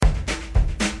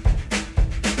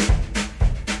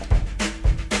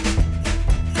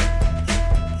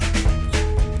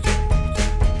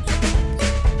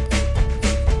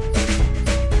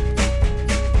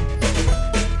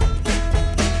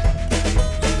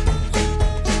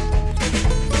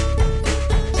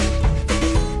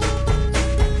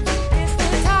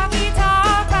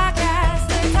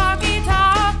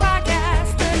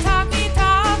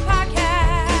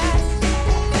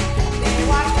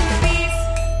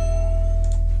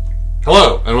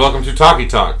Hello, and welcome to Talkie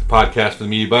Talk, the podcast for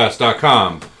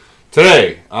TheMediaBias.com.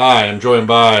 Today, I am joined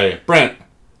by Brent.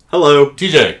 Hello.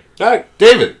 TJ. Hi.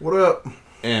 David. What up?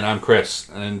 And I'm Chris.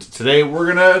 And today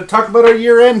we're going to talk about our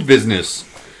year-end business.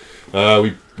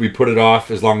 We put it off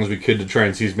as long as we could to try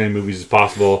and see as many movies as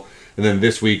possible. And then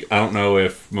this week, I don't know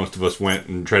if most of us went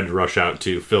and tried to rush out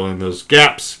to fill in those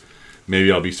gaps.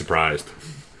 Maybe I'll be surprised.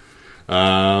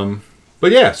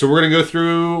 But yeah, so we're going to go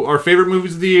through our favorite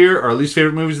movies of the year, our least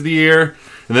favorite movies of the year,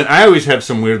 and then I always have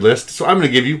some weird list, so I'm going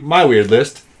to give you my weird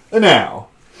list now.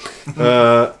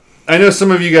 I know some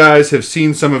of you guys have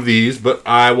seen some of these, but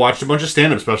I watched a bunch of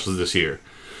stand-up specials this year.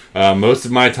 Most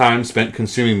of my time spent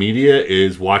consuming media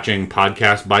is watching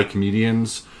podcasts by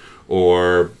comedians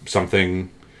or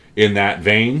something in that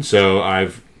vein, so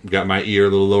I've got my ear a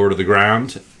little lower to the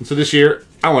ground. And so this year,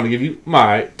 I want to give you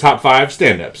my top 5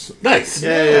 stand-ups. Nice.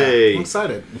 Yay. I'm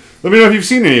excited. Let me know if you've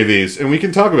seen any of these, and we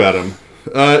can talk about them.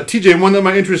 TJ, one that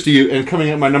might interest you, and coming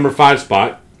at my number 5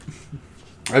 spot,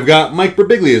 I've got Mike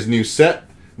Birbiglia's new set.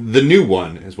 The New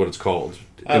One is what it's called.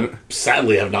 I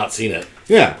sadly have not seen it.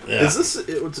 Yeah. Is this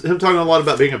him talking a lot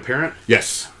about being a parent?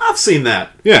 Yes. I've seen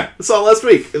that. Yeah. I saw it last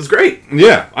week. It was great.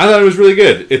 Yeah. I thought it was really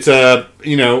good. It's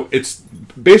it's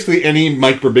basically any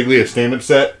Mike Birbiglia stand-up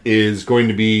set is going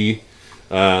to be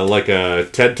like a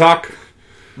TED Talk.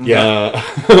 Yeah.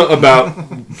 About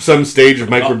some stage of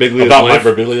Mike Birbiglia's about life.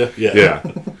 Mike Birbiglia? Yeah.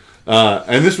 Yeah.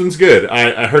 And this one's good.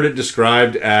 I heard it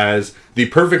described as the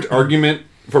perfect argument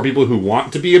for people who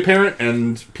want to be a parent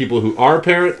and people who are a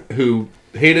parent who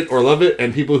hate it or love it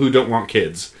and people who don't want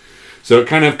kids. So it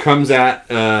kind of comes at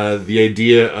the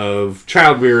idea of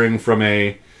child rearing from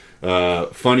a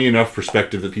funny enough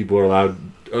perspective that people are allowed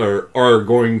or are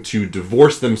going to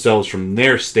divorce themselves from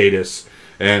their status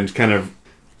and kind of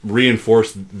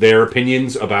reinforce their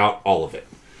opinions about all of it.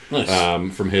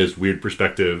 Nice. From his weird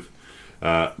perspective.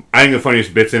 I think the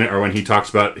funniest bits in it are when he talks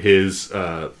about his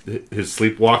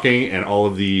sleepwalking and all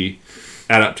of the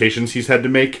adaptations he's had to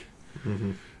make.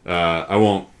 Mm-hmm. I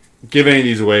won't give any of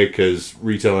these away because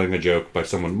retelling a joke by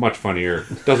someone much funnier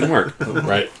doesn't work.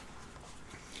 Right.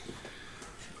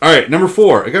 All right, number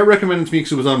 4. It got recommended to me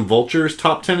because it was on Vulture's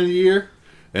top 10 of the year,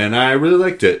 and I really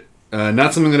liked it.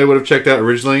 Not something that I would have checked out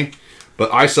originally,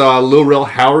 but I saw Lil Rel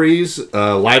Howery's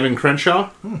Live in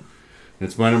Crenshaw.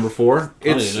 It's my number 4. I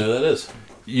don't even know who that is.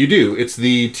 You do. It's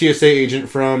the TSA agent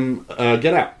from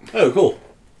Get Out. Oh, cool.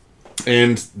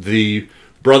 And the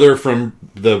brother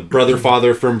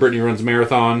father from Brittany Runs a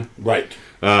Marathon. Right.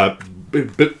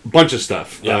 Bunch of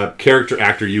stuff. Yeah. Character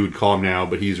actor, you would call him now,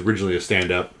 but he's originally a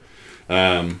stand-up.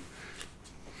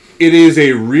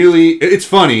 It's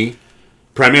funny,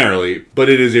 primarily, but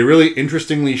it is a really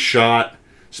interestingly shot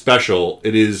special.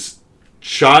 It is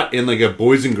shot in like a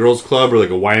Boys and Girls Club or like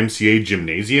a YMCA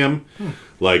gymnasium,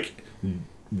 like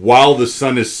while the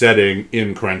sun is setting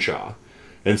in Crenshaw.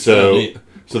 And so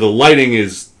the lighting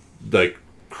is like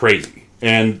crazy.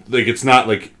 And like it's not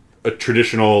like a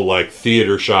traditional like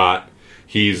theater shot.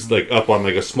 He's like up on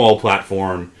like a small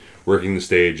platform working the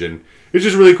stage, and it's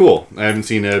just really cool. I haven't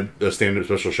seen a stand-up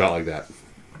special shot like that.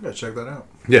 I gotta check that out.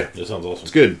 Yeah. That sounds awesome.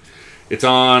 It's good. It's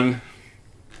on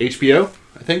HBO,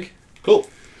 I think. Cool.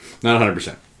 Not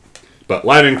 100%. But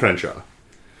Live in Crenshaw.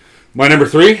 My number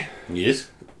 3, Yes.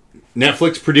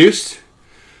 Netflix produced,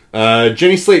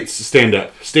 Jenny Slate's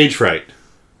stand-up, Stage Fright.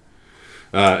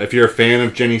 If you're a fan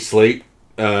of Jenny Slate...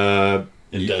 In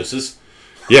doses.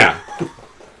 Yeah.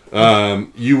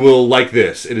 You will like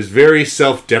this. It is very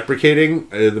self-deprecating.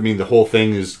 I mean, the whole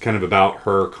thing is kind of about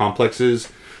her complexes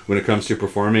when it comes to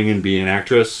performing and being an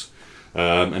actress,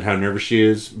 and how nervous she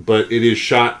is. But it is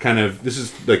shot kind of... This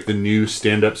is like the new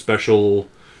stand-up special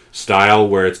style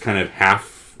where it's kind of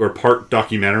half or part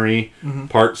documentary,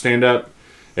 part stand-up.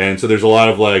 And so there's a lot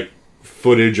of like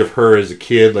footage of her as a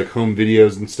kid, like home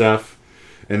videos and stuff.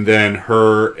 And then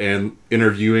her and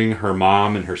interviewing her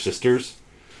mom and her sisters.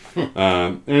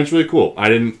 And it's really cool.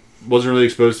 Wasn't really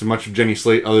exposed to much of Jenny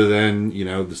Slate other than,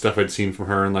 the stuff I'd seen from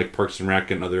her in like Parks and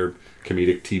Rec and other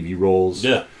comedic TV roles.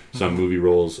 Yeah. Some movie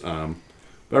roles. But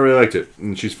I really liked it.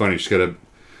 And she's funny. She's got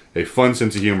a fun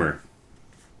sense of humor.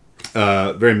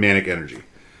 Very manic energy.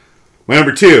 My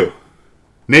number 2,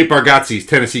 Nate Bargatze's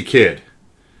Tennessee Kid.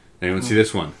 Anyone see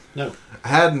this one? No. I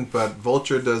hadn't, but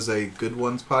Vulture does a Good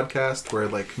Ones podcast where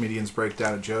like comedians break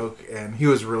down a joke, and he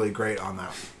was really great on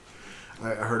that.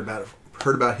 I heard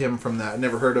about him from that. I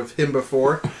never heard of him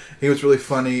before. He was really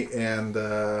funny, and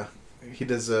he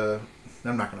does a...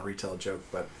 I'm not going to retell a joke,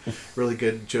 but really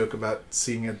good joke about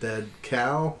seeing a dead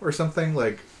cow or something,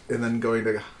 like, and then going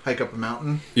to hike up a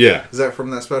mountain. Yeah. Is that from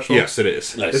that special? Yes, it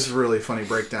is. Nice. It's a really funny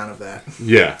breakdown of that.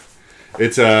 Yeah.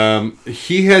 It's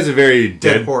he has a very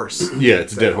Dead horse. Yeah,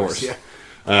 it's a dead horse.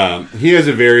 Yeah. He has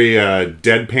a very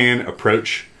deadpan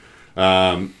approach.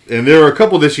 And there were a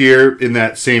couple this year in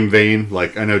that same vein.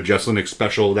 Like, I know Jesselnick's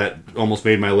special that almost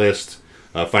made my list,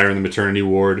 Fire in the Maternity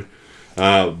Ward.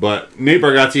 But Nate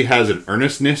Bargatze has an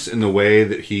earnestness in the way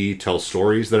that he tells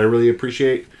stories that I really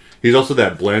appreciate. He's also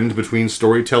that blend between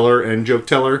storyteller and joke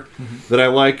teller that I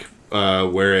like,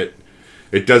 where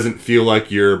it doesn't feel like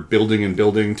you're building and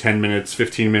building 10 minutes,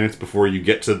 15 minutes before you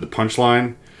get to the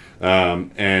punchline.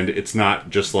 And it's not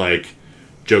just like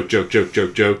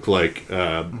joke. Like,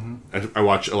 I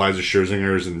watched Eliza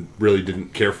Scherzinger's and really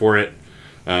didn't care for it.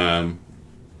 I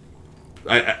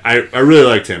really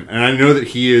liked him. And I know that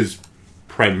he is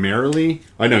primarily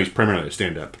a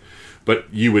stand-up. But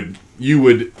you would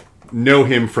know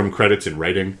him from credits in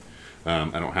writing.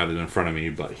 I don't have it in front of me,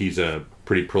 but he's a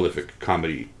pretty prolific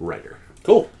comedy writer.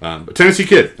 Cool. But Tennessee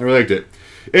Kid, I really liked it.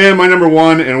 And my number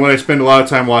one, and what I spend a lot of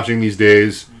time watching these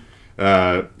days,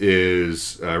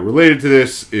 is related to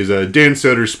this, is Dan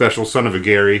Soder's special, Son of a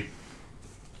Gary.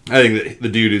 I think that the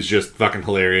dude is just fucking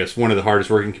hilarious. One of the hardest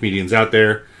working comedians out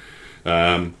there.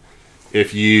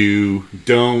 If you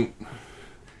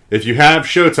have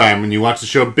Showtime and you watch the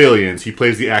show Billions, he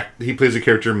plays the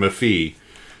character Mafee,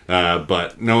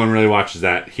 but no one really watches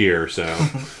that here, so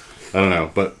I don't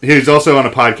know. But he's also on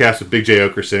a podcast with Big J.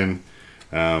 Okerson.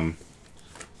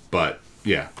 But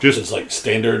yeah, just like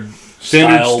standard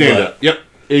stand up. Yep,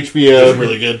 HBO.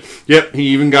 Really good. Yep, he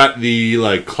even got the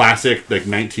like classic like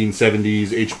 1970s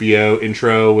HBO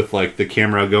intro with like the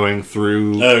camera going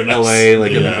through LA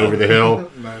like over the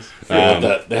hill. Nice.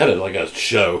 They had a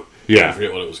show. Yeah. I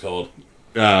forget what it was called.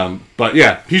 But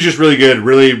yeah, he's just really good,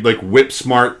 really like whip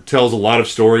smart, tells a lot of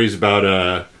stories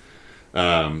about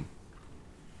the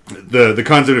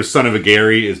concept of Son of a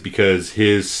Gary is because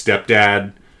his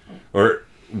stepdad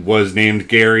was named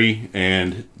Gary,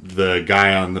 and the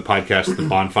guy on the podcast The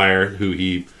Bonfire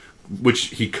which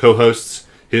he co-hosts,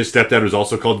 his stepdad was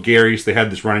also called Gary, so they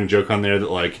had this running joke on there that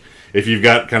like if you've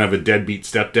got kind of a deadbeat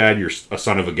stepdad, you're a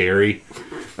son of a Gary.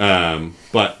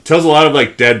 But tells a lot of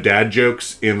like dead dad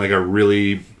jokes in like a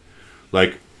really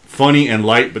like funny and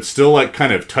light, but still like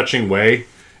kind of touching way.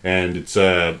 And it's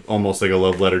almost like a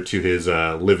love letter to his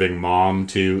living mom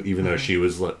too, even though she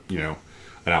was an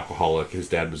alcoholic. His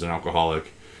dad was an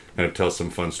alcoholic. Kind of tells some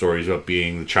fun stories about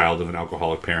being the child of an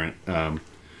alcoholic parent.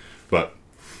 But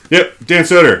yep, Dan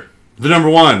Soder, the number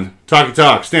one Talkie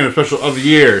Talk stand-up special of the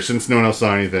year since no one else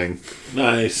saw anything.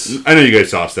 Nice. I know you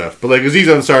guys saw stuff, but like Aziz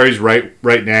Ansari's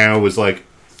right now was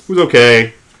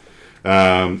okay.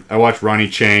 I watched Ronnie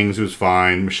Chang's, who was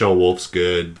fine. Michelle Wolf's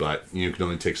good, but you can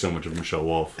only take so much of Michelle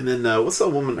Wolf. And then what's that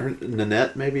woman?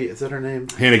 Nanette, maybe is that her name?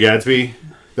 Hannah Gadsby.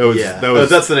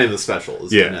 That's the name of the special.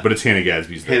 Yeah, Nanette. but it's Hannah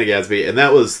Gadsby's. Hannah Gadsby, and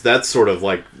that's sort of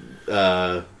like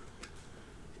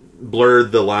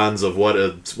blurred the lines of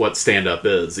what stand up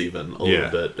is even a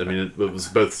little bit. I mean, it was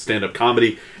both stand up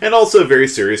comedy and also a very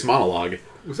serious monologue.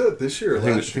 Was that this year or I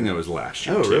think last year? that was last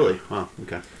year. Oh, too. really? Wow.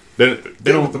 Okay.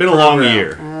 Been a long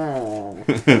year.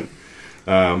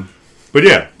 But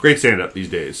yeah, great stand up these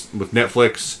days with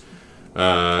Netflix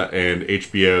and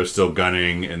HBO still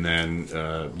gunning, and then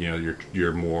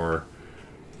your more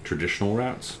traditional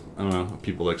routes. I don't know,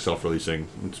 people like self-releasing.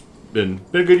 It's been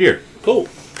a good year. Cool.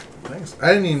 Thanks. I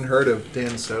hadn't even heard of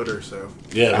Dan Soder, so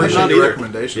Yeah, appreciate not the either.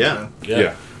 recommendations, Yeah. man.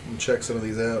 Yeah. And check some of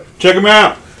these out, Check them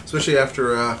out. especially after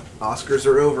Oscars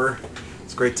are over.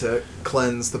 It's great to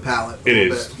cleanse the palate. It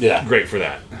little is bit. Yeah. great for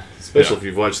that. Especially if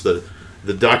you've watched the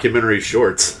documentary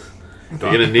shorts. You're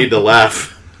going to need to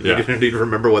laugh. Yeah. You're going to need to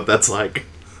remember what that's like.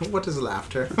 What is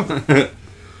laughter?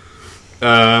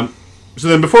 So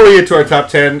then before we get to our top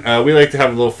 10, we like to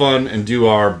have a little fun and do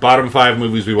our bottom 5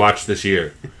 movies we watched this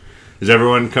year. Does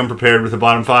everyone come prepared with a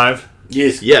bottom 5?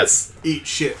 Yes. Eat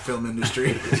shit, film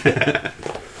industry.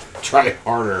 Try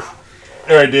harder.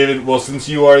 All right, David. Well, since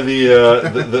you are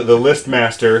the list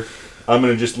master, I'm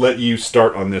going to just let you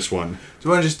start on this one. Do you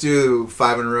want to just do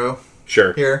 5 in a row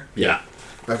Sure. here? Yeah.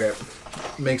 Okay.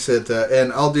 Makes it,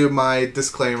 and I'll do my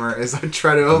disclaimer is I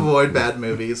try to avoid bad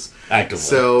movies. Actively.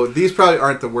 So these probably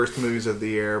aren't the worst movies of the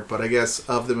year, but I guess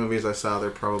of the movies I saw,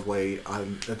 they're probably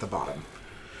at the bottom.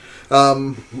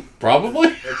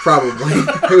 Probably. Probably.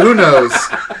 Who knows?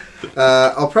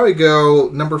 I'll probably go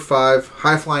number 5,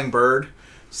 High Flying Bird,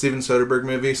 Steven Soderbergh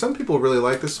movie. Some people really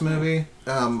like this movie.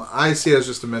 I see it as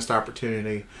just a missed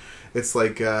opportunity. It's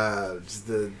like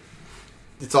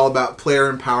it's all about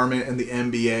player empowerment in the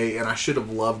NBA, and I should have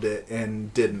loved it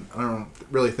and didn't. I don't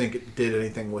really think it did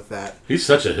anything with that. He's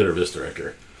such a hit or miss director.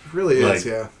 It really is, Like,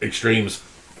 yeah. extremes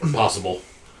possible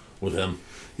with him.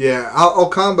 Yeah, I'll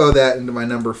combo that into my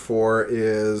number 4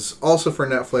 is also for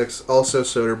Netflix, also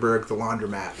Soderbergh, The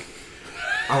Laundromat.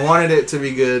 I wanted it to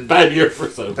be good. Bad year for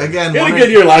Soderbergh. Again, he had a good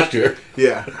year last year.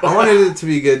 Yeah, I wanted it to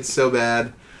be good so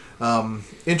bad.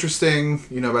 Interesting,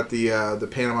 about the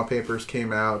Panama Papers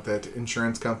came out that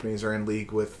insurance companies are in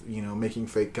league with, making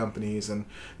fake companies and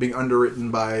being underwritten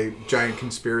by giant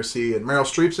conspiracy, and Meryl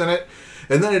Streep's in it.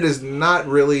 And then it is not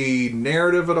really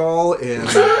narrative at all, and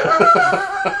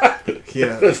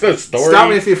yeah, There's no story. stop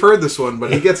me if you've heard this one,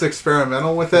 but he gets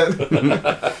experimental with it.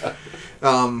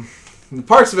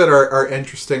 Parts of it are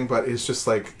interesting, but it's just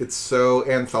like, it's so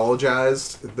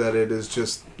anthologized that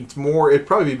it'd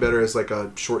probably be better as like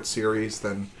a short series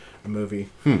than a movie.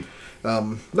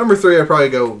 Number 3, I'd probably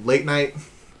go Late Night.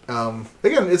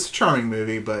 Again, it's a charming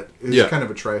movie, but it's kind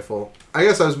of a trifle. I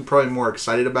guess I was probably more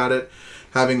excited about it,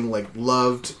 having like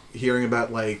loved hearing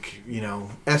about like,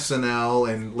 SNL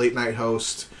and late night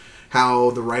host,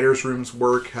 how the writers' rooms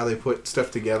work, how they put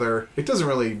stuff together. It doesn't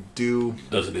really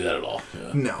Doesn't do that at all.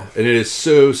 Yeah. No. And it is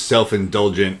so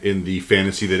self-indulgent in the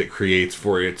fantasy that it creates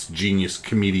for its genius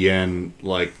comedian,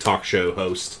 like, talk show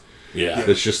host. Yeah.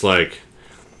 It's just, like,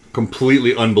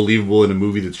 completely unbelievable in a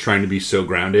movie that's trying to be so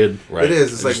grounded. Right. It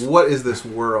is. It's like, what is this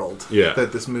world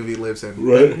that this movie lives in?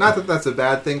 Right. Not that that's a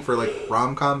bad thing for, like,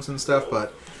 rom-coms and stuff,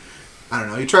 but I don't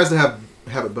know. He tries to have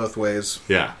it both ways.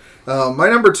 Yeah. My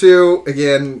number 2,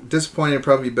 again, disappointed,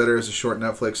 probably better as a short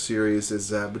Netflix series,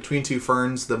 is Between Two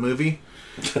Ferns, the movie.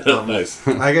 Nice.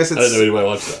 I guess I didn't know anybody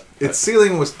watched that. its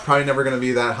ceiling was probably never going to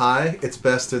be that high. It's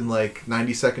best in like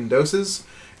 90-second doses,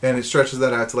 and it stretches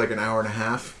that out to like an hour and a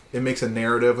half. It makes a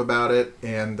narrative about it,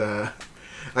 and I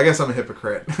guess I'm a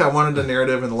hypocrite. I wanted a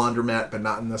narrative in The Laundromat, but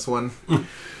not in this one.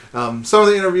 Some of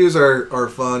the interviews are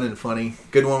fun and funny.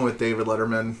 Good one with David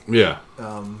Letterman. Yeah.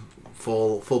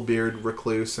 Full beard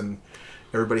recluse and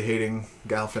everybody hating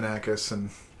Galifianakis,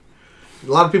 and a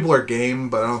lot of people are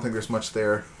game, but I don't think there's much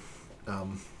there.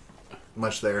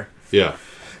 Yeah.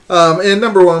 And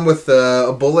number 1 with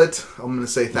a bullet, I'm going to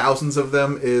say thousands of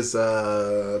them, is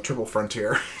Triple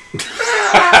Frontier.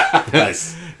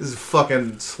 Nice. This is a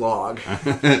fucking slog.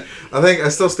 I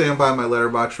still stand by my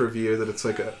Letterboxd review that it's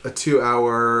like a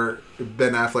 2-hour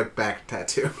Ben Affleck back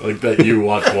tattoo. I like that you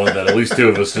watched one that at least 2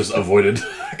 of us just avoided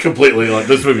completely. Like,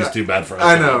 this movie's too bad for us.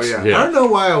 I to know, watch. yeah. Yeah. I don't know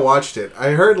why I watched it.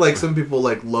 I heard like some people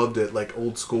like loved it, like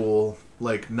old school,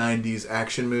 like 90s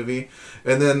action movie.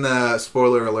 And then,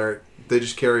 spoiler alert, they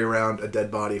just carry around a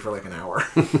dead body for like an hour.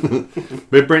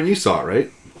 But Brent, you saw it,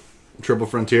 right? Triple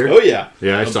Frontier? Oh, yeah.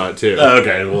 Yeah, I saw it too.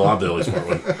 Okay, well, I'm the only smart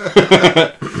one. And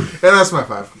that's my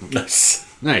 5. Nice.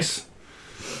 Nice.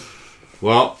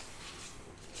 Well,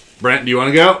 Brent, do you want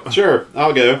to go? Sure,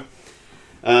 I'll go.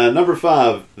 Number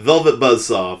 5, Velvet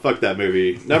Buzzsaw. Fuck that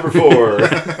movie. Number 4,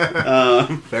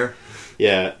 Fair.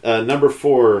 yeah. Number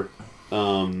 4,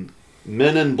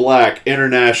 Men in Black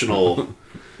International.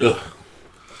 Ugh.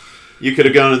 You could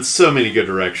have gone in so many good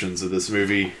directions with this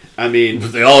movie. I mean,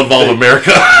 They all involve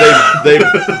America. they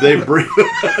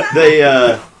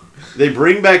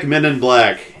bring back Men in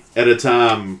Black at a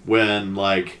time when,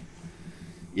 like,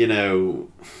 being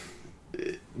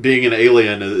an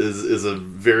alien is a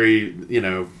very,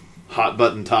 hot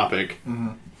button topic,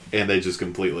 and they just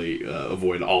completely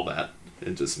avoid all that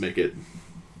and just make it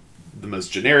the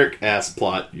most generic ass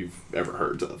plot you've ever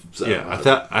heard of. So, Yeah,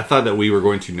 I thought that we were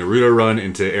going to Naruto run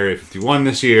into Area 51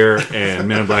 this year, and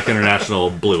Men in Black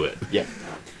International blew it. yeah.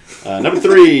 Number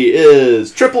 3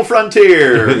 is Triple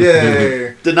Frontier.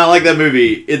 Yay. Did not like that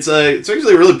movie. It's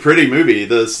actually a really pretty movie.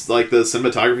 The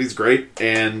cinematography is great,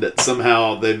 and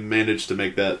somehow they managed to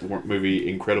make that movie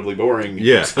incredibly boring.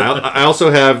 Yeah, I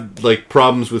also have like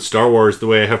problems with Star Wars the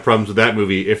way I have problems with that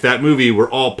movie. If that movie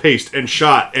were all paced and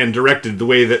shot and directed the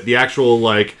way that the actual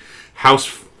like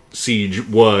House Siege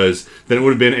was, then it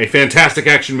would have been a fantastic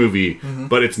action movie.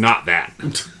 But it's not that.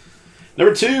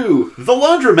 Number 2, The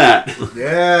Laundromat.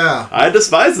 Yeah. I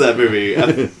despise that movie.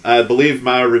 I believe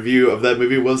my review of that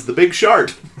movie was The Big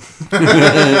Shart.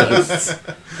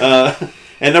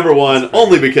 And number 1,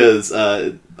 only because,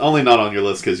 only not on your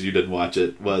list because you didn't watch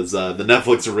it, was the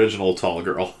Netflix original Tall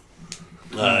Girl.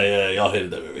 Yeah, y'all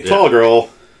hated that movie. Tall Girl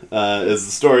is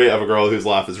the story of a girl whose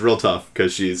life is real tough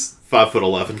because she's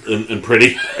 5'11" And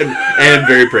pretty. and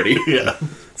very pretty. Yeah.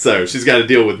 So she's got to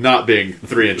deal with not being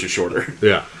 3 inches shorter.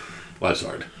 Yeah. Life's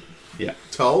hard. Yeah.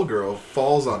 Tall girl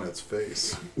falls on its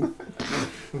face.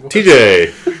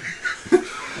 TJ.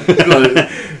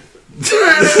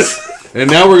 And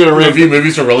now we're gonna Review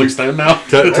movies from Rolling Stone now?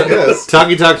 guess.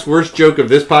 Talkie Talk's worst joke of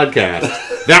this podcast.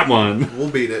 That one. We'll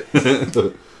beat it.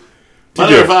 My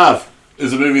number 5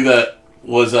 is a movie that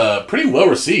was pretty well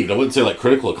received. I wouldn't say like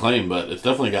critical acclaim, but it's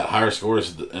definitely got higher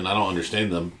scores, and I don't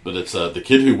understand them. But it's The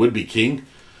Kid Who Would Be King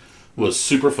was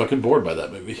super fucking bored by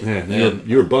that movie. Yeah,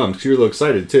 you were bummed because you were a little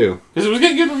excited too. Because it was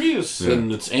getting good reviews. Yeah.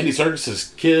 And it's Andy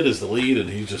Serkis' kid is the lead, and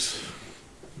he just...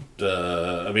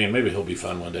 I mean, maybe he'll be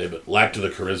fun one day, but lacked the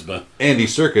charisma. Andy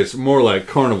Serkis, more like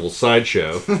Carnival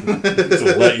Sideshow. So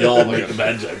let y'all make the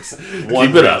bad jokes.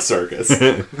 Keep it out, Circus.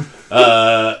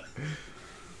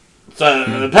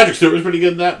 Patrick Stewart was pretty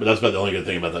good in that, but that's about the only good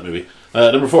thing about that movie.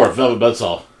 Number 4, Velvet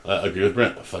Buzzsaw. I agree with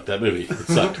Brent. Fuck that movie. It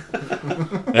sucked.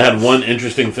 It had one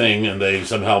interesting thing, and they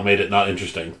somehow made it not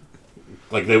interesting.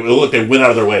 Like, they went out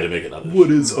of their way to make it not interesting.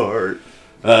 What is art?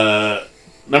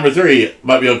 Number 3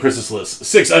 might be on Chris's list.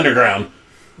 6 Underground,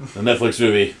 a Netflix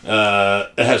movie.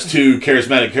 It has 2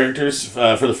 charismatic characters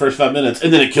for the first 5 minutes,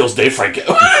 and then it kills Dave Franco.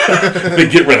 They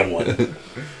get rid of one.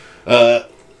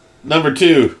 Number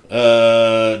 2,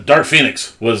 Dark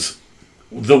Phoenix was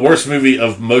the worst movie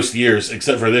of most years,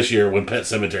 except for this year when Pet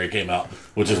Sematary came out,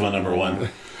 which is my number 1.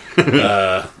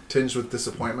 Tinged with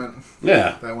disappointment.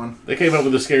 Yeah. That one. They came up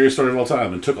with the scariest story of all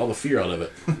time and took all the fear out of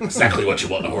it. Exactly what you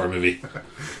want in a horror movie.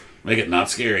 Make it not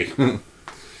scary.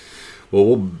 Well,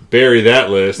 we'll bury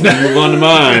that list and move on to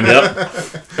mine. Yep.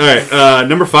 All right,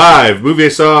 number 5, movie I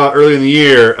saw early in the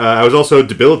year. I was also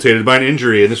debilitated by an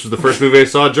injury, and this was the first movie I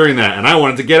saw during that, and I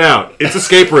wanted to get out. It's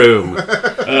Escape Room.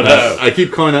 I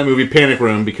keep calling that movie Panic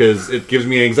Room because it gives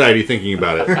me anxiety thinking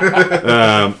about it.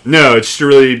 No, it's just a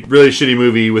really, really shitty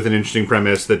movie with an interesting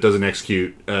premise that doesn't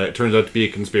execute. It turns out to be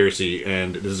a conspiracy,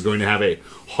 and this is going to have a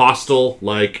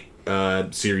Hostel-like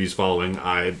series following,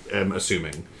 I am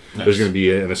assuming. Nice. There's going to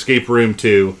be an Escape Room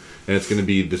 2, and it's going to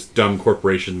be this dumb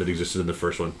corporation that existed in the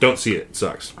first one. Don't see it. It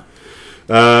sucks.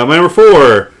 My number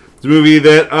 4 is a movie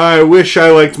that I wish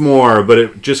I liked more, but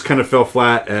it just kind of fell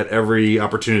flat at every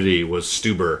opportunity, was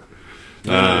Stuber.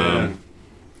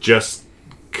 Just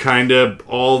kind of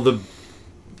all the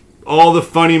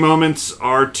funny moments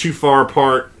are too far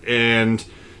apart and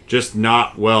just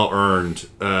not well earned.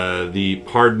 The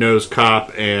hard-nosed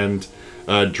cop and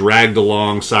dragged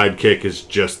along sidekick is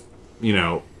just,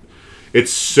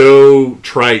 it's so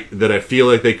trite that I feel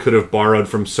like they could have borrowed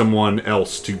from someone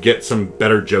else to get some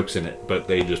better jokes in it, but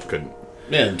they just couldn't.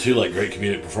 Yeah, and 2 great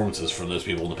comedic performances from those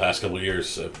people in the past couple of years.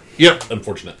 So yep,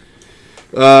 unfortunate.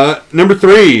 Number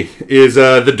 3 is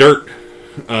The Dirt.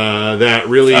 That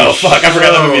really... Oh, fuck, I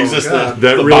forgot that movie existed.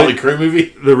 The really, Motley Crue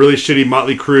movie? The really shitty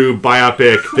Motley Crue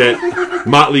biopic that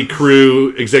Motley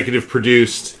Crue executive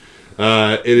produced.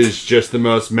 It is just the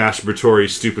most masturbatory,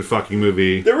 stupid fucking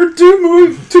movie. There were two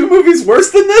movies worse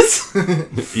than this?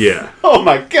 Yeah. Oh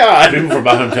my god. People from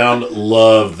my hometown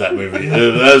loved that movie.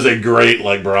 That is a great,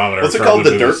 barometer. What's it called?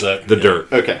 The Dirt? The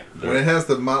Dirt. Okay. When it has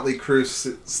the Motley Crue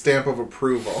stamp of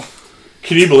approval.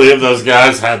 Can you believe those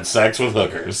guys had sex with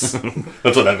hookers?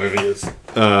 That's what that movie is.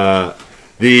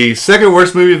 The second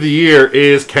worst movie of the year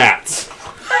is Cats.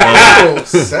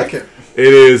 Second.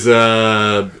 It is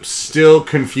still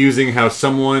confusing how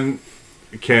someone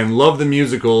can love the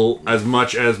musical as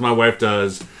much as my wife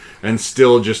does and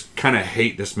still just kind of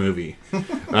hate this movie.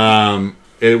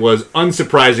 It was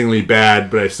unsurprisingly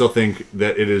bad, but I still think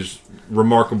that it is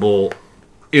remarkable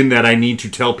in that I need to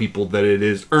tell people that it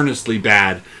is earnestly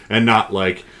bad and not,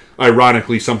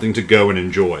 ironically something to go and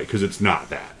enjoy, because it's not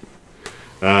that.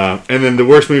 And then the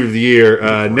worst movie of the year,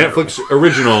 Netflix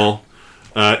original,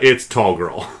 it's Tall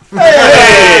Girl.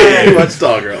 Hey! What's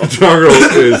Tall Girl? Tall Girl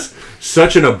is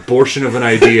such an abortion of an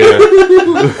idea.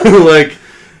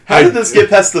 How did this get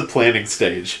past the planning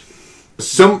stage?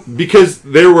 Because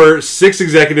there were 6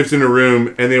 executives in a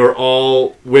room, and they were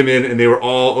all women, and they were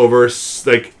all over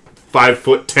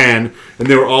 5'10", and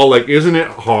they were all like, "Isn't it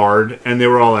hard?" And they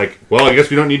were all like, "Well, I guess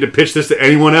we don't need to pitch this to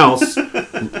anyone else."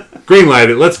 Greenlight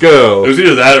it, let's go. It was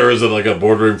either that or is it a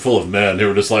boardroom full of men who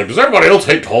were just like, does everybody else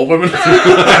hate tall women?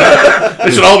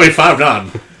 They should all be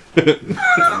 5'9".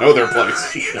 Know their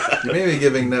place. You may be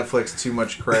giving Netflix too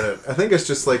much credit. I think it's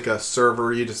just a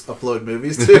server you just upload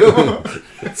movies to.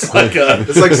 It's like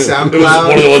SoundCloud. It was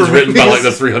one of the ones written by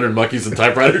the 300 monkeys and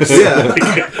typewriters. Yeah.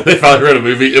 They finally read a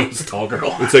movie. It was Tall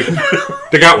Girl. It's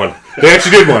they got one. They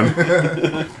actually did one.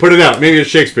 Put it out. Maybe it's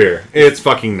Shakespeare. It's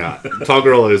fucking not. Tall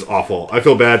Girl is awful. I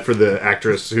feel bad for the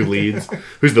actress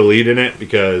who's the lead in it,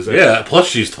 because... plus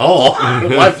she's tall.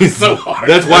 Life is so hard.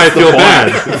 That's why I feel bad.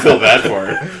 I feel bad for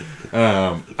her.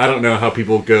 I don't know how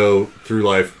people go through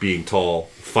life being tall.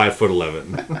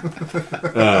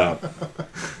 5'11".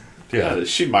 Yeah,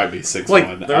 she might be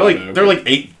 6'1". There were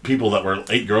 8 people that were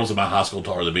 8 girls in my high school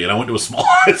taller than me, and I went to a small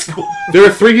high school. There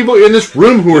are 3 people in this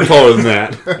room who are taller than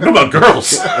that. What about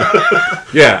girls?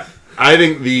 Yeah, I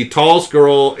think the tallest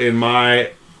girl in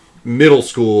my middle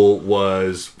school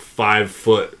was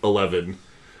 5'11"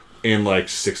 in like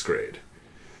 6th grade,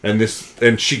 and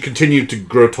she continued to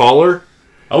grow taller.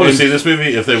 I would have seen this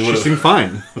movie if they would have. She seemed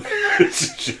fine.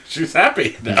 She's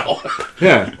happy now.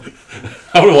 Yeah.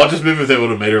 I would have watched this movie if they would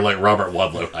have made her like Robert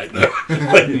Wadlow height, though.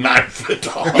 Like 9 foot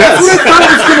tall. Yes.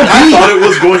 I thought it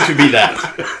was going to be that.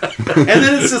 And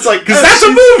then it's just like... Because that's a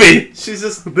movie! She's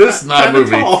just... This is not a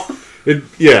movie. Tall.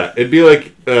 It'd be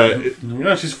like...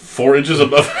 She's 4 inches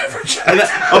above average. A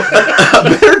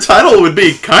better title would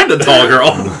be Kinda Tall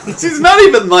Girl. She's not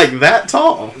even like that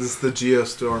tall. This is the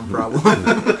Geostorm problem.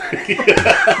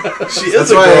 She is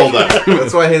a girl, though.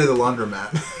 That's why I hated the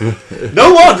laundromat.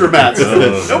 No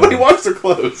laundromats. Nobody washes their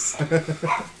clothes.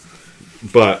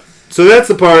 But... So that's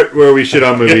the part where we shit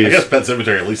on movies. I guess Pet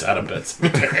Sematary at least had a Pet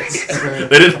Sematary.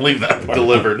 They didn't leave that part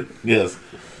delivered. Yes.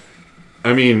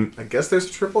 I mean... I guess there's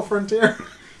a triple frontier.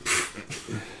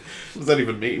 What does that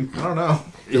even mean? I don't know.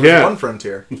 There was one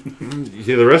frontier.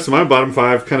 Yeah, the rest of my bottom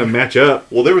 5 kind of match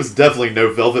up. Well, there was definitely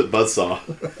no Velvet Buzzsaw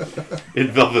in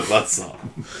Velvet Buzzsaw.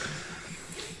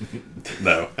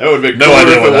 No. That would make no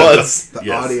idea if what it that was.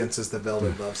 The audience is the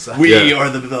Velvet Buzzsaw. We are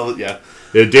the Velvet, yeah.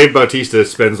 Dave Bautista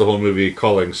spends the whole movie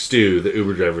calling Stu the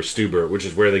Uber driver Stuber, which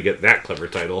is where they get that clever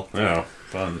title. Oh,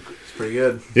 fun. It's pretty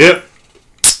good. Yep.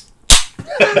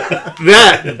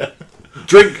 That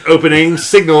drink opening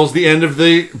signals the end of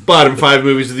the bottom 5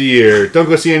 movies of the year. Don't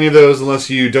go see any of those unless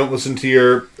you don't listen to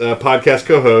your podcast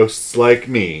co-hosts like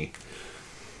me.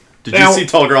 Did you see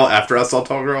Tall Girl after I saw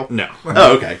Tall Girl? No.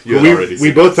 Oh, okay. You had already We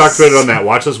seen both it. talked about it on that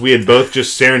watch list. We had both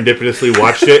just serendipitously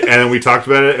watched it, and then we talked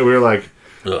about it, and we were like,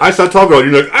 I saw Tall Girl.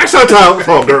 And you're like, I saw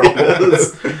Tall Girl.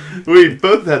 We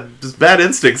both had just bad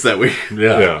instincts that week.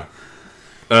 Yeah.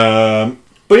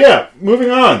 But yeah, moving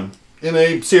on in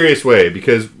a serious way,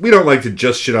 because we don't like to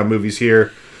just shit on movies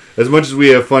here. As much as we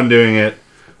have fun doing it,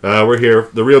 we're here.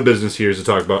 The real business here is to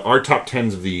talk about our top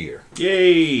 10s of the year.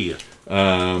 Yay!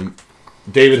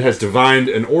 David has divined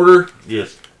an order.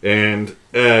 Yes. And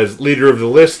as leader of the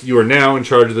list, you are now in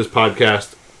charge of this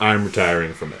podcast. I'm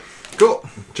retiring from it. Cool.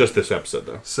 Just this episode,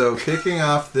 though. So, kicking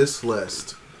off this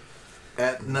list,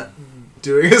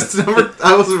 doing his number...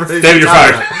 I wasn't ready David, to you're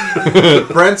fired.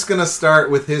 Brent's going to start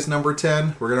with his number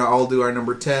 10. We're going to all do our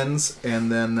number 10s,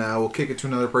 and then we'll kick it to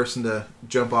another person to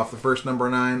jump off the first number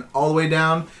 9 all the way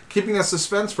down, keeping us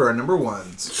suspense for our number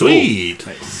 1s. Sweet.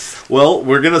 Nice. Well,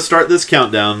 we're going to start this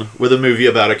countdown with a movie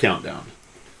about a countdown.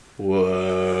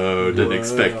 Whoa, didn't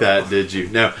expect that, did you?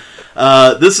 No.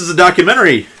 This is a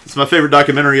documentary. It's my favorite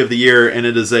documentary of the year, and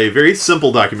it is a very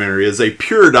simple documentary. It is a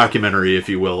pure documentary, if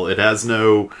you will. It has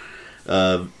no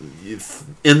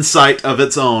insight of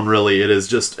its own, really. It is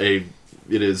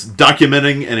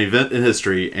documenting an event in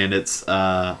history, and it's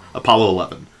Apollo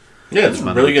 11. Yeah, it's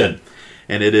really good.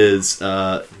 And it is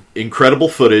incredible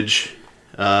footage,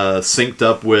 synced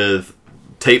up with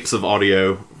tapes of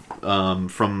audio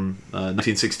from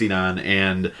 1969,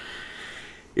 and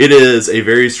it is a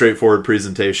very straightforward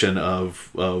presentation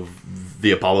of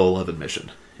the Apollo 11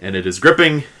 mission. And it is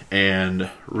gripping and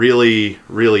really,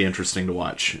 really interesting to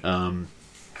watch.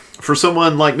 For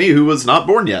someone like me who was not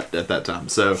born yet at that time.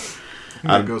 So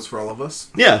That goes for all of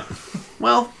us. yeah.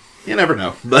 Well, you never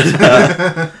know. But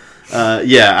my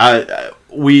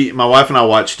wife and I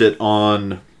watched it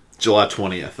on July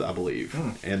 20th, I believe.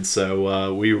 And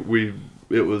so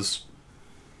it was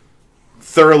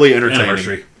thoroughly entertaining.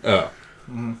 Anniversary. Oh.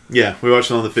 Yeah, we watched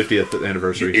it on the 50th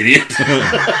anniversary. You idiot.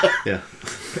 Yeah.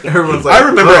 Everyone's like, I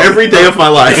remember every day of my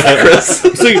life, Chris.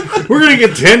 So we're going to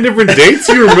get 10 different dates?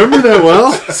 You remember that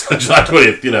well? So July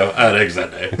 20th, I had eggs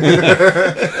that day.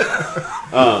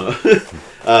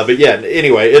 But yeah,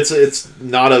 anyway, it's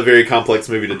not a very complex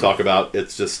movie to talk about.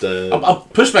 It's just I'll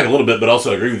push back a little bit, but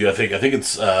also agree with you. I think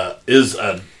it's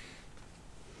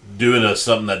doing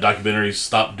something that documentaries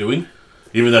stopped doing,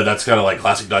 even though that's kind of like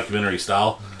classic documentary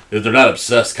style. If they're not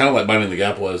obsessed, kind of like Minding the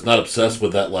Gap was, not obsessed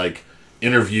with that like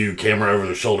interview camera over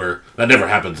the shoulder. That never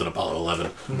happens in Apollo 11.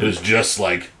 It is just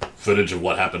like footage of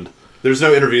what happened. there's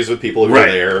no interviews with people who Right.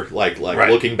 are there, like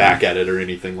Right. looking back at it or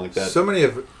anything like that. So many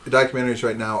of documentaries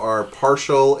right now are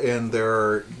partial and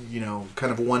they're,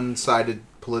 kind of one-sided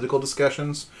political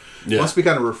discussions. It Yeah. must be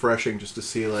kind of refreshing just to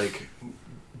see,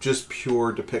 just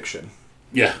pure depiction.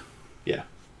 Yeah. Yeah.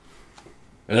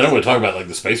 And I don't want to talk about like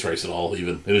the space race at all.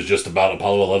 Even it was just about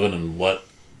Apollo 11 and what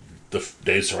the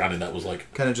days surrounding that was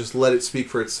like. Kind of just let it speak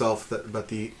for itself about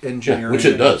the engineering. Which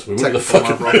it does. We went to the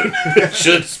fucking technical marvel. It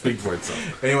should speak for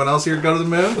itself. Anyone else here go to the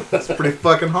moon? That's pretty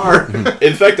fucking hard.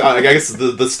 In fact, I guess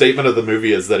the statement of the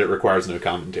movie is that it requires no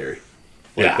commentary.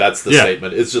 Yeah. That's the Yeah.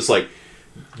 statement. It's just like,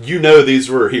 these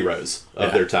were heroes of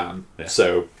Yeah. their time. Yeah.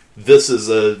 So this is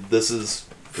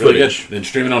Really good. footage. And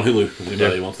streaming on Hulu. If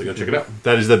anybody wants to go check it out.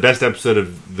 That is the best episode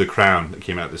of The Crown that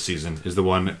came out this season. Is the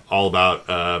one all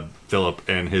about Philip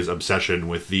and his obsession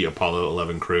with the Apollo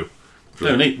 11 crew. It's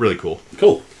really, neat. Really cool.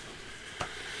 Cool. All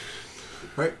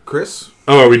right, Chris.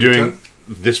 Oh, are we doing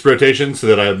this rotation so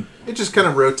that I? It just kind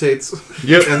of rotates.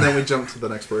 Yep. And then we jump to the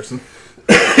next person.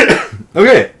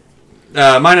 Okay.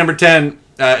 My number 10.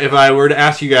 If I were to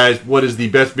ask you guys what is the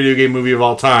best video game movie of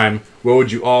all time, what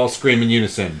would you all scream in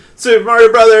unison? Super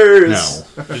Mario Brothers.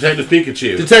 No. Detective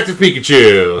Pikachu. Detective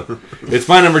Pikachu. It's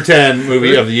my number 10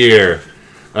 movie of the year.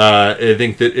 I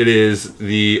think that it is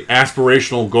the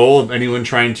aspirational goal of anyone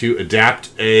trying to adapt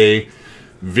a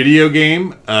video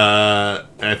game.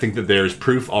 I think that there's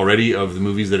proof already of the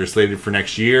movies that are slated for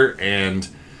next year. And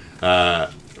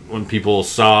when people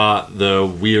saw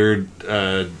the weird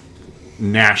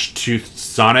gnash-toothed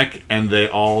Sonic and they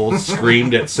all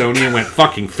screamed at Sony and went,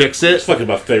 fucking fix It's it. fucking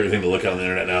my favorite thing to look at on the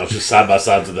internet now. It's just side by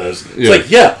sides of those. It's Yeah. like,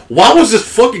 yeah, why was this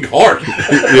fucking hard?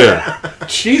 Yeah.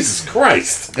 Jesus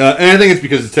Christ. And I think it's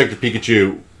because Detective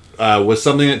Pikachu was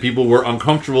something that people were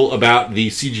uncomfortable about the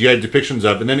CGI depictions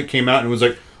of, and then it came out and was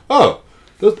like, oh,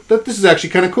 this is actually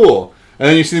kind of cool. And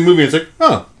then you see the movie and it's like,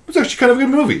 oh, it's actually kind of a good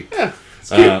movie. Yeah,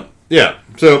 it's cute. Yeah,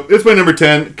 so it's my number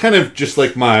 10, kind of just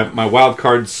like my wild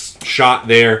card shot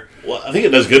there. Well, I think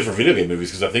it does good for video game movies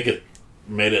because I think it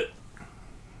made it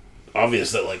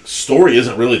obvious that like story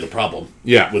isn't really the problem.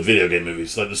 Yeah. With video game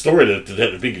movies, like the story of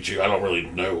Detective Pikachu, I don't really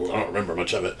know. I don't remember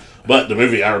much of it, but the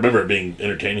movie I remember it being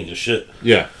entertaining as shit.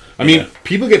 Yeah. I mean,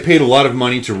 people get paid a lot of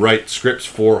money to write scripts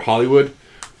for Hollywood,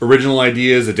 original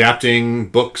ideas, adapting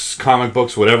books, comic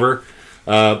books, whatever.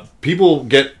 People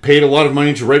get paid a lot of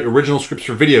money to write original scripts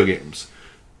for video games.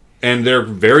 And they're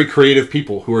very creative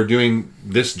people who are doing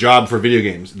this job for video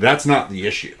games. That's not the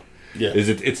issue. Yeah.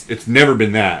 It's never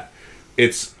been that.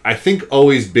 It's, I think,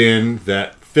 always been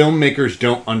that filmmakers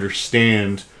don't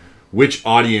understand which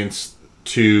audience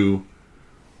to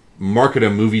market a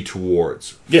movie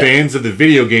towards. Yeah. Fans of the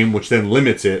video game, which then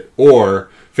limits it, or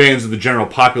fans of the general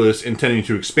populace intending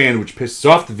to expand, which pisses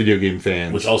off the video game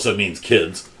fans. Which also means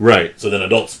kids. Right. So then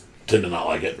adults tend to not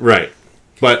like it. Right.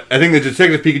 But I think that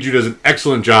Detective Pikachu does an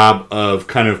excellent job of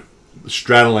kind of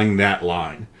straddling that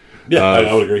line. Yeah,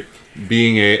 I would agree.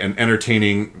 Being an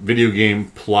entertaining video game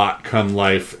plot come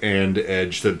life and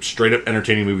just a straight up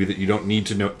entertaining movie that you don't need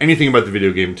to know anything about the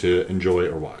video game to enjoy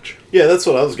or watch. Yeah, that's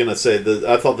what I was going to say.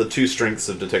 I thought the two strengths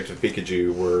of Detective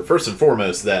Pikachu were, first and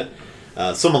foremost, that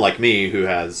someone like me who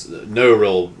has no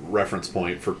real reference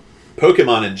point for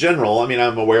Pokemon in general, I mean,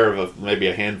 I'm aware of maybe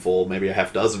a handful, maybe a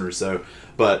half dozen or so,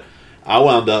 but I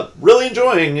wound up really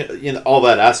enjoying all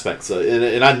that aspects,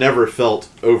 and I never felt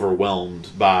overwhelmed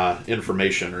by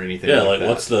information or anything. Yeah, like like that.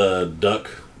 what's the duck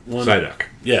one? Psyduck.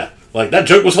 Yeah, like that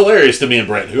joke was hilarious to me and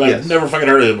Brent, who Yes. I'd never fucking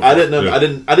heard of him before. I didn't know.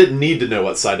 Yeah. I didn't need to know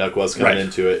what Psyduck was coming Right.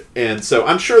 into it, and so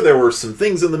I'm sure there were some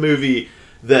things in the movie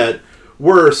that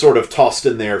were sort of tossed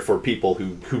in there for people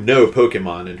who know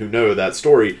Pokemon and who know that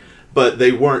story. But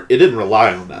they weren't. It didn't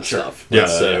rely on that stuff. Yeah, And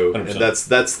so, yeah, and 100%.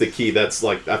 that's the key. That's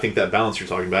like I think that balance you're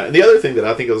talking about. And the other thing that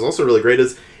I think is also really great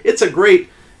is it's a great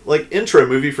like intro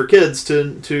movie for kids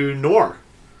to noir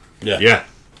Yeah.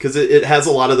 because it has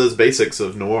a lot of those basics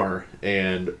of noir,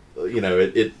 and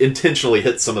it intentionally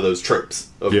hits some of those tropes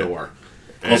of Yeah. noir.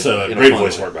 Also, in a great fun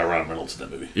voice way. work by Ryan Reynolds in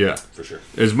that movie. Yeah. For sure.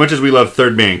 As much as we love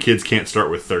Third Man, kids can't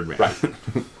start with Third Man. Right.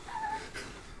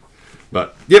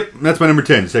 But, yep, that's my number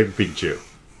 10, Detective Pikachu.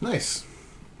 Nice.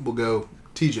 We'll go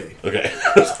TJ. Okay.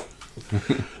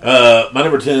 My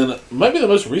number 10 might be the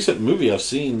most recent movie I've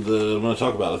seen that I'm going to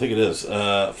talk about. I think it is.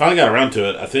 Finally got around to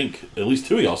it. I think at least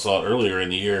two of y'all saw it earlier in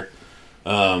the year.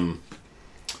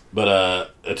 But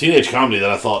a teenage comedy that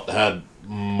I thought had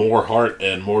more heart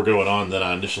and more going on than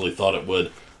I initially thought it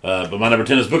would. But my number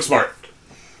 10 is Booksmart.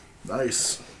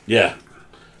 Nice. Yeah.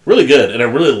 Really good. And I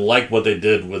really like what they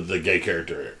did with the gay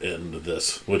character in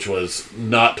this, which was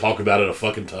not talk about it a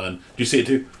fucking ton. Do you see it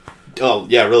too? Oh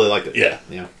yeah, I really liked it. Yeah.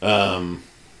 Yeah.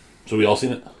 So we all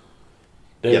seen it?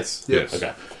 Dave? Yes. Yes.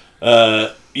 Okay.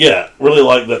 Yeah, really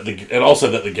like that. And also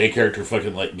that the gay character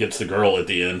fucking like gets the girl at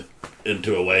the end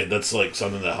into a way that's like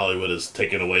something that Hollywood has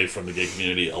taken away from the gay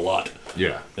community a lot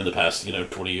Yeah. in the past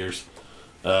 20 years.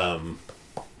 And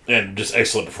just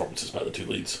excellent performances by the two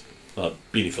leads.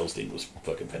 Beanie Feldstein was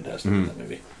fucking fantastic in that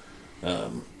movie.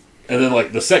 And then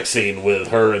like the sex scene with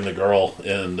her and the girl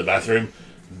in the bathroom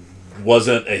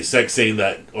wasn't a sex scene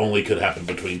that only could happen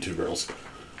between two girls.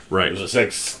 Right. It was a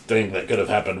sex thing that could have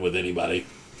happened with anybody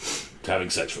having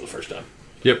sex for the first time.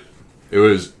 Yep. It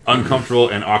was uncomfortable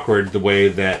and awkward the way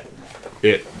that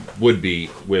it would be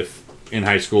in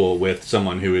high school with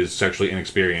someone who is sexually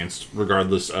inexperienced,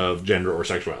 regardless of gender or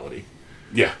sexuality.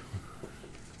 Yeah.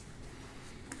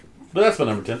 But that's my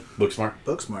number 10. Booksmart.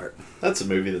 Booksmart. That's a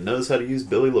movie that knows how to use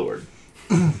Billy Lord.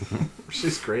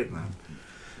 She's great in that.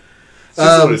 She's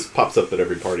the one who pops up at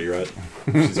every party, right?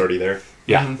 She's already there.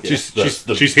 Yeah,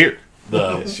 Mm-hmm. she's here.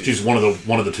 She's one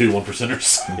of the two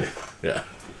 1%ers. Yeah.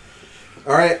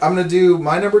 All right, I'm going to do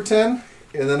my number 10,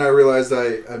 and then I realized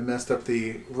I messed up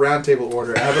the round table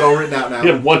order. I have it all written out now.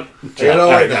 Yeah, one. I got it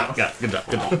all right now. Yeah, good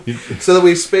job. So that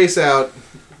we space out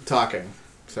talking.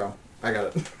 So, I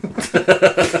got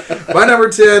it. My number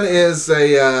 10 is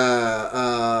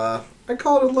I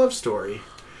call it a love story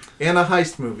and a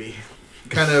heist movie.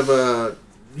 Kind of,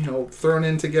 thrown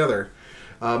in together.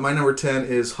 My number 10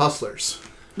 is Hustlers.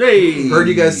 Hey! Heard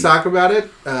you guys talk about it.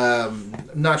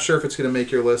 Not sure if it's going to make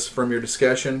your list from your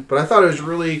discussion, but I thought it was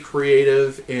really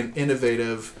creative and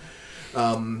innovative.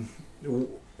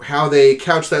 How they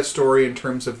couch that story in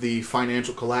terms of the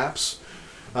financial collapse.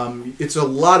 It's a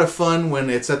lot of fun when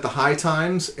it's at the high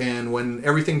times, and when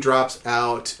everything drops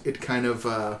out, it kind of...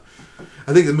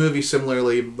 I think the movie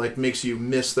similarly makes you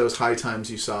miss those high times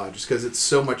you saw, just because it's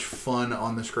so much fun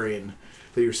on the screen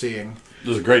that you're seeing.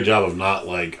 Does a great job of not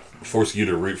forcing you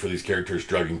to root for these characters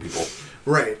drugging people,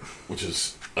 Right. which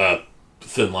is a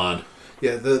thin line.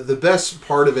 Yeah, the best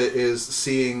part of it is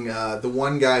seeing the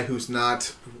one guy who's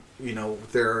not,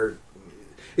 they're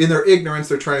in their ignorance.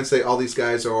 They're trying to say all these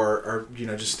guys are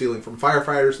just stealing from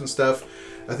firefighters and stuff.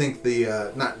 I think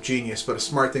the not genius, but a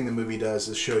smart thing the movie does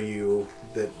is show you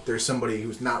that there's somebody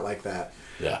who's not like that.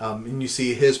 Yeah. And you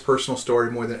see his personal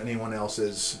story more than anyone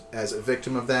else's as a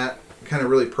victim of that. Kind of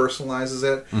really personalizes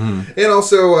it. Mm-hmm. And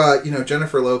also,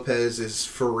 Jennifer Lopez is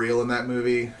for real in that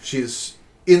movie. She's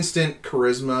instant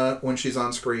charisma when she's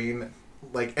on screen.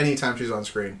 Anytime she's on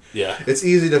screen. Yeah. It's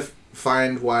easy to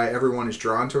find why everyone is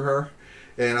drawn to her.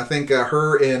 And I think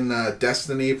her and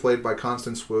Destiny, played by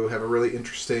Constance Wu, have a really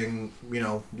interesting,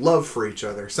 love for each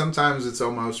other. Sometimes it's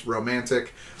almost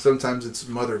romantic. Sometimes it's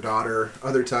mother-daughter.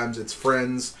 Other times it's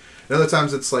friends. And other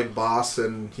times it's boss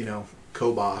and,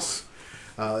 co-boss.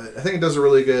 I think it does a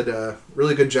really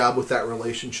good job with that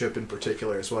relationship in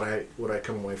particular. Is what I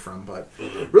come away from. But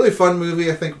really fun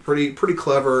movie. I think pretty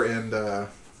clever and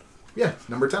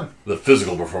number 10. The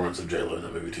physical performance of J-Lo in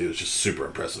that movie too is just super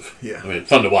impressive. Yeah, I mean,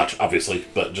 fun to watch, obviously,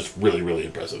 but just really, really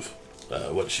impressive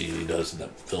what she does in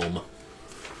that film.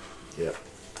 Yep,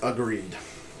 agreed.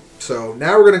 So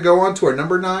now we're going to go on to our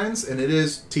number 9s, and it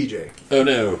is TJ. Oh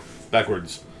no,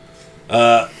 backwards.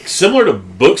 Similar to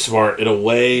Booksmart in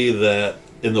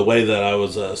the way that I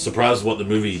was surprised at what the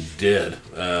movie did.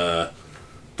 Thought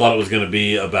it was going to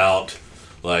be about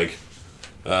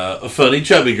a funny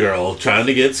chubby girl trying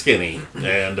to get skinny,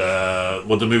 and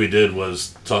what the movie did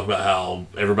was talk about how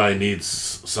everybody needs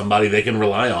somebody they can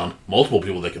rely on, multiple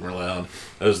people they can rely on.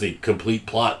 That was the complete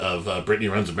plot of Brittany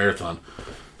Runs a Marathon,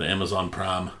 the Amazon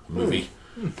Prime movie.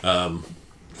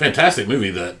 Fantastic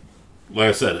movie that, like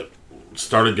I said, it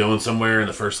started going somewhere in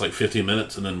the first 15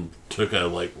 minutes and then took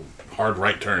a hard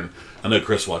right turn. I know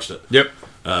Chris watched it. Yep.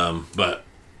 But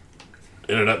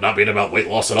it ended up not being about weight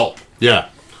loss at all. Yeah.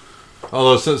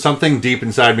 Although something deep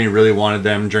inside me really wanted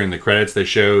them during the credits. They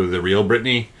show the real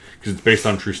Britney because it's based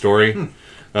on true story.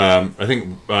 I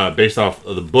think based off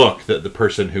of the book that the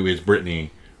person who is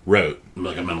Britney wrote,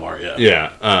 Like a memoir, yeah.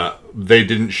 Yeah, they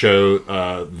didn't show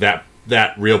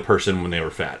that real person when they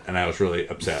were fat, and I was really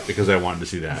upset because I wanted to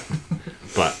see that.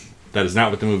 But that is not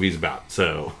what the movie's about,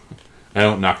 so I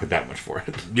don't knock it that much for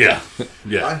it. Yeah,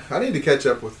 yeah. I need to catch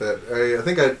up with it. I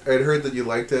think I'd heard that you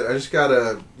liked it. I just got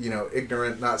a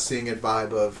ignorant, not seeing it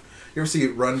vibe of. You ever see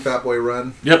Run, Fat Boy,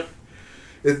 Run? Yep.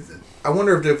 I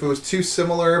wonder if it was too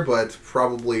similar, but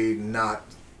probably not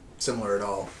similar at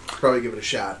all. Probably give it a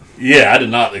shot. Yeah, I did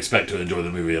not expect to enjoy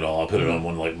the movie at all. I put it on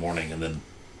one morning and then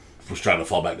was trying to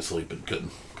fall back to sleep and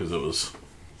couldn't because it was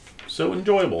so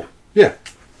enjoyable. Yeah.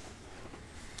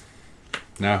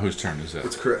 Now whose turn is it?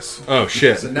 It's Chris. Oh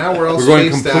shit! So now we're all we're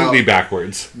going spaced completely out.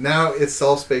 Backwards. Now it's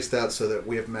all spaced out so that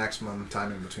we have maximum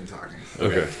time in between talking.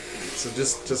 Okay. So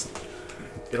just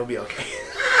it'll be okay.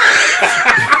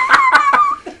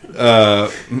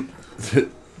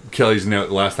 Kelly's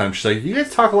note last time, she's like, "You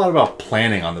guys talk a lot about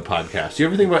planning on the podcast. Do you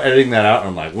ever think about editing that out?" And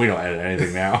I'm like, "We don't edit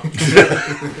anything now."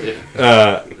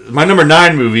 My number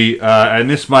 9 movie, and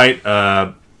this might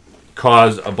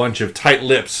cause a bunch of tight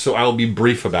lips, so I will be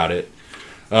brief about it.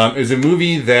 Is a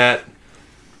movie that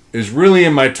is really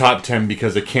in my top 10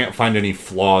 because I can't find any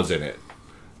flaws in it.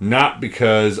 Not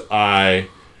because I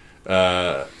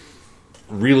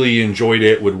really enjoyed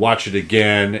it, would watch it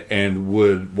again, and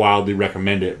would wildly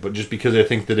recommend it, but just because I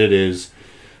think that it is,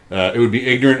 it would be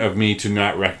ignorant of me to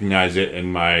not recognize it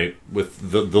in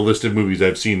with the list of movies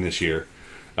I've seen this year.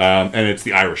 and it's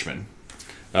The Irishman.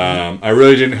 I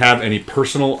really didn't have any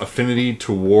personal affinity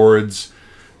towards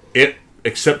it,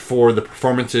 except for the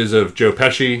performances of Joe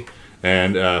Pesci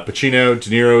and Pacino. De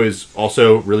Niro is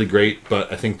also really great,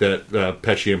 but I think that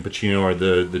Pesci and Pacino are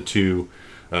the two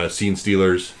scene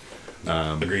stealers.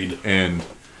 Agreed. And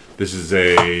this is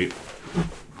a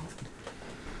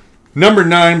number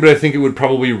 9, but I think it would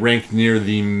probably rank near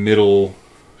the middle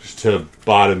to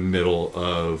bottom middle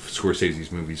of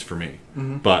Scorsese's movies for me.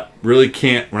 But really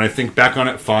can't, when I think back on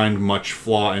it, find much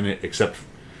flaw in it, except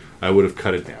I would have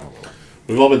cut it down a little.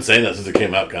 We've all been saying that since it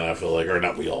came out, kind of, I feel like. Or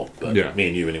not we all, but me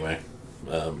and you anyway.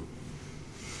 I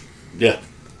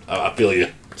feel you.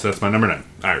 So that's my number 9,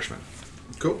 Irishman.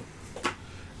 Cool. All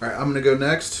right, I'm going to go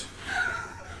next.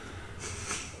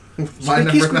 My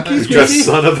number 9. Trust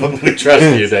son of a... We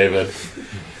trust you, David.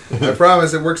 I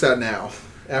promise it works out now,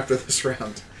 after this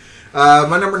round.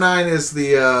 My number 9 is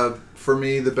for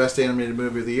me, the best animated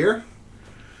movie of the year.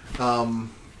 And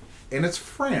it's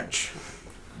French.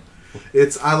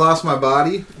 It's I Lost My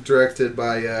Body, directed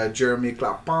by Jeremy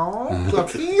Clapin.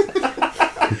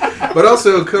 But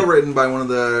also co-written by one of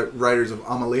the writers of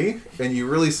Amélie. And you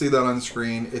really see that on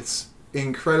screen. It's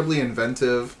incredibly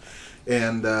inventive.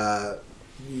 And,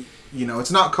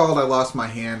 it's not called I Lost My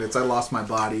Hand. It's I Lost My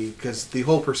Body. Because the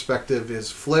whole perspective is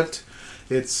flipped.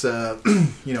 It's,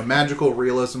 magical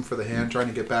realism for the hand trying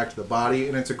to get back to the body.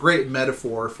 And it's a great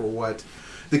metaphor for what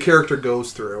the character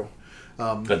goes through.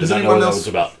 I did not know what that was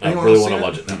about. I really want to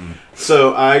watch it now.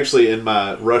 So I actually, in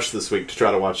my rush this week to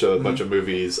try to watch a bunch of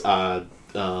movies, I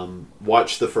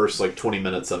watched the first 20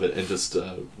 minutes of it and just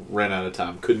ran out of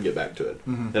time. Couldn't get back to it.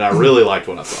 And I really liked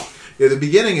what I saw. Yeah, the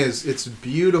beginning it's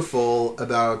beautiful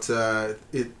about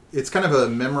it's kind of a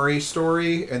memory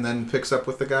story and then picks up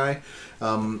with the guy.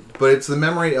 But it's the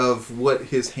memory of what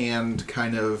his hand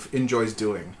kind of enjoys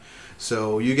doing.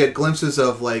 So you get glimpses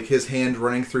of his hand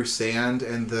running through sand,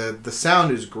 and the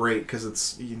sound is great because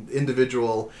it's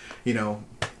individual, I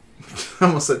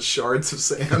almost said shards of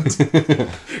sand,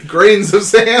 grains of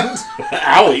sand.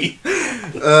 Owie!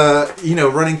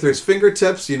 Running through his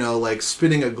fingertips,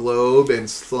 spinning a globe and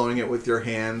slowing it with your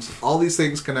hands. All these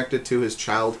things connected to his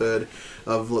childhood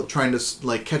of trying to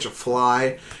catch a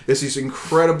fly. It's these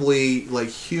incredibly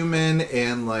human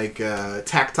and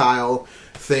tactile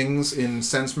things in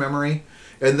sense memory,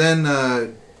 and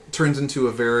then turns into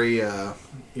a very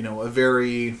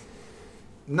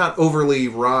not overly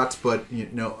wrought but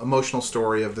emotional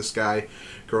story of this guy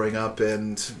growing up,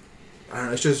 and I don't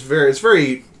know, it's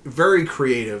very very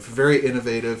creative, very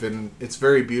innovative, and it's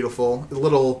very beautiful. A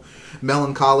little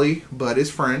melancholy, but it's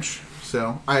French,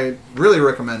 so I really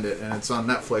recommend it, and it's on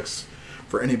Netflix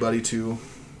for anybody to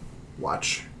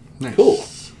watch. Nice. Cool.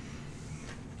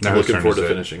 I'm looking forward to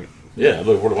finishing it. Yeah, I'm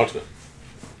looking forward to watching it.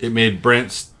 It made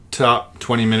Brent's top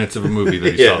 20 minutes of a movie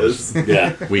that he saw this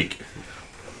week.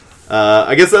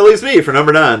 I guess that leaves me for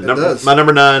number 9. My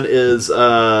number 9 is...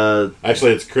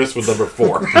 Actually, it's Chris with number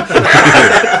 4.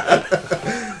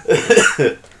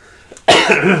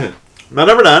 My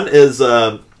number 9 is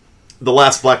The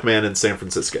Last Black Man in San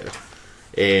Francisco.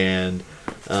 And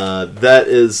that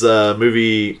is a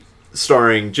movie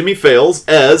starring Jimmy Fails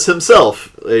as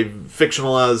himself, a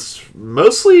fictionalized,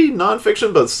 mostly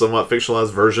non-fiction, but somewhat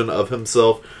fictionalized version of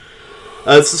himself.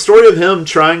 It's the story of him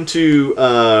trying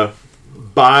to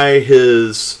buy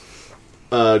his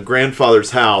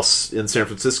grandfather's house in San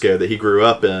Francisco that he grew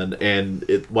up in, and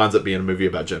it winds up being a movie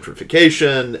about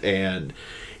gentrification, and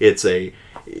it's a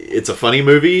funny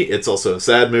movie. It's also a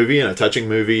sad movie and a touching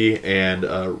movie, and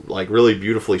really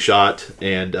beautifully shot.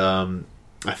 And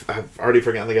I've already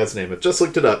forgotten the guy's name. I just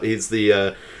looked it up. He's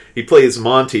he plays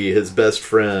Monty, his best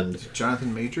friend.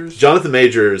 Jonathan Majors? Jonathan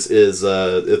Majors is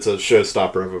it's a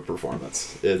showstopper of a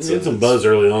performance. It's some buzz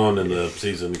early on in the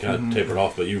season, kind of tapered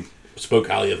off, but you spoke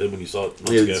highly of him when you saw it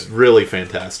months ago. It's really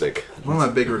fantastic. One of my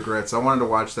big regrets. I wanted to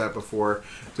watch that before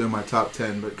doing my top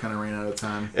 10, but kind of ran out of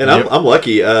time. And I'm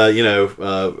lucky.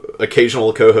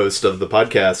 Occasional co-host of the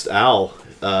podcast, Al,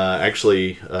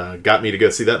 actually got me to go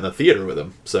see that in the theater with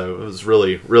him. So it was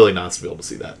really, really nice to be able to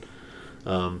see that.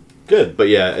 Good, but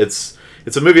yeah, it's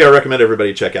a movie I recommend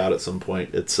everybody check out at some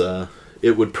point.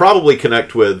 It would probably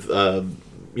connect with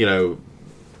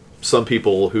some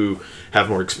people who have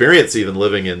more experience even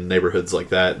living in neighborhoods like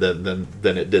that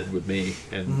than it did with me,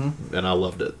 and I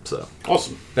loved it. So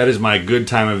awesome! That is my good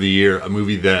time of the year. A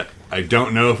movie that I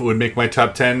don't know if it would make my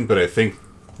top 10, but I think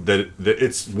that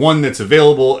it's one that's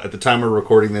available at the time we're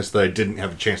recording this that I didn't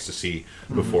have a chance to see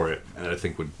before it, and I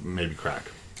think would maybe crack.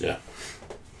 Yeah.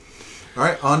 All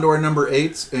right, on to our number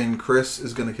 8, and Chris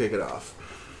is going to kick it off.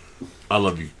 I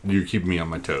love you. You keep me on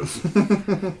my toes.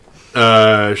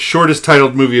 Shortest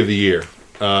titled movie of the year.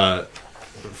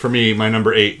 For me, my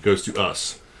number 8 goes to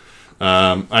Us.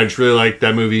 I just really like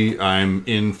that movie. I'm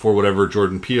in for whatever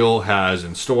Jordan Peele has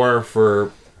in store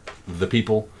for the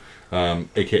people,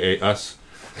 aka us.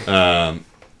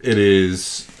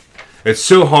 It's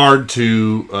so hard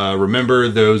to remember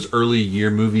those early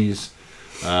year movies,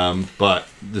 but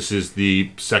this is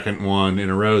the second one in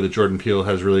a row that Jordan Peele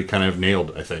has really kind of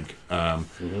nailed, I think.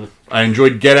 I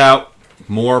enjoyed Get Out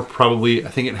more, probably. I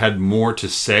think it had more to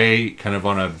say, kind of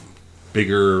on a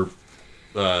bigger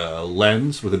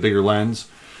lens, with a bigger lens.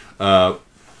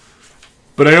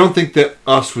 But I don't think that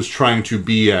Us was trying to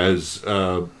be as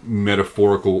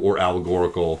metaphorical or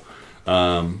allegorical.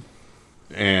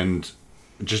 And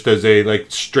just as a like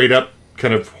straight up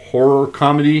kind of horror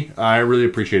comedy, I really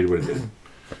appreciated what it did.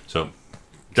 So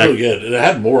that, really good. It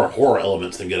had more horror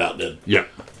elements than Get Out did. Yeah.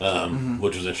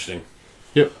 Which was interesting.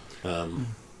 Yep. I'm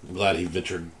glad he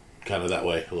ventured kind of that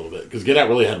way a little bit. Because Get Out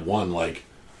really had one, like,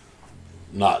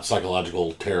 not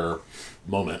psychological terror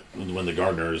moment when the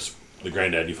gardener's, the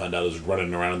granddad, you find out, is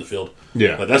running around in the field.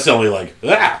 Yeah. But that's the only, like,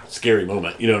 scary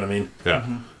moment. You know what I mean?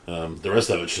 Yeah. The rest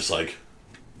of it's just, like,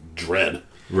 dread.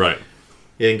 Right.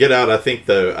 Yeah, and Get Out, I think,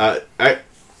 though, I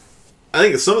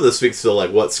think some of this speaks to,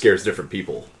 like, what scares different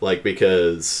people. Like,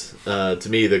 because, to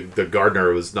me, the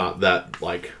gardener was not that,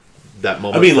 like, that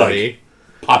moment for like, me.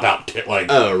 Pop out,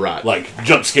 oh, right. Like,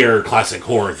 jump scare, classic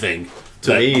horror thing.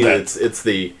 To me, it's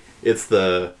the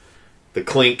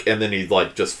clink, and then he,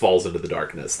 like, just falls into the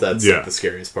darkness. That's like, the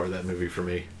scariest part of that movie for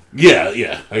me.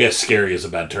 Yeah. I guess scary is a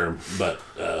bad term, but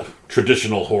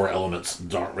traditional horror elements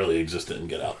don't really exist in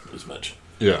Get Out as much.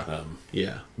 Yeah.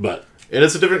 But and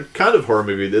it's a different kind of horror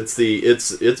movie.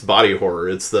 It's body horror.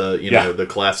 It's the know the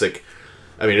classic.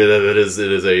 I mean, it is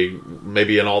a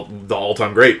maybe the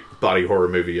all-time great body horror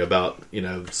movie about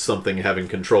something having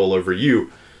control over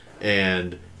you,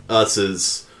 and Us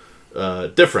is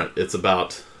different. It's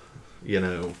about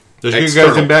there's good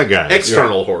guys and bad guys,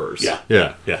 external horrors. Yeah.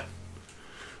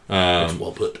 That's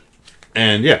well put.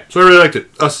 And so I really liked it.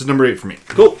 Us is number 8 for me.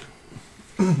 Cool.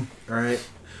 All right,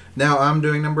 now I'm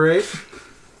doing number 8.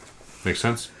 Makes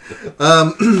sense.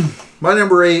 My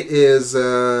number 8 is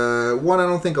one I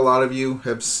don't think a lot of you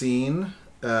have seen.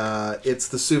 It's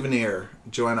The Souvenir,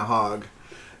 Joanna Hogg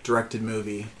directed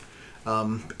movie.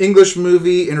 English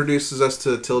movie, introduces us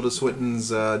to Tilda Swinton's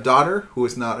daughter, who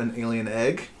is not an alien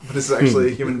egg, but is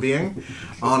actually a human being,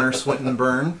 Honor Swinton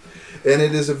Byrne. And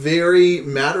it is a very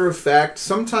matter-of-fact,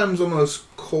 sometimes almost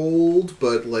cold,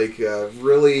 but like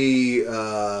really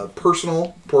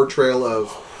personal portrayal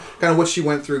of kind of what she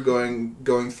went through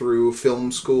going through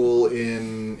film school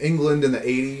in England in the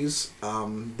 80s.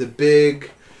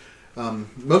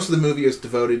 Most of the movie is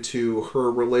devoted to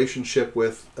her relationship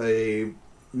with a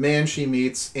man she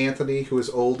meets, Anthony, who is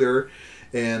older,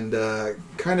 and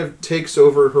kind of takes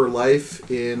over her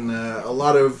life in a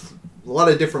lot of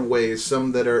different ways,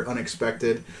 some that are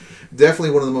unexpected. Definitely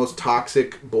one of the most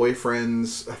toxic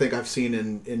boyfriends I think I've seen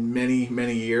in many,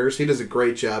 many years. He does a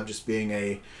great job just being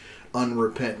a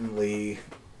unrepentantly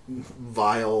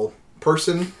vile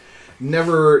person.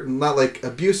 Never, not like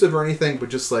abusive or anything, but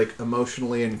just like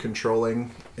emotionally and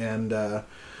controlling. And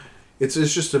it's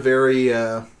just a very,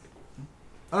 I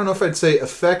don't know if I'd say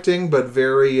affecting, but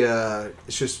very,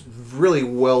 it's just really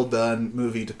well done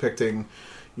movie depicting,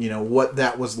 what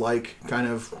that was like, kind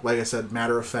of, like I said,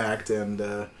 matter of fact,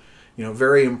 and,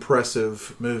 very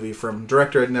impressive movie from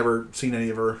director. I'd never seen any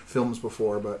of her films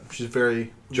before, but she's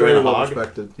very well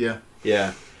respected. Yeah.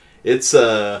 Yeah. It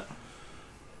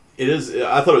is,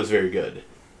 I thought it was very good.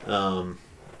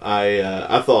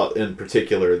 I thought in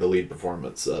particular the lead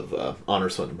performance of Honor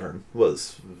Swinton Byrne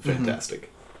was fantastic.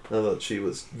 Mm-hmm. I thought she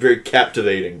was very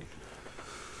captivating.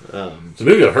 It's a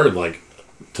movie I've heard like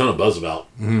a ton of buzz about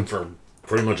for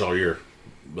pretty much all year,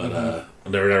 but I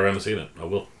never haven't seen it. I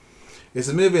will. It's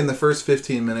a movie in the first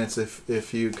 15 minutes.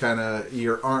 If you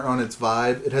you aren't on its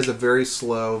vibe, it has a very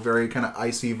slow, very kind of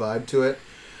icy vibe to it.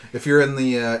 If you're in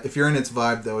its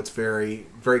vibe though, it's very,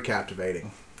 very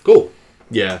captivating. Cool.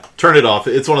 Yeah, turn it off.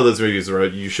 It's one of those movies where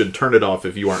you should turn it off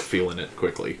if you aren't feeling it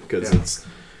quickly, because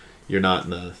you're not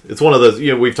in the. It's one of those.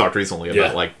 We've talked recently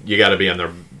about like you got to be in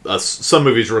there. Some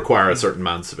movies require a certain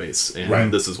mind space,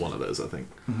 and this is one of those. I think.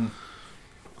 Mm-hmm.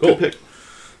 Cool. Good pick.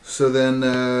 So then,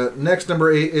 next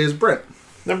number 8 is Brent.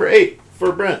 Number 8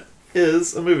 for Brent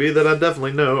is a movie that I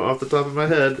definitely know off the top of my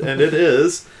head, and it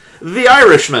is The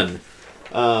Irishman.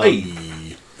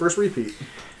 First repeat.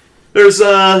 There's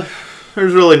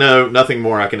really nothing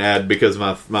more I can add because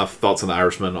my thoughts on The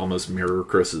Irishman almost mirror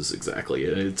Chris's exactly.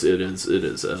 It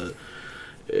is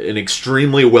an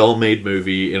extremely well-made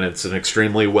movie, and it's an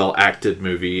extremely well-acted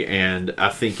movie, and I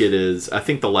think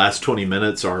the last 20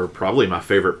 minutes are probably my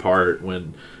favorite part,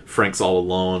 when Frank's all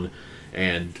alone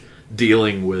and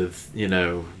dealing with,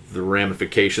 the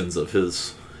ramifications of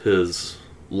his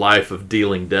life of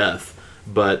dealing death.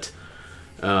 But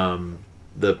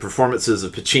the performances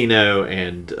of Pacino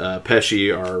and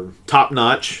Pesci are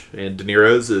top-notch, and De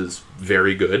Niro's is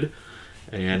very good.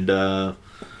 And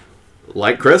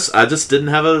like Chris, I just didn't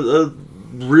have a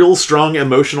real strong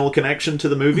emotional connection to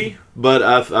the movie, but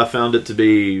I found it to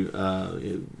be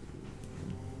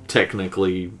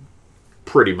technically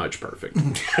pretty much perfect.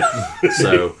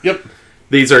 So, Yep.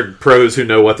 These are pros who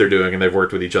know what they're doing, and they've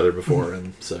worked with each other before,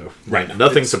 and so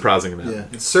nothing surprising about it. Yeah,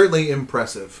 it's certainly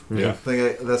impressive. Yeah. I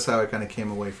think that's how I kind of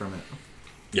came away from it.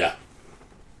 Yeah.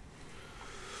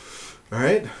 All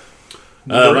right.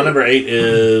 My number 8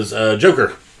 is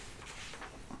Joker.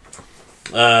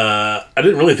 I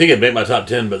didn't really think it'd make my top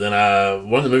 10, but then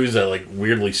one of the movies that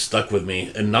weirdly stuck with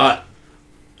me, and not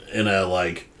in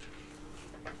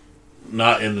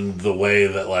the way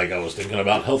that I was thinking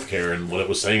about healthcare and what it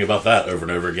was saying about that over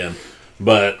and over again.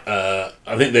 But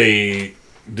I think they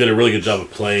did a really good job of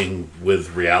playing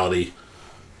with reality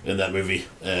in that movie,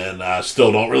 and I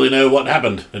still don't really know what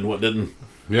happened and what didn't.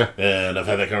 Yeah. And I've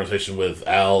had that conversation with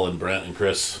Al and Brent and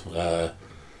Chris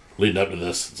leading up to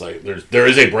this. It's like there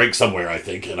is a break somewhere, I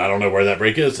think, and I don't know where that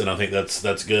break is, and I think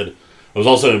that's good. I was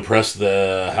also impressed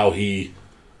how he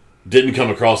didn't come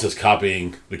across as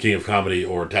copying The King of Comedy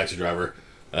or Taxi Driver,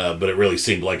 but it really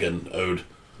seemed like an ode.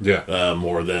 Yeah.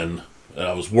 More than...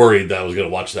 I was worried that I was going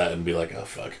to watch that and be like, oh,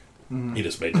 fuck. Mm-hmm. He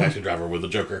just made Taxi Driver with the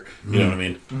Joker. You know what I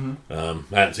mean?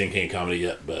 Mm-hmm. I hadn't seen King of Comedy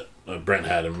yet, but Brent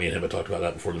had, and me and him had talked about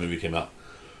that before the movie came out.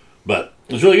 But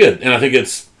it was really good, and I think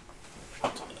it's...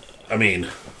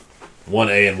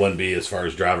 1A and 1B as far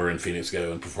as Driver and Phoenix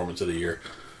go and performance of the year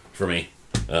for me.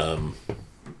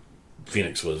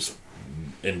 Phoenix was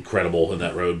incredible in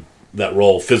that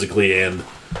role physically and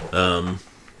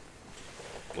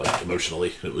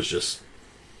emotionally. It was just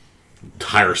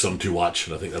tiresome to watch,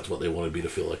 and I think that's what they wanted me to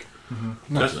feel like.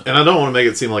 Mm-hmm. Nice. And I don't want to make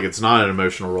it seem like it's not an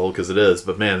emotional role, because it is,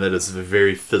 but man, that is a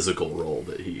very physical role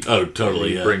that he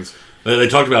brings. They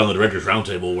talked about it on the Directors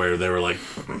Roundtable where they were like,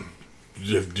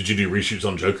 did you do reshoots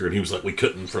on Joker? And he was like, we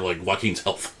couldn't for Joaquin's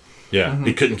health. Yeah.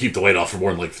 He couldn't keep the weight off for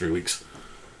more than 3 weeks.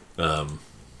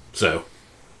 So,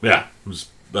 yeah, it was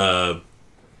a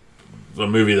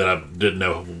movie that I didn't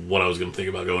know what I was going to think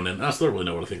about going in. I still don't really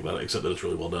know what to think about it, except that it's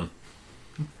really well done.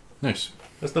 Nice.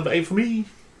 That's number 8 for me.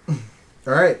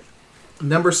 All right.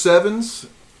 Number 7s.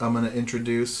 I'm going to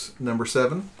introduce number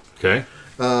 7. Okay.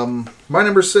 My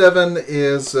number 7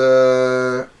 is,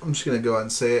 I'm just going to go ahead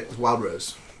and say it, Wild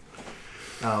Rose.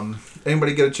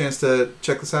 Anybody get a chance to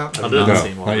check this out? I've not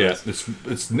seen Not one. yet.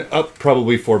 It's up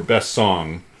probably for best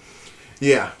song.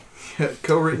 Yeah.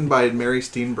 Co-written by Mary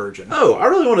Steenburgen. Oh, I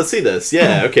really want to see this.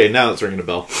 Yeah, okay, now it's ringing a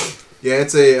bell. Yeah,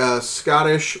 it's a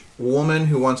Scottish woman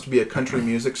who wants to be a country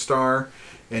music star,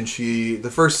 and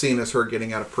the first scene is her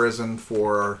getting out of prison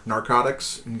for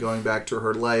narcotics and going back to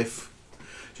her life.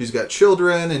 She's got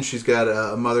children, and she's got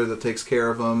a mother that takes care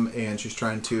of them, and she's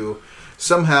trying to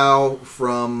somehow,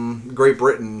 from Great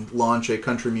Britain, launch a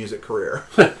country music career.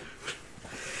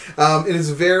 It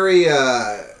is very...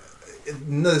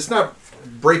 it's not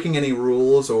breaking any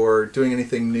rules or doing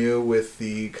anything new with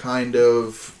the kind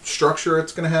of structure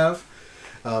it's going to have.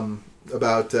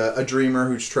 About a dreamer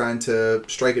who's trying to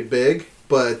strike it big,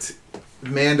 but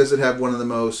man, does it have one of the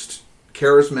most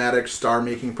charismatic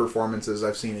star-making performances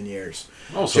I've seen in years.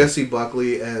 Awesome. Jessie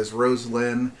Buckley as Rose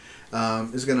Lynn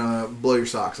is going to blow your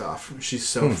socks off. She's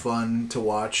so fun to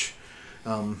watch.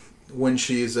 When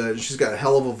she's got a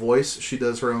hell of a voice. She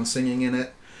does her own singing in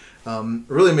it.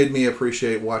 Really made me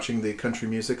appreciate watching the country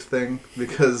music thing,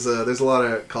 because there's a lot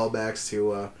of callbacks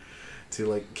to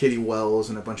like Katie Wells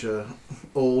and a bunch of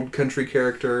old country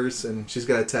characters, and she's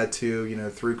got a tattoo,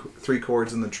 three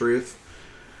chords and the truth.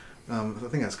 I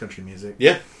think that's country music.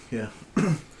 Yeah.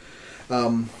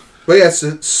 But yeah, it's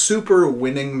a super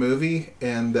winning movie,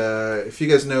 and if you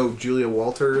guys know Julia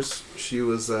Walters, she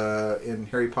was in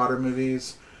Harry Potter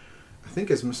movies. I think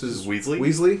as Mrs.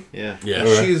 Weasley. Yeah.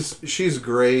 She's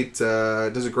great.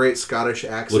 Does a great Scottish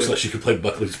accent. Looks like she could play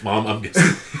Buckley's mom, I'm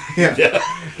guessing. Yeah.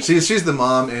 She's the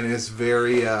mom, and is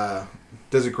very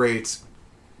does a great.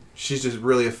 She's just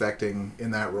really affecting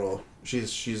in that role.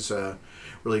 She's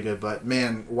really good. But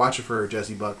man, watch it for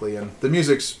Jessie Buckley, and the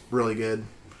music's really good.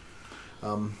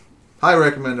 Highly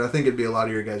recommend it. I think it'd be a lot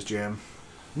of your guys' jam.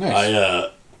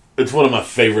 Nice. It's one of my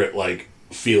favorite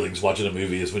feelings watching a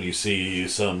movie is when you see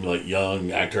some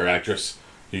young actor or actress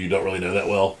who you don't really know that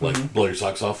well blow your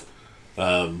socks off.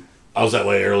 I was that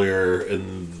way earlier,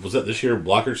 was that this year,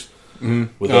 Blockers? Mm-hmm.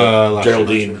 With last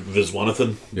Geraldine year.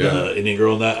 Viswanathan, Indian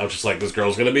girl in that. I was just like, this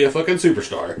girl's going to be a fucking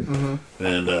superstar. Mm-hmm.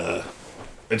 And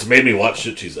it's made me watch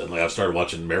shit she's in. Like, I've started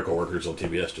watching Miracle Workers on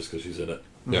TBS just because she's in it.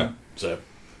 Yeah. So,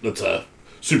 it's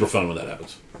super fun when that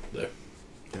happens. There.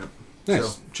 Yep.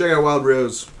 Nice. So, check out Wild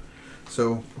Rose.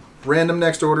 So, random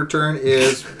next order turn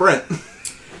is Brent.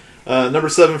 Number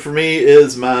 7 for me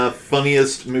is my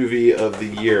funniest movie of the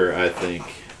year, I think.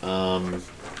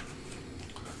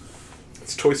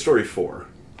 It's Toy Story 4.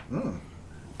 Nice.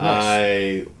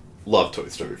 I love Toy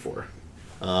Story 4.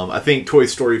 I think Toy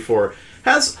Story 4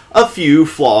 has a few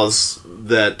flaws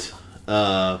that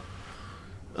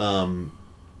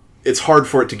it's hard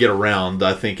for it to get around.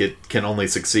 I think it can only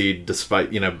succeed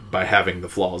despite, by having the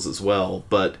flaws as well.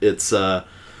 But it's a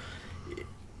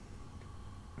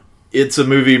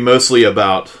movie mostly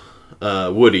about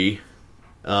Woody,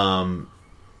 and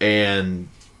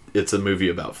it's a movie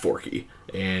about Forky.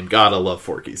 And God, I love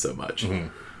Forky so much.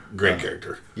 Mm-hmm. Great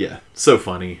character. Yeah, so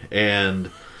funny. And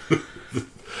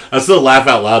I still laugh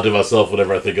out loud to myself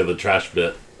whenever I think of the trash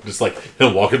bit. Just like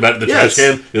him walking back to the trash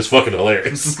can is fucking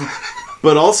hilarious.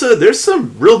 But also, there's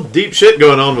some real deep shit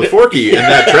going on with Forky in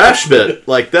that trash bit.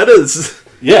 Like, that is...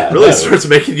 Yeah. really starts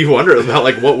making you wonder about,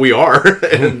 like, what we are.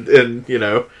 and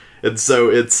and so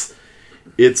it's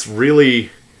really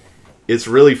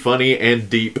funny and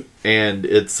deep. And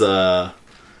it's,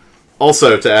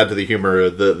 also, to add to the humor,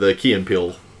 the Key and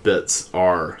Peele bits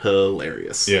are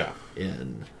hilarious. Yeah.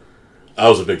 And I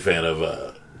was a big fan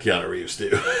of Keanu Reeves,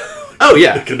 too. oh,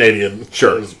 yeah. The Canadian.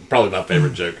 Sure. It was probably my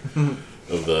favorite joke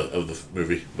of the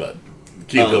movie. But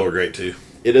Key and Peele were great, too.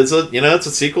 It is it's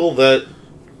a sequel that...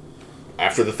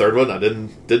 After the third one, I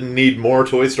didn't need more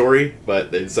Toy Story,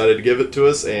 but they decided to give it to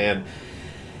us, and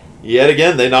yet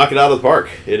again, they knock it out of the park.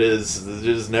 It is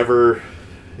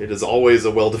always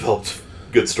a well-developed,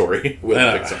 good story. With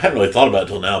I Pixar. hadn't really thought about it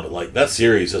till now, but like that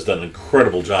series has done an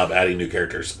incredible job adding new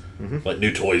characters, like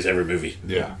new toys every movie.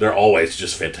 Yeah. They're always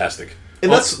just fantastic.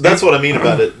 And that's what I mean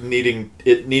about it needing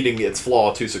its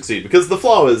flaw to succeed. Because the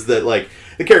flaw is that, like,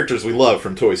 the characters we love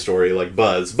from Toy Story, like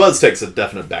Buzz takes a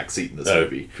definite backseat in this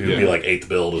movie. He'd be like 8th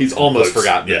build. He's almost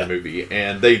forgotten in the movie,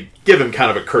 and they give him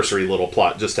kind of a cursory little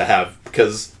plot just to have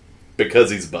because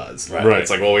he's Buzz. Right.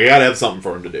 It's like, well, we gotta have something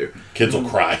for him to do. Kids will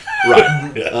cry.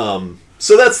 Right. Yeah.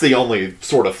 So that's the only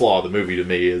sort of flaw of the movie to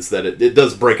me, is that it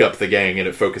does break up the gang and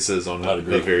it focuses on a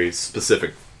very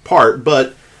specific part,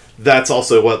 but that's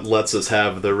also what lets us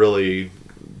have the really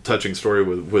touching story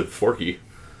with Forky.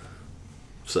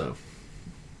 So,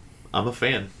 I'm a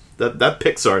fan. That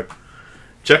Pixar,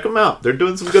 check them out. They're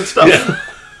doing some good stuff. Yeah.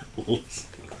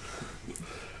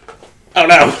 I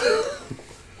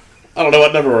don't know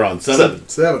what number we're on. 7?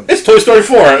 7. It's Toy Story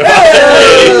 4.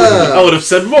 I would have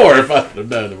said more if I had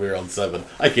known that we were on 7.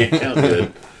 I can't count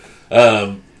good.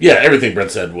 Yeah, everything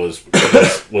Brent said was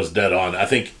dead on. I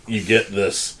think you get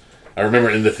this. I remember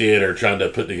in the theater trying to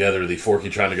put together the Forky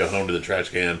trying to go home to the trash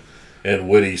can, and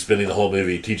Woody spending the whole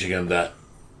movie teaching him that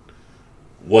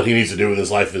what he needs to do with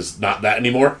his life is not that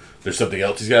anymore. There's something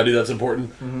else he's got to do that's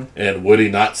important. Mm-hmm. And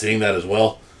Woody not seeing that as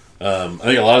well. I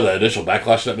think a lot of the initial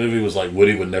backlash to that movie was like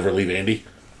Woody would never leave Andy.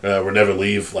 Would never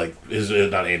leave, like,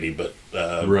 not Andy, but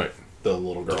right. The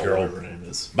little girl, whatever her name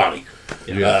is. Bonnie.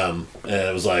 Yeah. And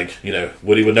it was like,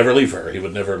 Woody would never leave her. He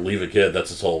would never leave a kid.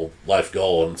 That's his whole life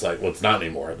goal. And it's like, well, it's not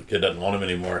anymore. The kid doesn't want him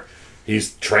anymore.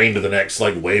 He's trained to the next,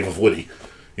 like, wave of Woody.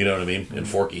 You know what I mean? And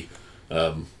Forky.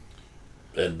 And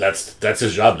that's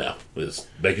his job now, is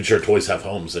making sure toys have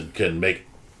homes and can make...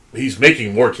 He's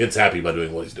making more kids happy by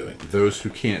doing what he's doing. Those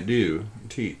who can't do,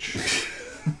 teach.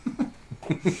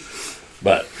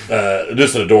 But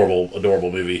just an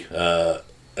adorable movie.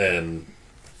 And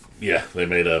yeah, they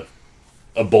made a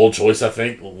bold choice, I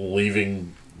think,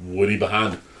 leaving Woody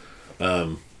behind.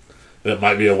 That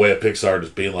might be a way of Pixar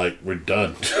just being like, we're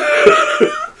done.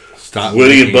 Stop.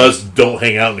 Woody and Buzz don't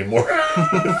hang out anymore.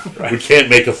 Right. We can't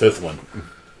make a 5th one.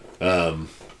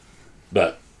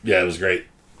 But yeah, it was great.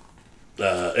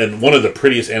 And one of the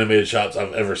prettiest animated shots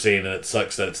I've ever seen, and it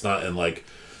sucks that it's not in like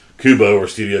Kubo or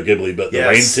Studio Ghibli, but the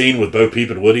rain scene with Bo Peep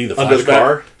and Woody, the under the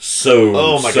car, so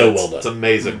well done. It's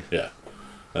amazing. Yeah.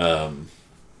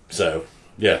 So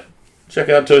yeah, check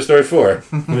out Toy Story 4.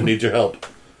 We need your help.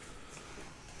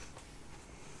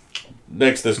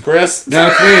 Next is Chris.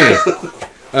 Now it's me.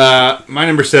 My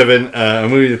number 7, a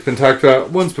movie that's been talked about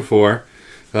once before,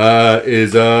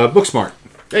 is Booksmart.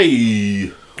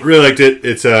 Hey, Really liked it.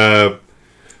 It's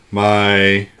my,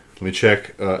 let me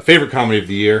check, favorite comedy of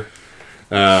the year.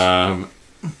 And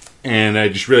I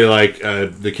just really like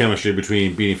the chemistry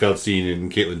between Beanie Feldstein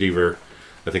and Caitlin Deaver.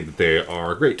 I think that they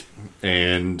are great,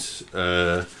 and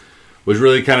was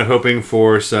really kind of hoping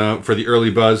for the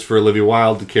early buzz for Olivia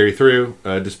Wilde to carry through.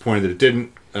 Disappointed that it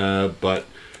didn't, but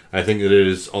I think that it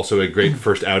is also a great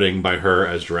first outing by her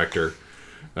as director.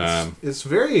 It's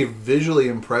very visually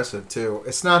impressive too.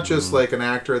 It's not just like an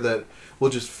actor that will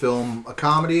just film a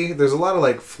comedy. There's a lot of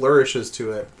like flourishes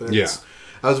to it.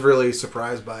 I was really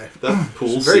surprised by. That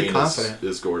pool very scene confident.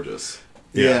 is gorgeous.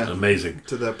 Yeah, amazing.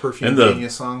 To the Perfume and the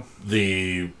Genius song.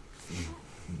 The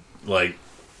like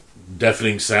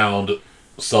deafening sound,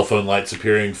 cell phone lights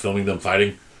appearing, filming them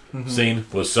fighting scene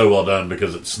was so well done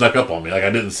because it snuck up on me. Like I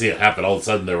didn't see it happen. All of a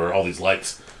sudden there were all these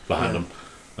lights behind them.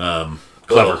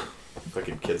 Clever. Ugh.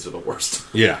 Fucking kids are the worst.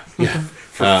 Yeah.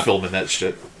 For filming that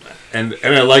shit. And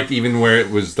I liked even where it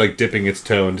was like dipping its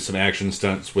toe into some action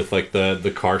stunts with like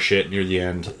the car shit near the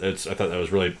end. I thought that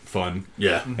was really fun.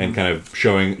 Yeah. And kind of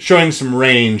showing some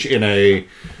range in a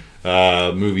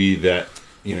movie that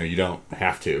you don't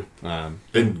have to.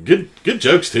 And good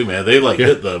jokes too, man. They like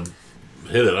hit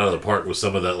it out of the park with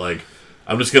some of that. Like,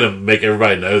 I'm just gonna make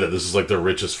everybody know that this is like the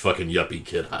richest fucking yuppie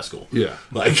kid high school. Yeah,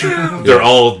 like they're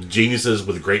all geniuses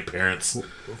with great parents.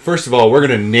 First of all, we're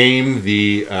gonna name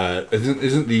the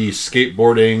isn't the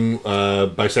skateboarding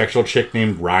bisexual chick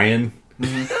named Ryan?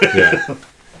 Mm-hmm. Yeah.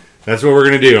 That's what we're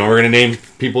going to do. And we're going to name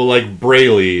people like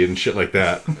Brayley and shit like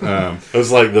that. It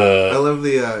was like I love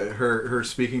the her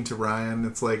speaking to Ryan.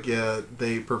 It's like, yeah,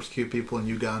 they persecute people in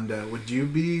Uganda. Would you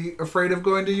be afraid of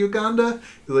going to Uganda?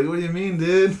 He's like, what do you mean,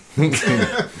 dude? Such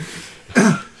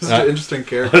an interesting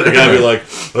character. The guy be like,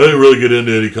 I didn't really get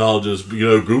into any colleges. But,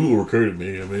 Google recruited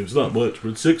me. I mean, it's not much,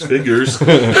 but 6 figures.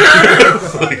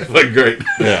 like great.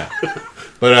 Yeah.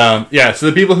 But, so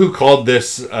the people who called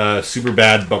this super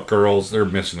bad Buck Girls, they're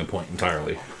missing the point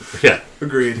entirely. Yeah.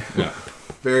 Agreed. Yeah.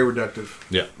 Very reductive.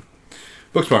 Yeah.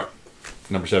 Booksmart.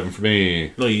 Number 7 for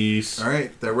me. Nice. All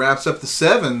right. That wraps up the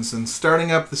 7s. And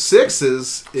starting up the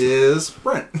 6s is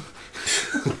Brent.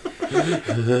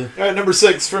 All right, number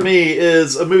 6 for me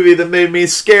is a movie that made me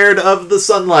scared of the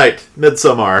sunlight.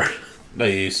 Midsommar.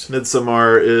 Nice.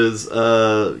 Midsommar is,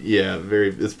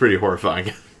 it's pretty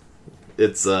horrifying.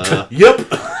 It's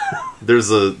Yep.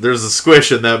 There's a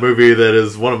squish in that movie that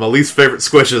is one of my least favorite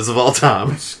squishes of all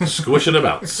time. Squishing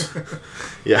abouts.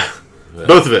 Yeah.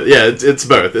 Both of it. Yeah, it's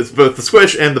both. It's both the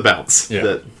squish and the bounce.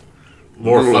 Yeah.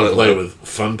 More fun play with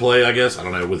fun play, I guess. I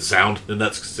don't know, with sound in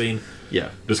that scene. Yeah.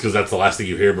 Just because that's the last thing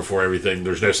you hear before everything.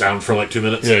 There's no sound for like 2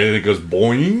 minutes. Yeah, and it goes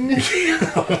boing.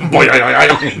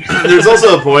 Boing. There's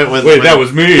also a point when... Wait, that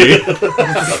was me.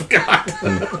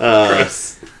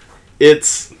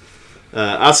 It's...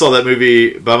 I saw that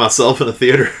movie by myself in a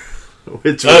theater.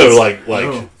 Which was,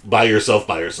 by yourself.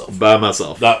 By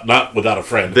myself. Not without a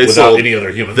friend. Without any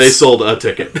other humans. They sold a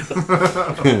ticket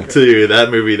to that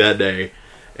movie that day.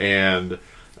 And,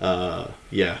 I'm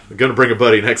going to bring a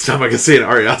buddy next time I can see an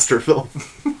Ari Aster film.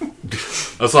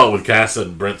 I saw it with Cass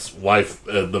and Brent's wife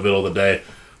in the middle of the day,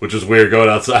 which is weird going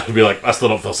outside and be like, I still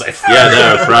don't feel safe. Yeah,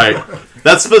 no, right.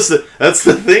 That's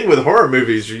the thing with horror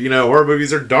movies. Horror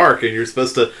movies are dark, and you're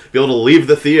supposed to be able to leave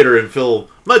the theater and feel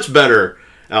much better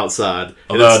outside.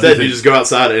 And instead, you just go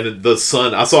outside, and the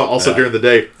sun. I saw it also during the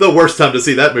day. The worst time to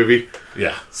see that movie.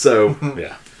 Yeah. So,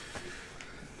 yeah.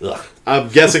 Ugh. I'm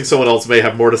guessing someone else may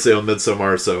have more to say on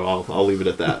Midsommar, so I'll leave it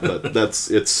at that. But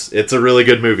it's a really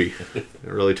good movie,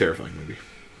 a really terrifying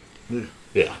movie.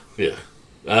 Yeah.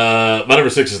 My number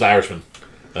 6 is The Irishman.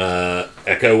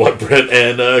 Echo what Brent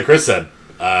and Chris said.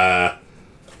 A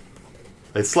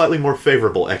slightly more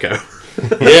favorable echo.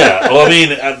 Yeah. Well, I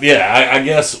mean, I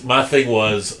guess my thing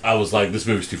was, I was like, this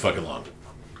movie's too fucking long.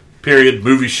 Period.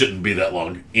 Movies shouldn't be that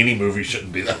long. Any movie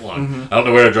shouldn't be that long. Mm-hmm. I don't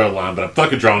know where to draw the line, but I'm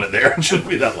fucking drawing it there. It shouldn't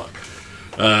be that long.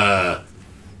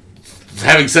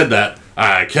 Having said that,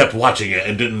 I kept watching it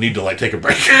and didn't need to take a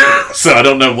break. So I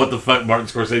don't know what the fuck Martin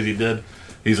Scorsese did.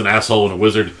 He's an asshole and a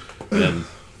wizard. And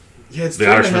yeah, it's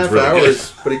 3.5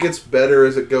 hours, but it gets better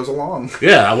as it goes along.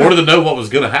 Yeah, I wanted to know what was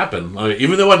going to happen.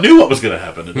 Even though I knew what was going to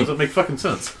happen. It doesn't make fucking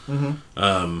sense.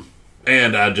 Mm-hmm.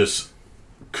 And I just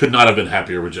could not have been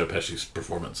happier with Joe Pesci's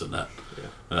performance in that.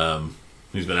 Yeah.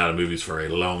 He's been out of movies for a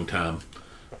long time,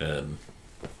 and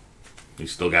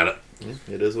he's still got it. Yeah,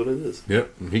 it is what it is.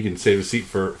 Yep, and he can save a seat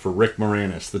for Rick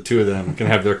Moranis. The two of them can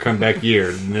have their comeback year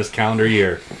in this calendar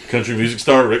year. Country music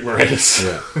star Rick Moranis.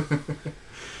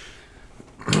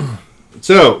 Yeah.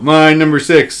 So, my number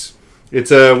 6.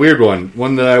 It's a weird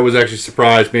one that I was actually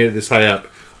surprised made it this high up.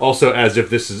 Also, as if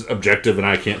this is objective and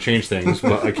I can't change things,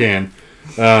 but I can.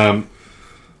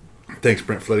 Thanks,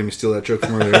 Brent, for letting me steal that joke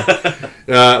from earlier.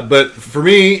 But for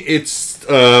me, it's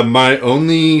my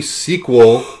only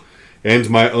sequel and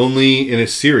my only in a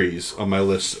series on my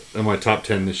list, on my top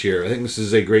 10 this year. I think this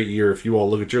is a great year if you all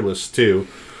look at your lists too,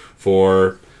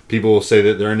 for people will say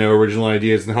that there are no original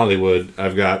ideas in Hollywood.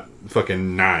 I've got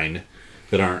fucking 9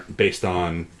 that aren't based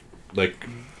on like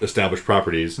established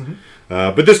properties.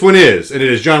 But this one is, and it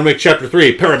is John Wick Chapter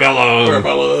 3,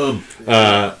 Parabellum.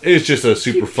 It's just a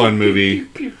super fun movie.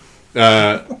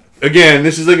 Again,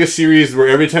 this is like a series where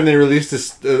every time they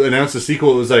announced a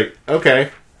sequel, it was like,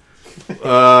 okay,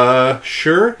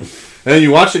 sure. And then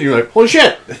you watch it and you're like, holy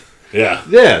shit. Yeah.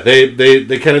 Yeah,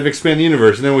 they kind of expand the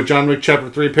universe. And then with John Wick Chapter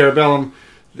 3, Parabellum,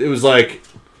 it was like,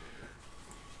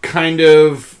 kind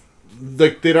of,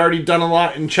 like they'd already done a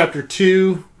lot in Chapter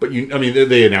 2, but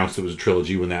they announced it was a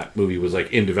trilogy when that movie was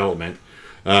like in development.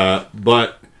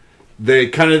 But they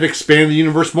kind of expand the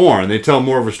universe more and they tell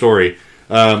more of a story.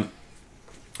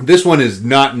 This one is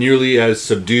not nearly as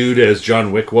subdued as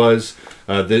John Wick was.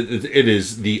 It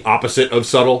is the opposite of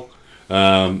subtle.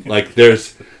 Like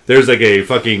there's like a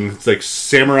fucking like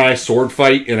samurai sword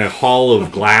fight in a hall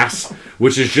of glass,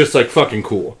 which is just like fucking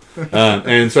cool.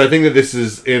 And so I think that this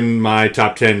is in my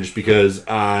top 10 just because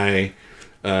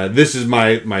this is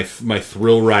my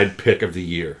thrill ride pick of the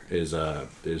year is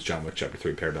John Wick Chapter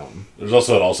 3 Parabellum. There's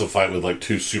also a fight with like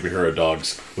 2 superhero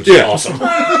dogs, which is awesome.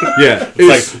 Yeah.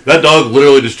 It's like that dog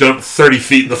literally just jumped 30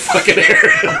 feet in the fucking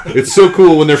air. It's so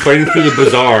cool when they're fighting through the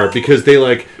bazaar because they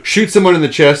like shoot someone in the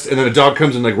chest and then a dog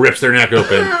comes and like rips their neck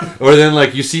open. Or then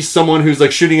like you see someone who's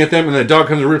like shooting at them and then a dog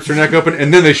comes and rips their neck open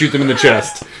and then they shoot them in the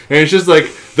chest. And it's just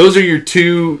like those are your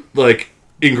 2 like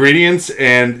ingredients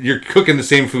and you're cooking the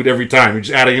same food every time. You're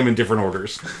just adding them in different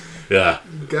orders. Yeah.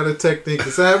 Got a technique.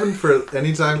 Does that happen for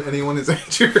any time anyone is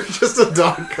injured? Just a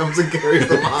dog comes and carries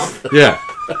them off. Yeah.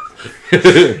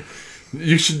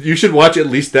 You should watch at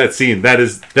least that scene. That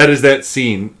is that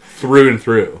scene through and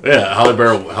through. Yeah,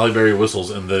 Halle Berry whistles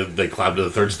and they climb to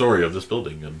the 3rd story of this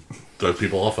building and throw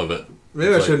people off of it.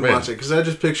 Maybe I shouldn't watch it because I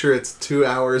just picture it's 2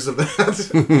 hours of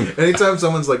that. Anytime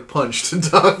someone's like punched, a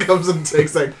dog comes and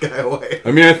takes that guy away.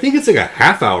 I mean, I think it's like a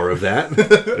half hour of that.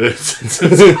 It's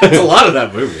a lot of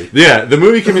that movie. Yeah, the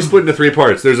movie can be split into 3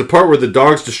 parts. There's a part where the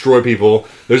dogs destroy people.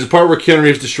 There's a part where Keanu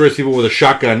Reeves destroys people with a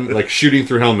shotgun, like shooting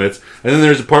through helmets. And then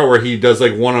there's a part where he does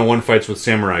like one-on-one fights with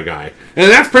Samurai Guy. And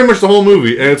that's pretty much the whole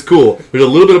movie, and it's cool. There's a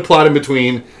little bit of plot in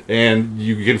between, and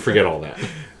you can forget all that.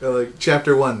 Like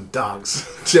Chapter 1, dogs.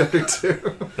 Chapter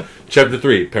 2. Chapter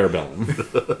 3, Parabellum.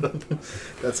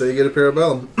 That's how you get a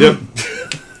Parabellum. Yep.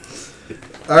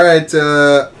 All right,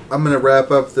 I'm going to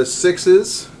wrap up the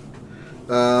 6s.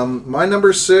 My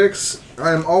number 6,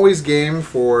 I'm always game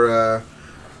for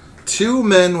 2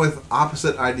 men with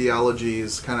opposite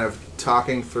ideologies kind of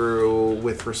talking through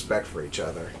with respect for each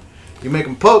other. You make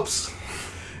them popes,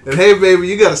 and hey, baby,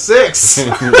 you got a 6.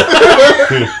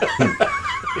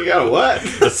 You got a what?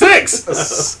 A 6! A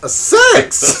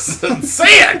 6!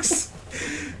 6!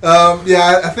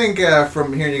 Yeah, I think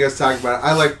from hearing you guys talk about it,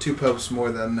 I like 2 popes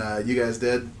more than you guys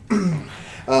did. I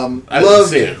didn't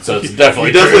see it, so it's definitely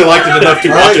You definitely liked it enough to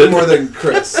I watch like it it. more than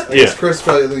Chris. I guess Chris is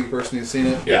probably the only person who's seen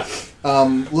it. Yeah.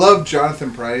 Love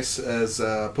Jonathan Pryce as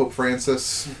Pope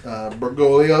Francis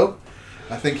Bergoglio.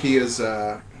 I think he is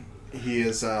like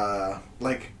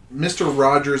Mr.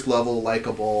 Rogers level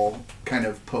likable kind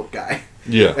of Pope guy.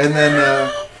 Yeah. And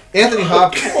then Anthony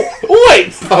Hopkins.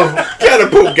 Wait! Get a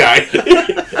poop guy.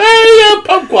 Yeah,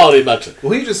 pump quality much.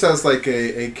 Well, he just has like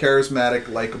a charismatic,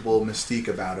 likable mystique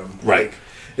about him. Right.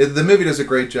 Like, the movie does a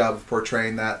great job of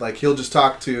portraying that. Like, he'll just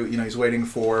talk to, he's waiting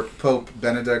for Pope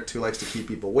Benedict, who likes to keep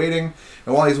people waiting.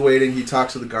 And while he's waiting, he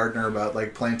talks to the gardener about,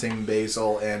 like, planting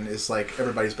basil and is, like,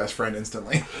 everybody's best friend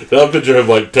instantly. Now I picture him,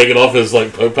 like, taking off his,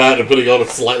 like, Pope hat and putting on a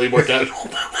slightly more casual.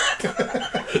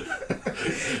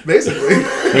 Basically.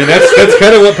 I mean, that's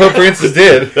kind of what Pope Francis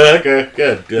did. Okay,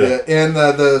 good. Yeah. And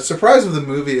the surprise of the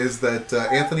movie is that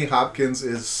Anthony Hopkins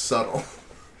is subtle.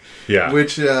 Yeah.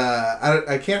 Which,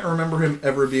 I can't remember him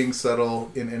ever being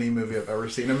subtle in any movie I've ever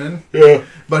seen him in. Yeah.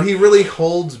 But he really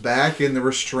holds back in the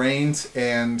restraint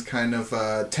and kind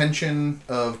of tension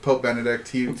of Pope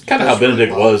Benedict. It's kind of how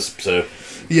Benedict was, so...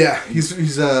 Yeah,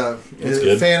 he's a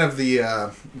good. fan of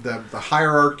the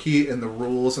hierarchy and the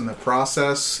rules and the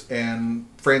process, and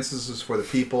Francis is for the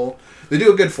people. They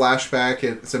do a good flashback.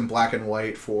 It's in black and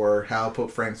white for how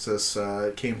Pope Francis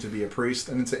came to be a priest,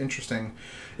 and it's an interesting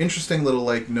little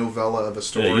like novella of a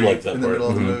story you like that in the part. middle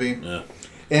of the movie. Yeah.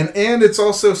 And it's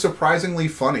also surprisingly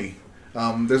funny.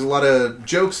 There's a lot of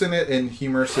jokes in it and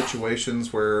humor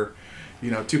situations where,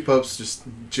 two popes just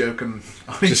joking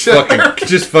on each other.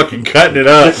 Just fucking cutting it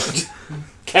up.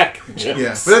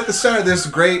 Yeah, but at the center, there's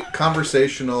great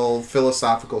conversational,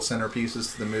 philosophical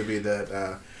centerpieces to the movie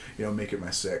that make it my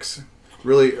 6.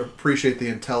 really appreciate the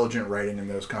intelligent writing in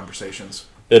those conversations.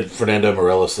 And Fernando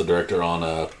Morelos, the director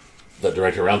on the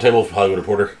Director Roundtable for Hollywood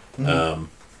Reporter. Mm-hmm.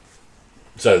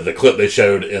 So the clip they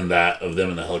showed in that of them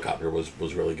in the helicopter was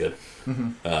really good.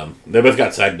 Mm-hmm. They both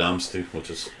got SAG noms too,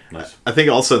 which is nice. I think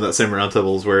also in that same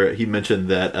roundtable is where he mentioned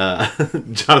that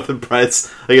Jonathan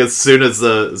Pryce, like as soon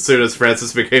as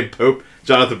Francis became Pope,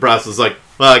 Jonathan Pryce was like,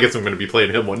 "Well, I guess I'm going to be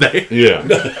playing him one day." Yeah.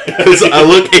 Because I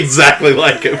look exactly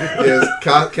like him. His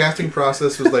casting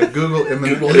process was like Google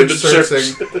image image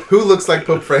searching who looks like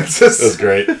Pope Francis. That's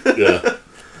great. Yeah.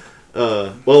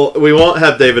 Well, we won't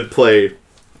have David play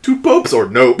two popes or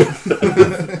nope.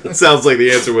 It sounds like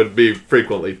the answer would be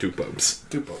frequently two popes.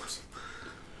 Two popes.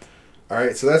 All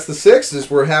right, so that's the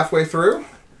 6. We're halfway through.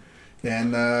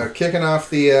 And kicking off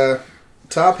the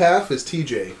top half is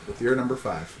TJ with your number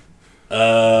 5.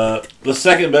 The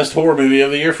second best horror movie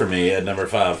of the year for me at number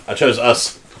 5. I chose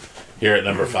Us here at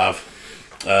number 5.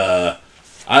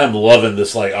 I am loving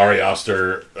this like Ari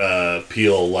Aster,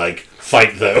 Peele like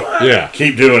fight though. Yeah.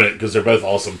 Keep doing it because they're both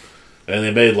awesome, and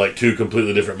they made like 2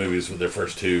 completely different movies with their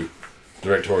first 2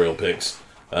 directorial picks.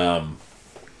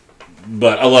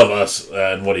 But I love Us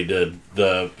and what he did.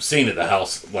 The scene at the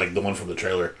house, like the one from the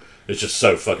trailer, is just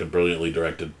so fucking brilliantly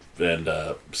directed and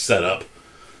set up.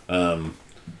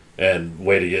 And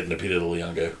way to get Lupita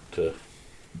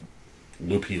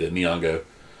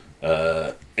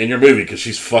Nyong'o in your movie because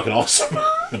she's fucking awesome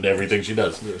in everything she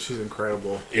does. Yeah, she's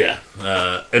incredible. Yeah,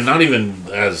 and not even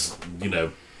as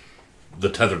the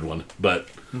tethered one, but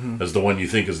as the one you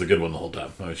think is the good one the whole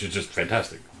time. I mean, she's just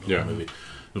fantastic. Yeah, movie.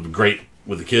 It was great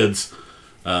with the kids.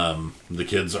 The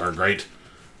kids are great.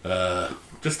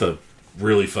 Just a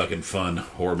really fucking fun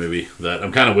horror movie that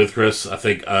I'm kind of with Chris. I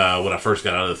think when I first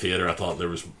got out of the theater, I thought there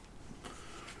was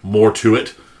more to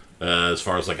it as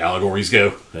far as like allegories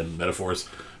go and metaphors.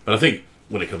 But I think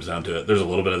when it comes down to it, there's a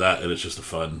little bit of that, and it's just a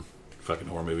fun fucking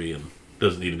horror movie and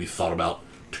doesn't need to be thought about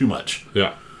too much.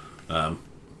 Yeah.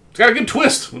 It's got a good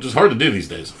twist, which is hard to do these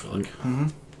days, I feel like. Mm-hmm.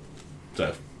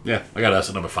 So, yeah, I got Us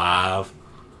at number 5.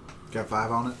 Got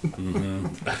 5 on it? Mm-hmm.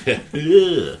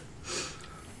 Yeah.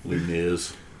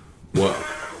 Lumiz. Well,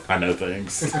 I know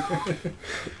things.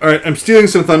 all right, I'm stealing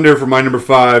some thunder for my number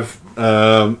 5.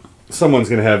 Someone's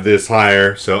going to have this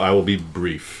higher, so I will be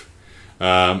brief.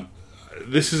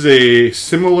 This is a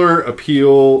similar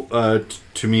appeal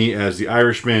to me as The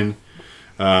Irishman,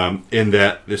 in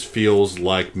that this feels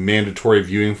like mandatory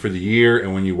viewing for the year,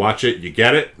 and when you watch it, you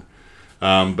get it.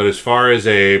 But as far as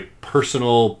a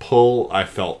personal pull, I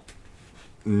felt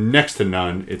next to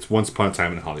none. It's Once Upon a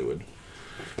Time in Hollywood.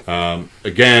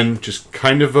 Again, just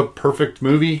kind of a perfect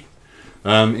movie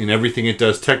in everything it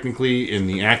does technically, in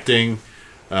the acting.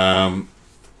 I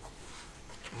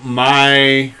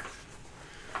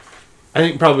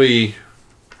think probably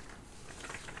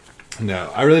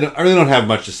no. I really don't have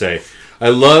much to say. I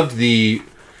loved the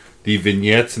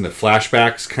vignettes and the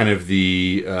flashbacks, kind of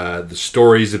the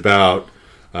stories about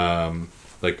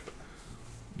like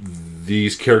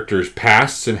these characters'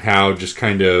 pasts and how just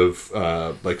kind of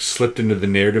like slipped into the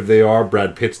narrative they are.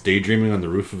 Brad Pitt's daydreaming on the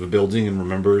roof of a building and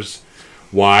remembers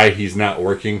why he's not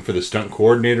working for the stunt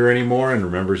coordinator anymore, and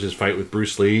remembers his fight with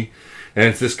Bruce Lee. And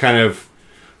it's this kind of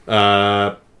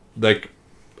like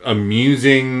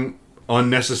amusing,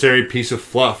 unnecessary piece of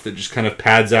fluff that just kind of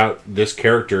pads out this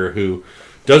character who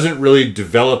doesn't really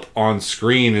develop on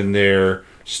screen in their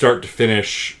start to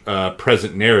finish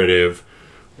present narrative,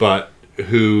 but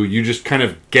who you just kind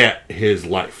of get his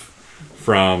life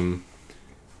from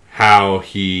how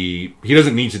he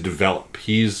doesn't need to develop.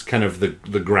 He's kind of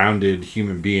the grounded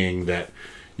human being that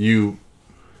you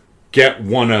get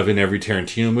one of in every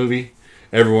Tarantino movie.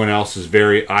 Everyone else is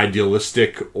very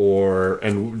idealistic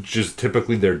and just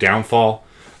typically their downfall.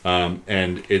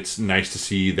 And it's nice to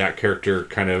see that character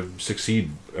kind of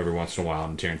succeed every once in a while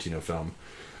in a Tarantino film.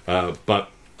 But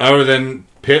other than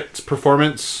Pitt's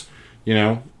performance,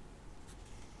 DiCaprio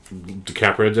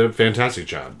did a fantastic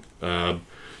job.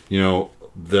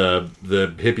 The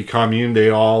hippie commune, they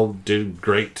all did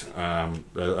great. I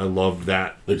love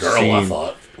that. The girl, scene. I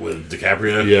thought, with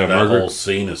DiCaprio. Yeah, that Margaret. whole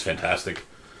scene is fantastic.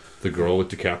 The girl with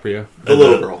DiCaprio? The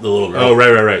little girl. The little girl. Oh,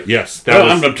 right. Yes.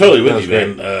 I'm totally with that you,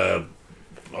 was man.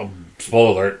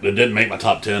 Spoiler alert, it didn't make my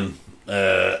top 10. Kind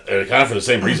of for the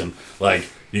same reason. Like,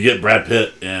 you get Brad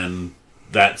Pitt in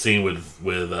that scene with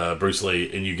Bruce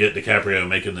Lee, and you get DiCaprio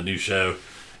making the new show,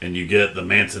 and you get the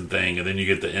Manson thing, and then you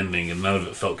get the ending, and none of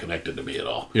it felt connected to me at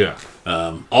all. Yeah.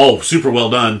 All super well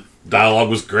done. Dialogue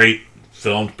was great.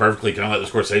 Filmed perfectly, kind of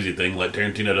like the Scorsese thing. Like,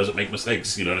 Tarantino doesn't make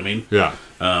mistakes, you know what I mean? Yeah.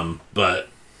 But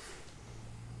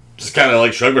just kind of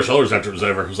like shrugged my shoulders after it was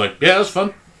over. It was like, yeah, it was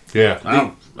fun. Yeah.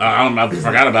 I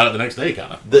forgot about it the next day,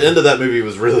 kind of. The end of that movie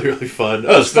was really, really fun.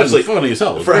 Oh, especially funny as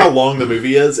hell. For how long the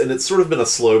movie is, and it's sort of been a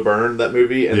slow burn, that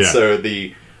movie, and so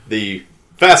the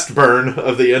fast burn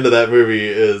of the end of that movie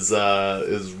is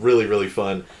really, really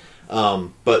fun.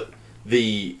 But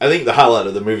I think the highlight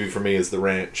of the movie for me is the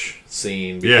ranch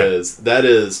scene, because that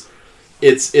is,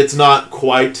 it's not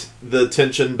quite the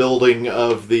tension building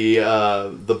of the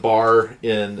bar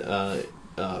in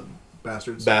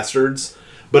Bastards,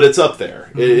 but it's up there.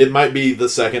 Mm-hmm. It might be the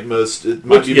second most. It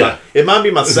might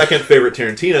be my second favorite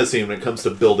Tarantino scene when it comes to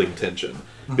building tension,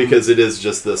 because it is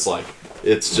just this like.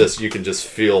 It's just, you can just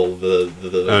feel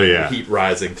the heat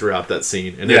rising throughout that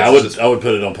scene. And I would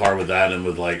put it on par with that, and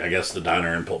with like, I guess, the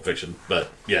diner in Pulp Fiction. But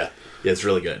yeah, it's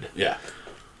really good. Yeah,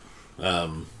 I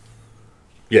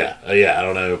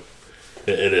don't know.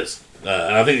 It is, and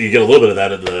I think you get a little bit of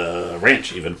that at the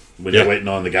ranch, even when you're waiting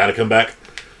on the guy to come back.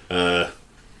 I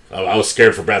was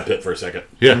scared for Brad Pitt for a second.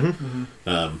 Yeah.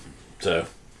 Mm-hmm. So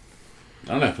I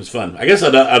don't know. It was fun. I guess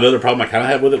another problem I kind of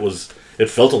had with it was, it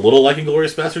felt a little like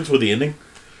Inglourious Basterds with the ending.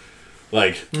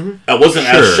 Like, I wasn't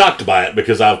as shocked by it,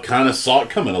 because I kind of saw it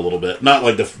coming a little bit. Not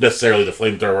like necessarily the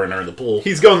flamethrower in her in the pool.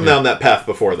 He's gone down that path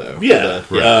before, though. Yeah.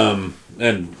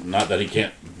 And not that he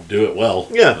can't do it well.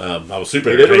 Yeah. I was super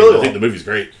entertained. Really I think the movie's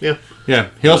great. Yeah. Yeah.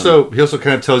 He also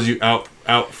kind of tells you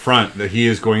out front that he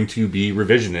is going to be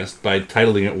revisionist by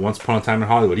titling it Once Upon a Time in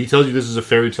Hollywood. He tells you this is a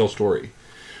fairy tale story.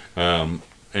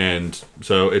 And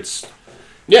so it's...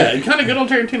 Yeah, and kind of good on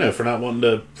Tarantino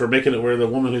for making it where the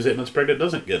woman who's 8 months pregnant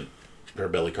doesn't get her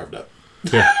belly carved up.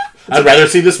 Yeah. I'd rather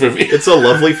see this movie. It's a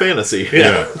lovely fantasy.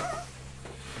 Yeah.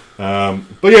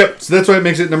 But yeah, so that's why it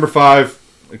makes it number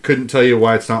 5. I couldn't tell you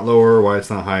why it's not lower or why it's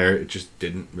not higher. It just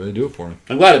didn't really do it for me.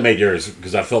 I'm glad it made yours,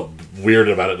 because I felt weird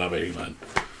about it not making mine.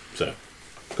 So,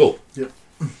 cool. Yep.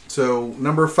 So,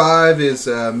 number 5 is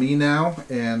me now,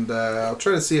 and I'll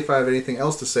try to see if I have anything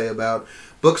else to say about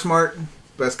Booksmart.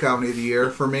 Best comedy of the year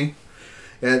for me.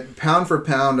 And pound for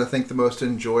pound, I think the most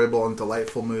enjoyable and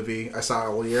delightful movie I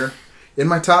saw all year. In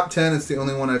my top 10, it's the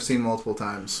only one I've seen multiple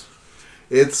times.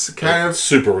 It's kind of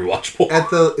super rewatchable.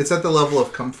 It's at the level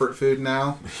of comfort food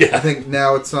now. Yeah. I think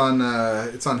now it's on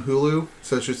Hulu,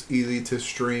 so it's just easy to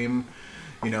stream.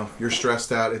 You know, you're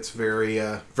stressed out. It's very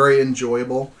very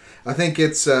enjoyable. I think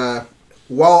it's while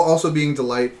also being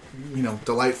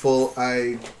delightful.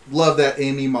 I love that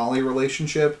Amy Molly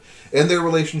relationship. And their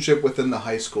relationship within the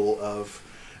high school of,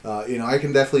 I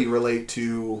can definitely relate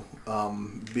to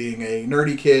being a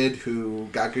nerdy kid who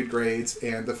got good grades,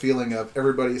 and the feeling of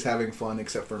everybody's having fun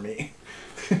except for me.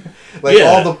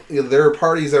 There are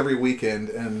parties every weekend,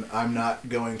 and I'm not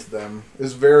going to them.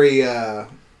 It's very,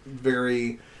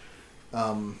 very,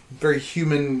 very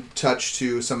human touch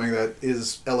to something that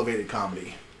is elevated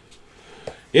comedy.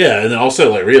 Yeah, and then also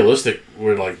like realistic,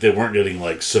 where like they weren't getting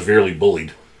like severely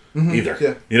bullied. Either.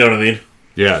 Yeah. You know what I mean?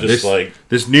 Yeah. Just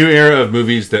this new era of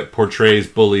movies that portrays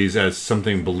bullies as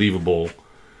something believable,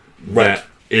 that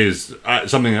is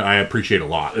something that I appreciate a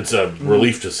lot. It's a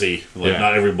relief to see. Like,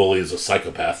 not every bully is a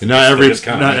psychopath. And not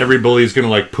every bully is going to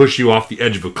like push you off the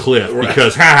edge of a cliff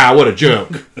because, haha, what a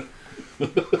joke.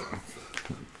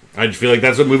 I just feel like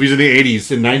that's what movies in the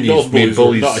 80s and 90s made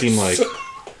bullies seem like.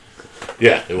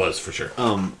 Yeah, it was for sure.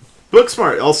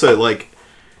 Booksmart also, like,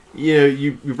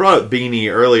 you brought up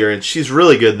Beanie earlier, and she's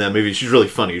really good in that movie. She's really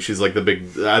funny. She's like the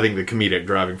comedic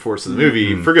driving force of the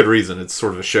movie, for good reason. It's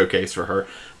sort of a showcase for her.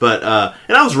 But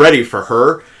and I was ready for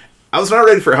her. I was not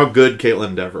ready for how good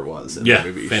Caitlin Dever was in that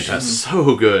movie. Fantastic. She's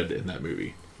so good in that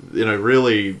movie. In a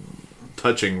really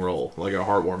touching role, like a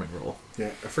heartwarming role. Yeah,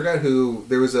 I forgot who.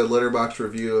 There was a Letterboxd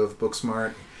review of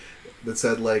Booksmart that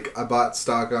said, like, I bought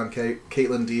stock on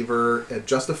Caitlin Dever at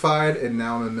Justified, and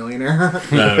now I'm a millionaire.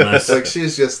 No, nice. Like,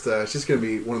 she's just, she's going to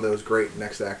be one of those great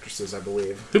next actresses, I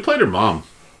believe. Who played her mom?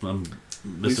 I'm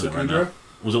missing it right now.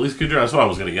 Was it Lisa Kudrow? That's what I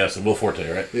was going to guess. And Will Forte,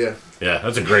 right? Yeah. Yeah,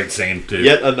 that's a great scene, too.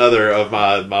 Yet another of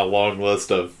my long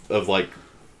list of like,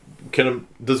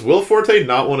 does Will Forte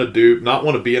not want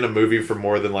to be in a movie for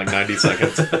more than like 90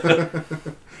 seconds?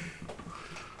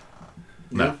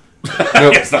 No.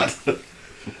 Nope. It's not.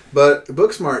 But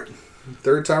Booksmart,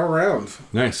 third time around.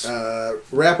 Nice.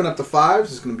 Wrapping up the 5s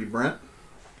is going to be Brent.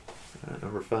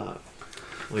 Number 5.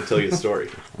 Let me tell you a story.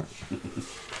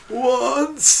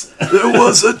 Once there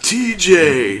was a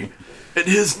TJ, and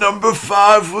his number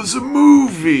 5 was a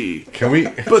movie.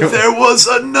 But there was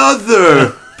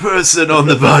another person on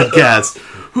the podcast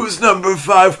whose number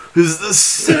 5 is the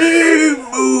same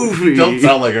movie. You don't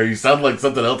sound like her. You sound like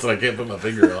something else, and I can't put my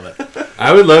finger on it.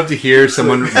 I would love to hear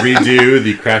someone redo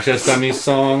the Crash Test Dummies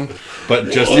song, but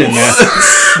just in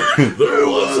that. There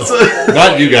was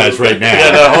Not you guys right now.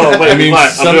 Yeah, no, hold on, wait, I mean,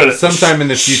 I'm doing it. sometime in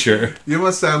the future. You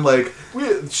must sound like,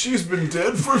 she's been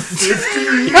dead for 50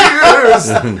 years.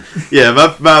 Yeah,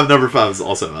 my number 5 is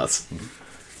also Us.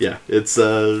 Yeah, it's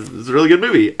a really good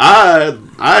movie. I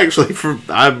actually,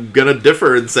 I'm gonna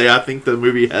differ and say I think the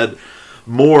movie had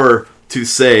more to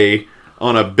say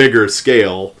on a bigger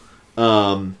scale,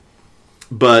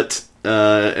 but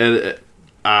I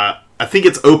think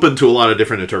it's open to a lot of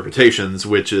different interpretations,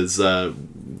 which is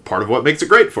part of what makes it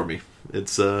great for me.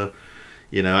 It's I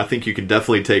think you can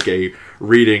definitely take a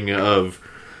reading of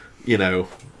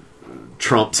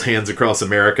Trump's Hands Across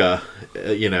America,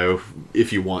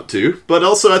 if you want to. But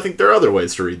also, I think there are other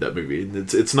ways to read that movie.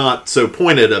 It's not so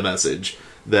pointed a message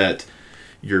that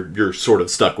you're sort of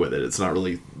stuck with it. It's not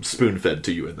really spoon-fed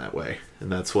to you in that way.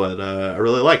 And that's what I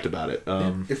really liked about it.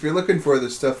 If you're looking for the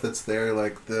stuff that's there,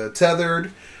 like the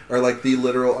tethered, or like the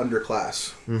literal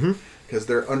underclass, because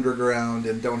they're underground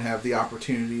and don't have the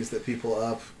opportunities that people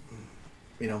up,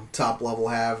 top level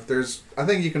have. I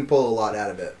think you can pull a lot out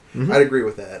of it. I'd agree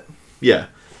with that. Yeah.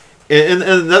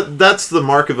 And that's the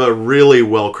mark of a really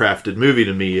well-crafted movie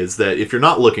to me, is that if you're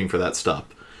not looking for that stuff,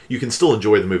 you can still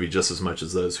enjoy the movie just as much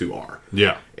as those who are.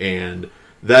 Yeah. And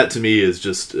that to me is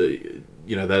just, that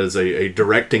is a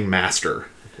directing master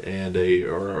and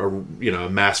a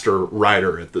master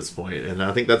writer at this point. And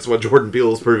I think that's what Jordan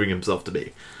Peele is proving himself to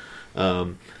be.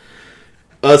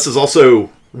 Us is also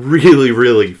really,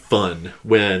 really fun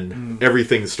when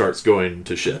everything starts going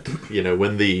to shit.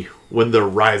 When the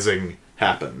rising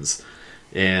happens,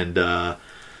 and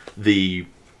the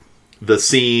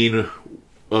scene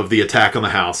of the attack on the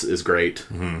house is great,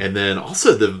 and then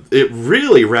also it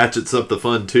really ratchets up the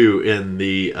fun too in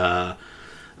the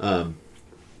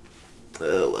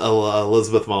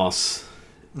Elizabeth Moss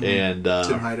and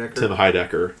Tim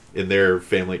Heidecker in their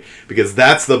family, because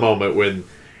that's the moment when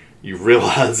you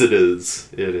realize it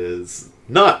is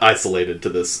not isolated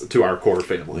to our core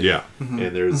family. Yeah.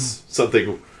 And there's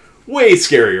something way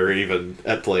scarier even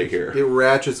at play here. It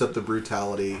ratchets up the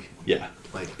brutality. Yeah.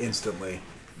 Like instantly.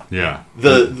 Yeah.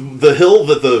 The hill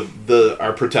that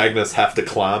our protagonists have to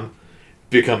climb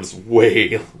becomes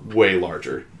way, way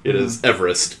larger. It is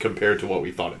Everest compared to what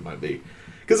we thought it might be.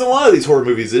 Because in a lot of these horror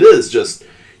movies, it is just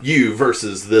you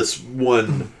versus this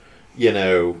one,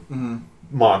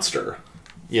 monster.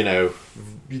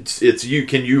 It's you.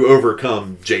 Can you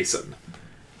overcome Jason?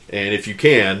 And if you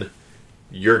can,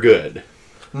 you're good.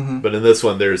 But in this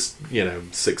one, there's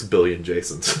 6 billion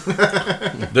Jasons.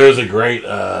 There's a great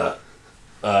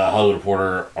Hollywood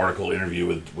Reporter article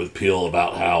interview with Peele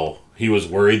about how he was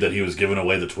worried that he was giving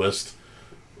away the twist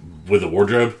with the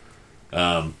wardrobe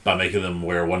by making them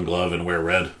wear one glove and wear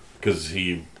red, because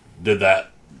he did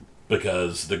that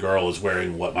because the girl is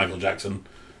wearing what Michael Jackson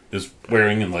is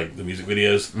wearing in like the music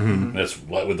videos. That's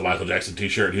what with the Michael Jackson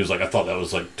t-shirt. He was like, I thought that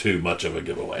was like too much of a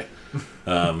giveaway.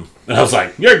 And I was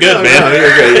like, you're good, man. No,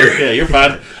 you're good. You're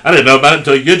fine. I didn't know about it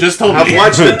until you just told me. I've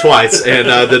watched it twice and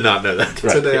did not know that.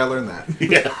 Right. Today I learned that.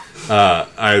 Yeah.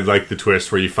 I like the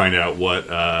twist where you find out what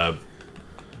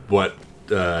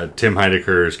Tim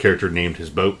Heidecker's character named his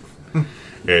boat.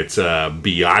 It's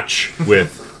Biatch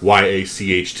with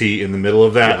Y-A-C-H-T in the middle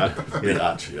of that.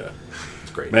 Yeah.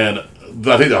 It's great. Man,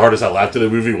 I think the hardest I laughed in the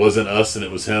movie wasn't us, and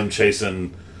it was him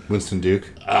chasing Winston Duke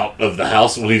out of the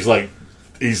house when he's like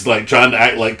trying to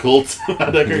act like cool.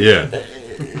 Yeah.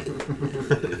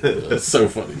 It's so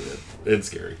funny. It's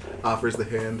scary. Offers the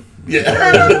hand.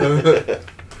 Yeah.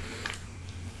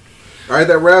 All right,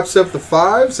 that wraps up the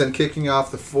 5s, and kicking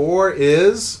off the 4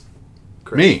 is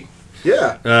Me.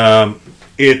 Yeah.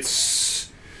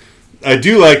 I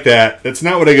do like that. That's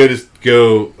not what I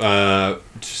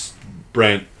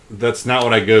Brent, that's not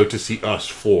what I go to see Us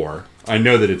for. I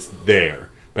know that it's there,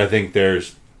 but I think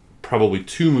there's probably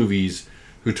 2 movies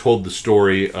who told the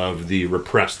story of the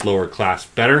repressed lower class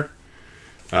better,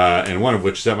 and one of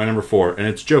which is at my number 4, and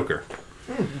it's Joker.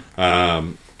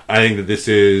 I think that this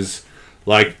is,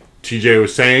 like TJ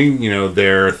was saying,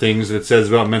 there are things that it says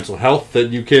about mental health that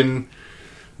you can,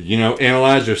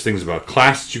 analyze. There's things about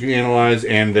class that you can analyze,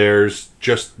 and there's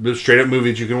just the straight up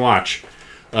movies you can watch.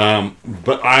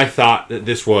 But I thought that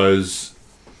this was,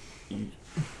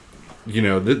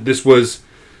 this was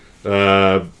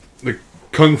the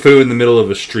kung fu in the middle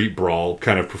of a street brawl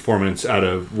kind of performance out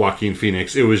of Joaquin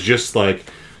Phoenix. It was just like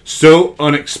so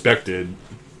unexpected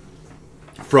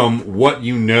from what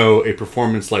a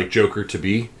performance like Joker to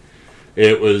be.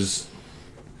 It was,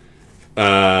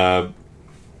 I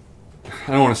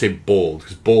don't want to say bold,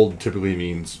 because bold typically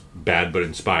means bad but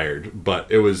inspired. But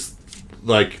it was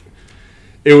like,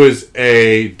 it was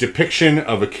a depiction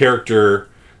of a character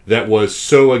that was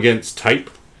so against type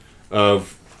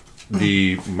of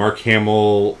the Mark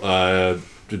Hamill,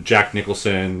 Jack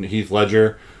Nicholson, Heath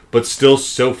Ledger, but still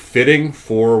so fitting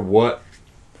for what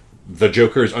the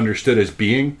Joker is understood as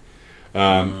being,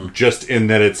 just in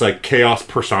that it's like chaos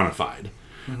personified.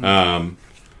 And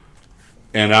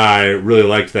I really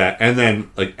liked that. And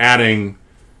then like adding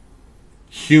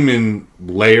human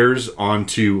layers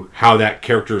onto how that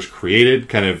character is created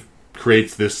kind of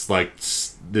creates this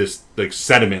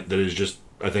sediment that is just,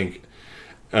 I think,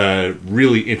 a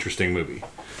really interesting movie.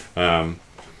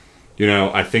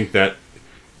 I think that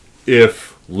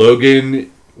if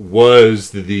Logan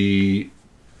was the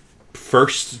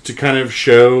first to kind of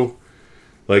show,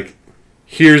 like,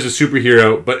 here's a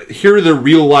superhero, but here are the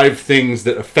real life things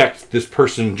that affect this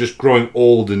person just growing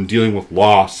old and dealing with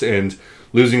loss and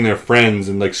losing their friends,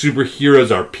 and like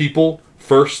superheroes are people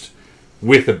first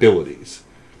with abilities.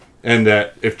 And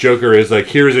that if Joker is like,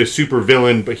 here's a super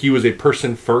villain, but he was a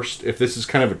person first, if this is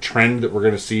kind of a trend that we're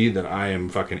going to see, then I am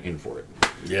fucking in for it.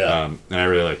 Yeah. And I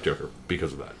really like Joker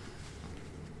because of that.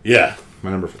 Yeah.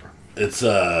 My number 4. It's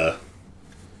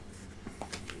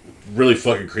really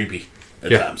fucking creepy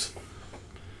at times.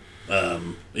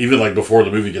 Even like before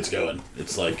the movie gets going,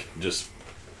 it's like just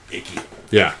icky.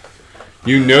 Yeah.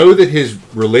 You know that his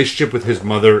relationship with his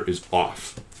mother is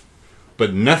off,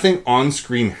 but nothing on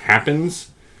screen happens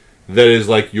that is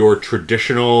like your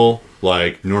traditional,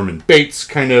 like Norman Bates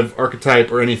kind of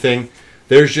archetype or anything.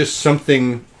 There's just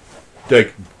something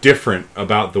like different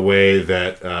about the way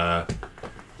that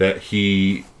that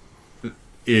he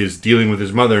is dealing with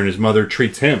his mother and his mother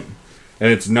treats him,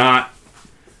 and it's not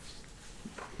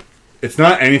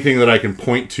anything that I can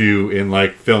point to in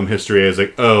like film history as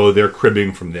like, oh, they're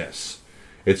cribbing from this.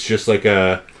 It's just like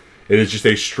it is just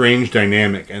a strange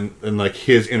dynamic, and like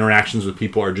his interactions with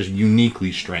people are just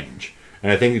uniquely strange.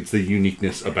 And I think it's the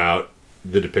uniqueness about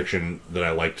the depiction that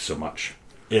I liked so much.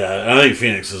 Yeah, I think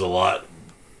Phoenix is a lot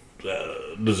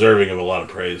deserving of a lot of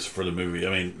praise for the movie.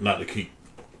 I mean, not to keep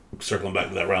circling back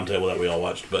to that round table that we all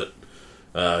watched, but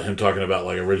him talking about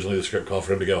like originally the script called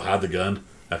for him to go hide the gun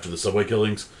after the subway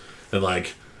killings, and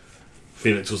like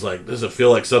Phoenix was like, does it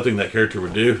feel like something that character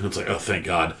would do? And it's like, oh, thank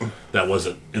God that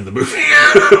wasn't in the movie.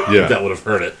 Yeah. That would have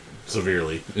hurt it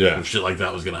severely. Yeah. If shit like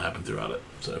that was going to happen throughout it.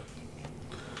 So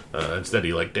instead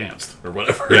he like danced or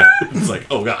whatever. Yeah. It's like,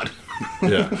 oh God.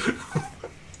 Yeah.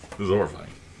 It was horrifying.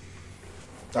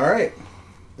 All right.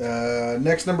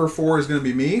 Next number 4 is going to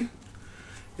be me.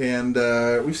 And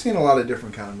we've seen a lot of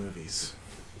different kind of movies.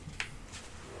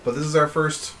 But this is our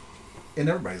first in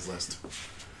everybody's list.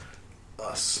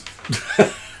 Us.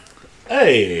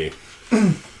 Hey.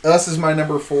 Us is my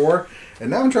number 4.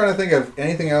 And now I'm trying to think of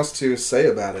anything else to say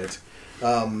about it.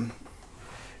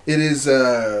 It is,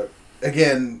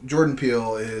 again, Jordan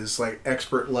Peele is like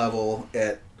expert level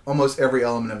at almost every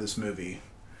element of this movie.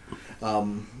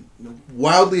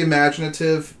 Wildly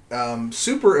imaginative,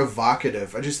 super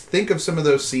evocative. I just think of some of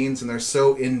those scenes and they're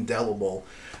so indelible.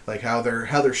 Like how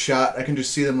they're shot. I can just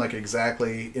see them like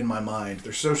exactly in my mind.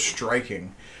 They're so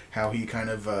striking how he kind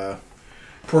of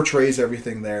portrays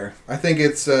everything there. I think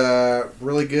it's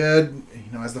really good.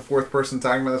 You know, as the 4th person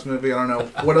talking about this movie, I don't know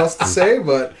what else to say,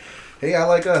 but hey, I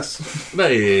like Us.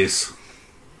 Nice.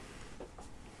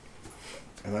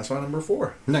 And that's my number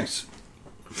 4. Nice.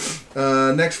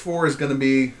 Next 4 is going to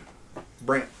be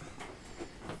Brant.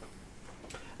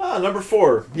 Number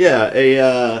 4.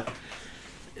 Yeah,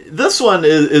 this one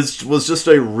was just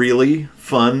a really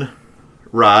fun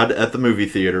ride at the movie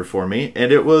theater for me,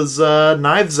 and it was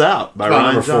Knives Out by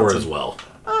Ryan number Johnson. 4 as well.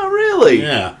 Oh, really?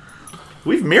 Yeah.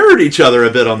 We've mirrored each other a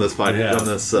bit on this podcast, Yeah. on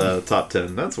this top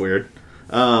 10. That's weird.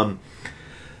 Yeah.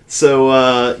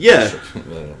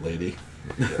 Lady.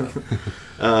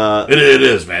 It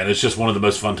is, man. It's just one of the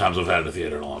most fun times I've had at a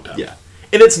theater in a long time. Yeah.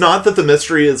 And it's not that the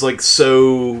mystery is like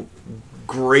so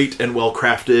great and well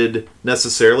crafted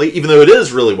necessarily, even though it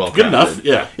is really well crafted. Good enough,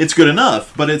 yeah. It's good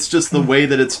enough, but it's just the way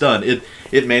that it's done.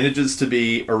 It manages to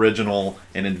be original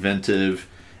and inventive,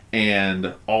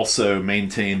 and also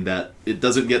maintain that it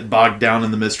doesn't get bogged down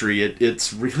in the mystery.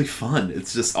 It's really fun.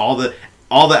 It's just all the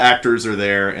actors are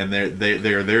there, and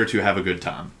they are there to have a good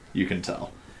time. You can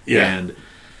tell. Yeah. And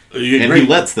he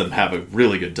lets them have a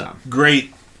really good time.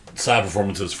 Great side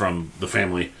performances from the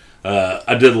family.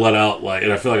 I did let out,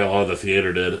 and I feel like a lot of the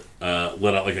theater did,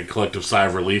 let out a collective sigh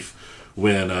of relief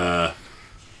when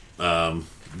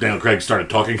Daniel Craig started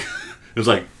talking. It was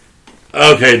like,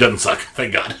 okay, it doesn't suck.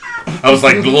 Thank God. I was a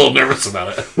little nervous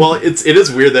about it. Well, it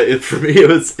is weird that for me it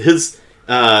was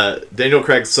Daniel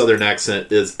Craig's Southern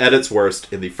accent is at its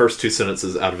worst in the first 2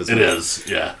 sentences out of his mouth. It is,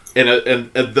 yeah.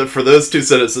 And for those 2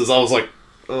 sentences, I was like,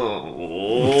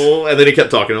 oh. And then he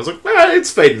kept talking. I was like,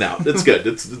 it's fading out. It's good.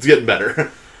 It's getting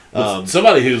better.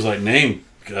 Somebody who's like named,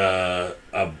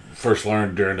 I first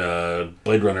learned during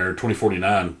Blade Runner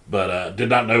 2049, but did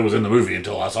not know was in the movie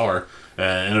until I saw her.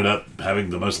 Ended up having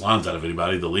the most lines out of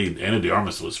anybody. The lead, Anna de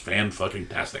Armas, was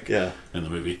fan-fucking-tastic in the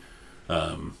movie.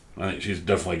 I think she's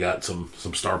definitely got some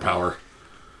star power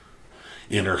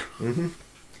in her. Mm-hmm.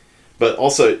 But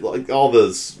also, like all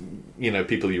those,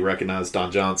 people you recognize.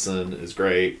 Don Johnson is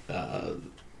great.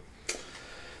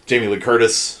 Jamie Lee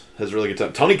Curtis has a really good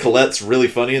time. Toni Collette's really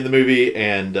funny in the movie,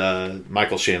 and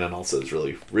Michael Shannon also is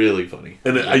really, really funny.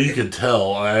 And you could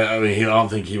tell. I mean, I don't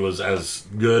think he was as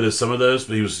good as some of those,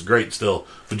 but he was great still.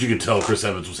 But you could tell Chris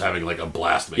Evans was having like a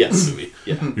blast making the movie.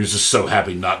 Yeah. He was just so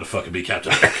happy not to fucking be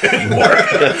Captain America anymore.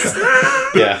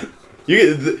 Yeah.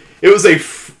 It was a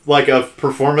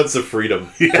performance of freedom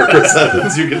for Chris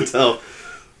Evans. You can tell.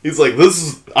 He's like,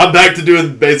 I'm back to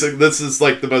doing basic. This is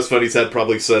like the most fun he's had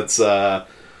probably since. What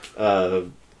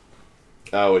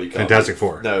do you call Fantastic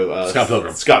Four. No, Scott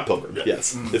Pilgrim. Scott Pilgrim. Yeah.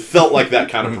 Yes, it felt like that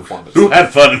kind of performance. Who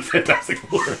had fun in Fantastic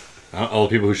Four? All the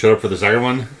people who showed up for the second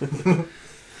one.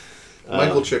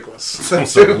 Michael Chiklis.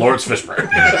 So Lawrence Fishburne.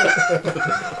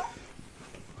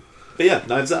 But yeah,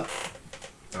 Knives Out.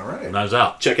 All right. Knives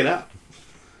Out. Check it out.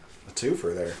 A 2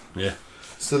 for there. Yeah.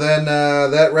 So then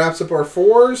that wraps up our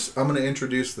 4s. I'm going to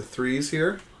introduce the 3s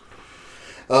here.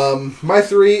 My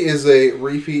 3 is a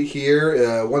repeat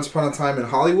here. Once Upon a Time in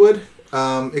Hollywood.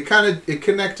 It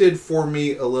connected for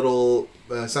me a little.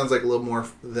 Sounds like a little more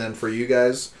than for you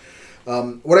guys.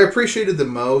 What I appreciated the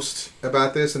most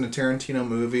about this in a Tarantino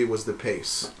movie was the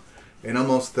pace. And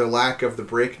almost the lack of the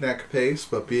breakneck pace,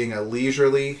 but being a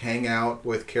leisurely hangout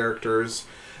with characters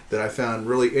that I found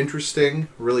really interesting,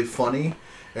 really funny,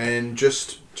 and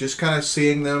just kind of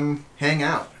seeing them hang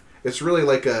out. It's really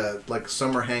like a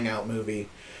summer hangout movie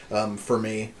for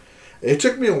me. It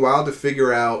took me a while to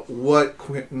figure out what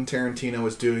Quentin Tarantino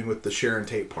was doing with the Sharon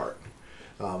Tate part.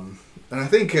 And I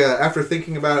think after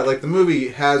thinking about it, the movie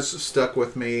has stuck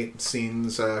with me,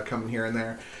 scenes coming here and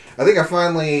there. I think I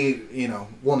finally,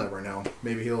 we'll never know.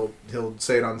 Maybe he'll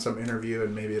say it on some interview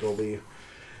and maybe it'll be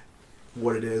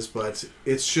what it is. But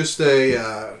it's just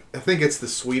I think it's the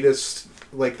sweetest,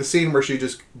 the scene where she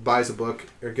just buys a book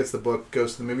or gets the book,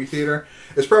 goes to the movie theater.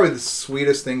 It's probably the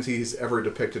sweetest things he's ever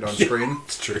depicted on screen.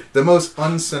 It's true. The most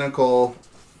uncynical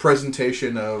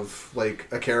presentation of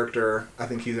a character I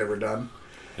think he's ever done.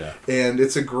 Yeah. And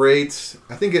it's a great...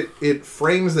 I think it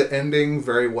frames the ending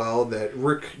very well, that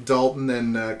Rick Dalton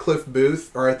and Cliff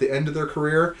Booth are at the end of their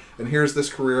career, and here's this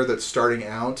career that's starting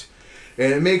out.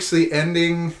 And it makes the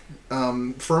ending...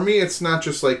 for me, it's not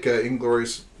just like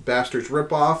Inglourious Bastards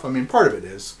ripoff. I mean, part of it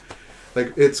is.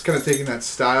 It's kind of taking that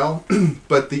style,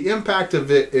 but the impact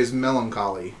of it is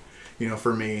melancholy,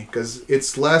 for me, because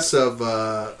it's less of,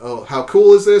 how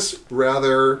cool is this?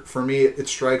 Rather, for me, it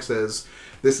strikes as...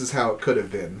 this is how it could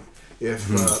have been if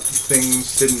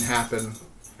things didn't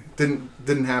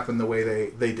happen the way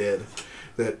they did.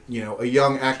 That, a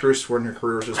young actress when her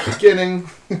career was just beginning,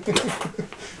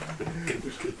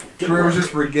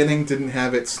 didn't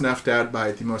have it snuffed out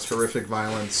by the most horrific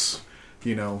violence,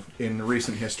 in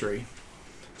recent history.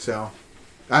 So,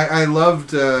 I loved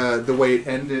the way it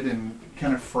ended and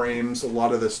kind of frames a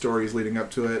lot of the stories leading up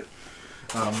to it.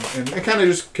 And it kind of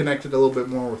just connected a little bit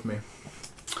more with me.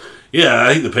 Yeah,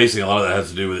 I think the pacing, a lot of that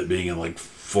has to do with it being in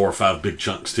 4 or 5 big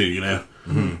chunks too,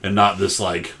 Mm-hmm. and not this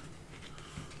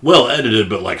well edited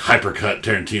but hypercut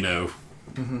Tarantino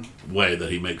way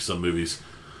that he makes some movies.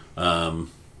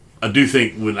 I do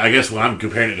think when I'm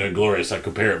comparing it to Inglourious, I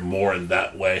compare it more in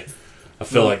that way. I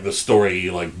feel like the story,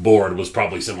 Bored, was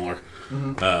probably similar,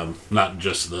 not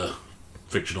just the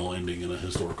fictional ending in a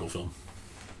historical film.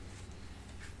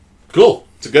 Cool,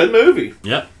 It's a good movie.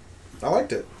 yeah. I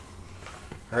liked it.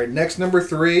 All right, next number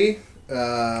 3 is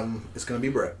going to be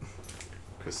Brett.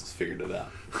 Chris has figured it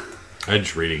out. I'm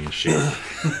just reading his shit.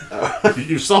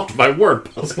 You solved my word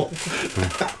puzzle.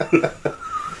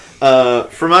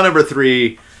 For my number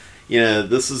 3,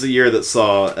 this is a year that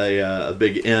saw a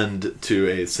big end to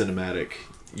a cinematic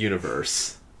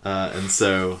universe. And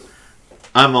so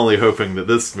I'm only hoping that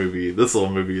this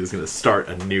little movie is going to start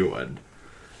a new one.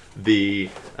 The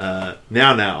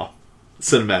Now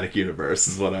cinematic universe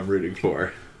is what I'm rooting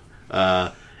for.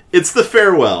 It's The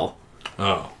Farewell.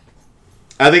 Oh.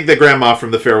 I think the grandma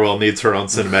from The Farewell needs her own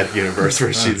cinematic universe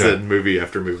where she's in movie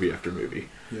after movie after movie.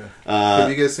 Yeah. Have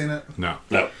you guys seen it? No.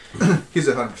 He's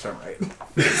 100% right.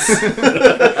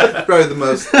 Probably the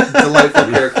most delightful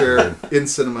character in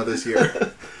cinema this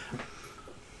year.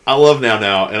 I love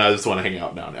Now, and I just want to hang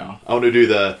out Now. I want to do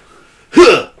the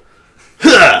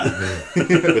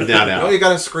with Now. Oh, you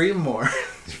gotta scream more.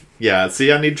 Yeah,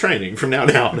 see, I need training from Now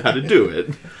on how to do it.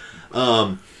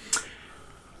 I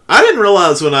didn't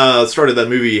realize when I started that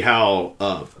movie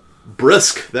how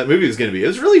brisk that movie was going to be. It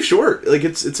was really short. Like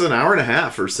it's an hour and a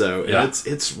half or so, and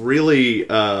it's really.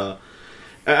 I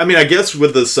mean, I guess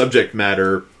with the subject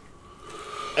matter,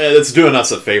 it's doing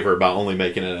us a favor by only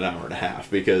making it an hour and a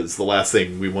half, because the last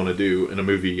thing we want to do in a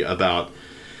movie about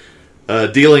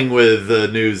dealing with the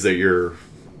news that your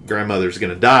grandmother's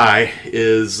going to die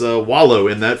is wallow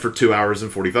in that for 2 hours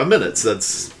and 45 minutes.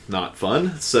 That's not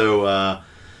fun. So,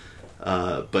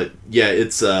 but yeah,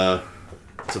 it's a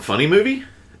funny movie.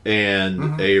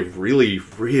 And a really,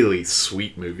 really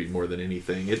sweet movie more than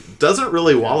anything. It doesn't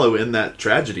really wallow in that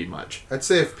tragedy much. I'd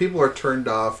say if people are turned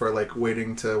off or like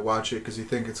waiting to watch it because you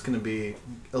think it's going to be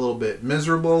a little bit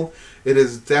miserable, it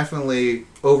is definitely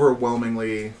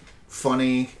overwhelmingly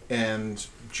funny and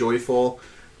joyful,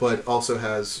 but also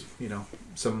has, you know,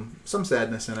 some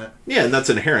sadness in it. Yeah, and that's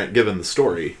inherent given the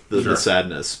story, the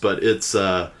sadness. But it's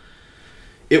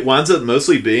it winds up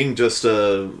mostly being just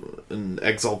an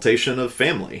exaltation of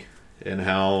family and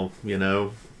how, you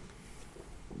know,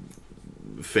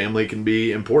 family can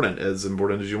be important as you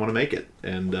want to make it.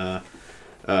 And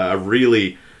I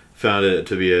really found it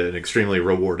to be an extremely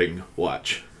rewarding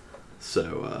watch.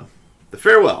 So, the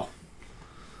farewell.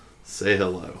 Say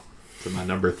hello to my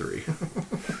number 3.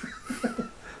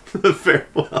 The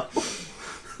farewell.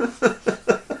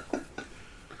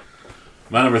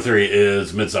 My number 3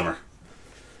 is Midsummer.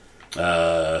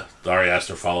 The Ari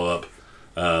Aster follow-up.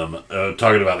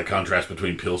 Talking about the contrast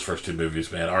between Peele's first 2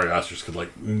 movies, man, Ari Aster's could,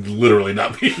 like, literally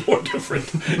not be more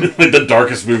different. Like, the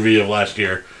darkest movie of last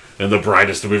year and the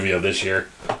brightest movie of this year.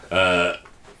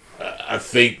 I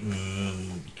think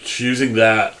choosing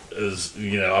that is,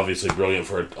 you know, obviously brilliant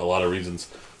for a lot of reasons.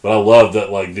 But I love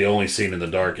that, like, the only scene in the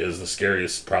dark is the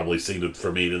scariest, probably, scene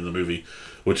for me in the movie,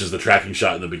 which is the tracking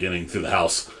shot in the beginning through the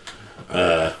house,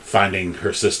 finding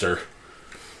her sister.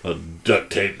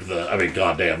 Duct tape.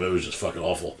 Goddamn, it was just fucking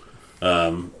awful.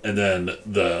 And then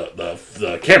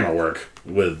the camera work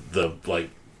with the like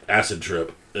acid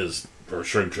trip or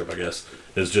shrink trip, I guess,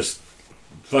 is just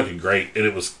fucking great.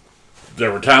 And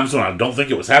there were times when I don't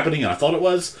think it was happening, and I thought it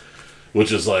was,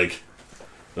 which is like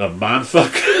a mind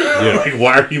fuck. Yeah. Like,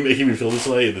 why are you making me feel this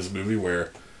way in this movie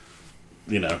where,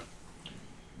 you know,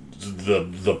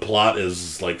 the plot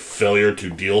is like failure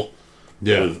to deal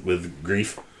with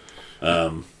grief.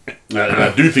 And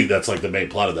I do think that's like the main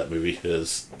plot of that movie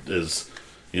is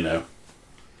you know,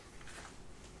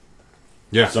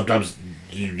 sometimes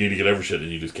you need to get over shit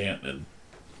and you just can't, and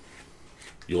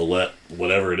you'll let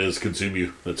whatever it is consume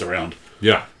you that's around.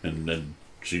 Yeah, and then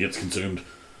she gets consumed,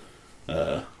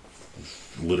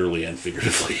 literally and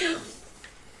figuratively.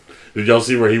 Did y'all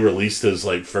see where he released his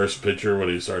like first picture when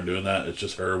he started doing that? It's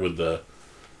just her with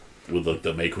like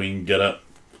the May Queen getup.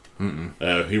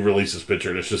 He released this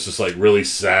picture and it's just this like really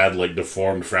sad, like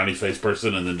deformed, frowny face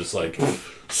person, and then just like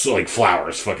like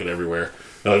flowers fucking everywhere.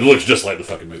 It looks just like the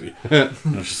fucking movie. And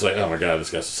it's just like, oh my god, this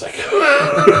guy's a psycho.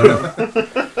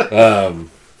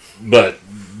 But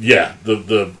yeah,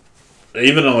 the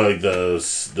even on like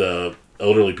the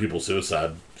elderly people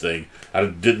suicide thing, I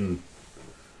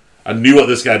knew what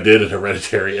this guy did in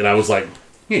Hereditary, and I was like,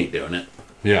 he ain't doing it.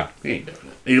 Yeah, he ain't doing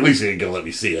it. At least he ain't gonna let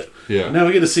me see it. Yeah. Now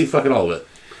we get to see fucking all of it.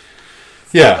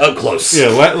 Yeah. Up close. Yeah,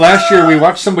 last year we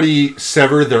watched somebody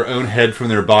sever their own head from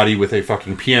their body with a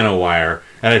fucking piano wire,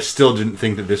 and I still didn't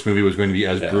think that this movie was going to be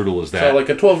as brutal as that. So, like,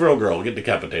 a 12-year-old girl get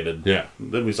decapitated. Yeah.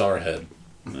 Then we saw her head.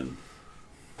 And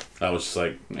I was just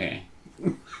like,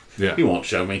 Yeah. He won't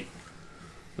show me.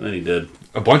 And then he did.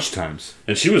 A bunch of times.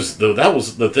 And that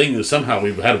was the thing, that somehow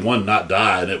we had one not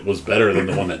die, and it was better than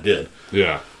the one that did.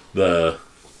 Yeah.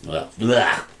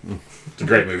 It's a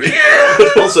great movie.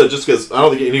 Also, just because I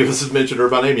don't think any of us have mentioned her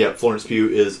by name yet, Florence Pugh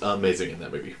is amazing in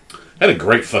that movie. Had a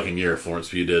great fucking year, Florence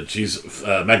Pugh did. She's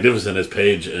magnificent as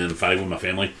Paige in Fighting With My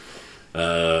Family.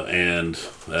 And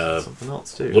something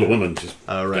else, too. Little Women. She's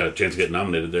got a chance to get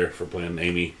nominated there for playing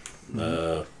Amy.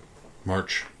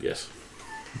 March. Yes.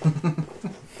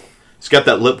 She's got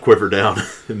that lip quiver down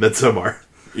in Midsommar.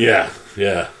 Yeah.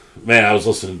 Man, I was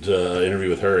listening to an interview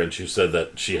with her, and she said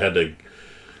that she had to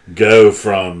go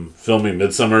from filming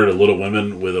Midsommar to Little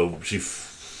Women she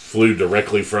flew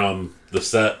directly from the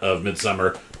set of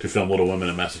Midsommar to film Little Women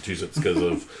in Massachusetts because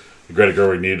of Greta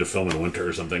Gerwig needed to film in winter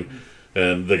or something.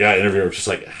 And the guy interviewing was just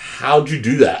like, how'd you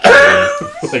do that?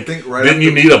 Like, think right didn't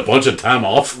you need a bunch of time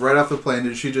off? Right off the plane,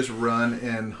 did she just run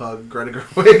and hug Greta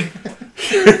Gerwig?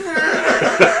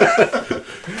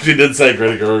 She did say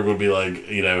Greta Gerwig would be like,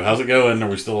 how's it going? Are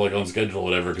we still like on schedule or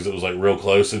whatever? Because it was like real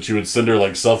close. And she would send her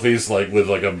like selfies like with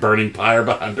like a burning pyre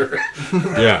behind her.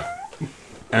 Yeah.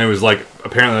 And it was like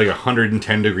apparently like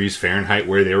 110 degrees Fahrenheit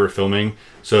where they were filming.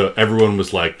 So everyone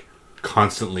was like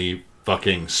constantly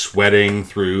fucking sweating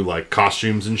through like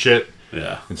costumes and shit.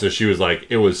 Yeah. And so she was like,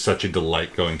 it was such a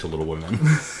delight going to Little Women.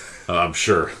 I'm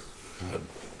sure.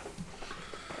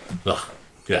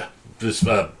 Yeah. This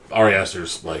Ari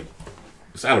Aster's like,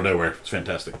 it's out of nowhere. It's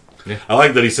fantastic. Yeah. I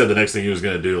like that he said the next thing he was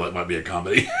going to do like might be a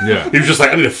comedy. Yeah. He was just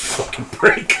like, I need a fucking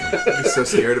break. He's so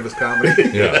scared of his comedy.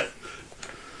 Yeah.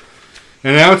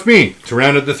 And now it's me to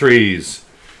round up the threes.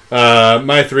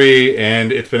 My three,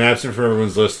 and it's been absent from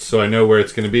everyone's list, so I know where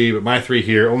it's going to be. But my three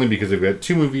here, only because I've got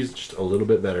two movies just a little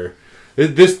bit better.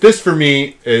 This for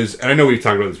me is, and I know we've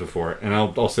talked about this before, and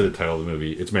I'll say the title of the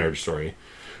movie. It's Marriage Story.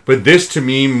 But this, to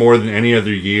me, more than any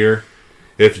other year,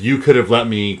 if you could have let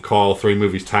me call three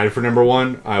movies tied for number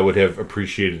one, I would have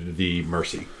appreciated the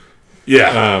mercy.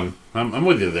 Yeah. I'm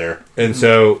with you there. And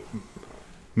so,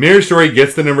 Marriage Story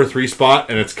gets the number 3 spot,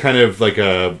 and it's kind of like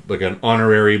an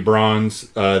honorary bronze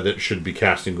that should be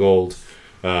cast in gold.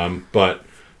 But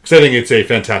because I think it's a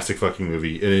fantastic fucking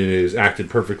movie, and it is acted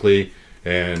perfectly.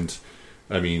 And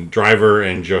I mean, Driver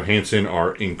and Johansson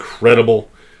are incredible.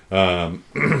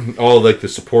 All like the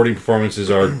supporting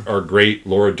performances are great.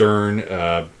 Laura Dern,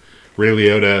 Ray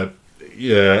Liotta,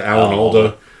 Alan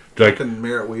Alda, like And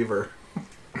Merritt Weaver.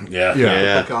 Yeah.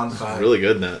 Like on time. Really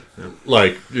good in that. Yeah.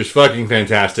 like just fucking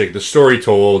fantastic. The story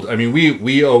told. I mean,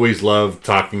 we always love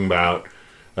talking about,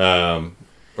 or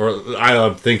I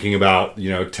love thinking about,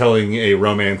 telling a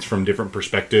romance from different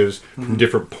perspectives, from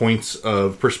different points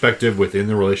of perspective within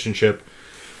the relationship.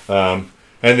 And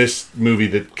this movie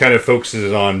that kind of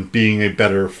focuses on being a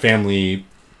better family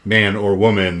man or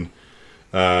woman,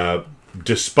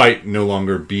 despite no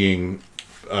longer being,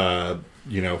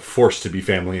 forced to be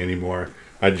family anymore.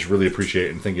 I just really appreciate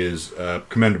it and think it is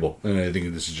commendable. And I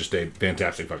think this is just a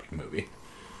fantastic fucking movie.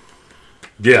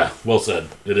 Yeah, well said.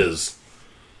 It is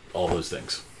all those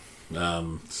things.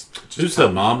 Who's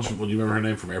the mom? Do you remember her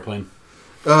name from Airplane?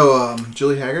 Oh,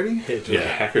 Julie Haggerty? Yeah.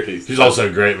 Haggerty. She's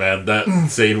also great, man. That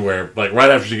scene where, like,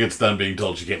 right after she gets done being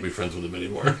told she can't be friends with him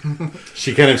anymore.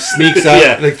 She kind of sneaks out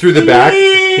Yeah. like through the back.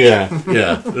 Yeah.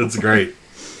 Yeah, it's great.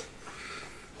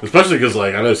 Especially because,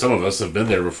 like, I know some of us have been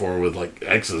there before with, like,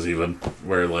 exes even,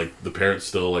 where, like, the parents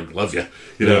still, like, love you.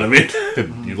 You know what I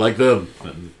mean? You like them.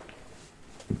 And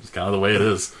it's kind of the way it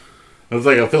is. It's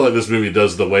like, I feel like this movie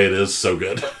does the way it is so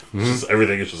good. Just,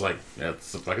 everything is just like, yeah, it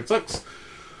fucking sucks.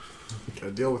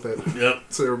 Gotta deal with it. Yep.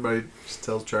 So everybody just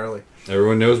tells Charlie.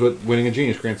 Everyone knows what winning a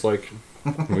Genius Grant's like.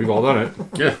 We've all done it.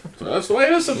 Yeah, so that's the way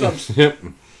it is sometimes. Yep.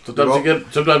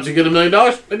 Sometimes you get $1 million,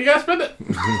 and you gotta spend it.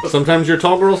 Sometimes you're a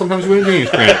tall girl, sometimes you win a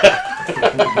Genius Grant.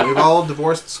 We've all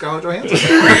divorced Scarlett Johansson.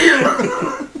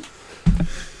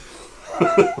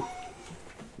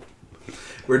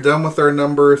 We're done with our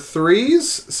number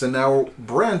 3s, so now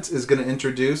Brent is going to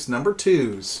introduce number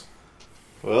 2s.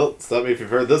 Well, stop me if you've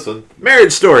heard this one.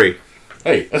 Marriage Story.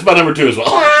 Hey, that's my number 2 as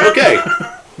well. Okay.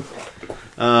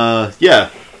 Yeah.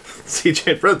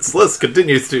 CJ and Brent's list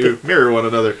continues to mirror one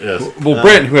another. Yes. Well,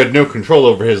 Brent, who had no control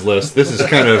over his list, this is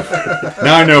kind of...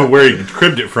 Now I know where he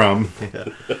cribbed it from.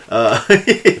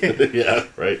 Yeah,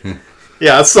 right.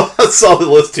 Yeah, I saw the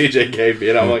list TJ gave me,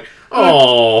 and I'm like,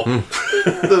 oh.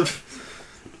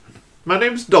 My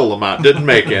name's Dolomite. Didn't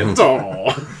make it.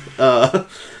 Oh.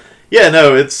 Yeah,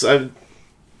 no, it's...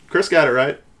 Chris got it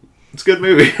right. It's a good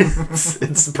movie.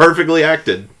 It's perfectly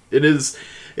acted. It is...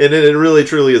 And it really,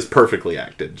 truly is perfectly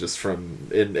acted, just from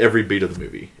in every beat of the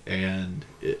movie. And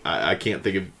I can't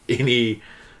think of any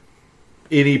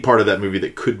part of that movie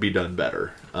that could be done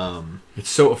better. It's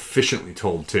so efficiently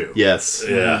told, too. Yes.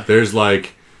 Yeah. There's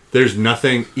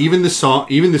nothing... Even the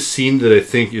scene that I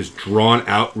think is drawn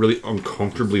out really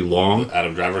uncomfortably long,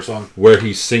 Adam Driver song. where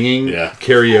he's singing Yeah.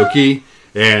 karaoke,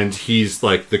 and he's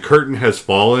like, the curtain has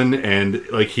fallen, and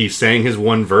like he's saying his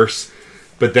one verse,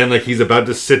 but then like he's about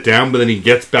to sit down, but then he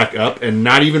gets back up and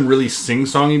not even really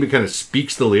sing-songy, but kind of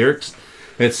speaks the lyrics.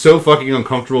 And it's so fucking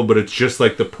uncomfortable, but it's just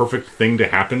like the perfect thing to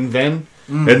happen then.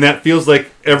 And that feels like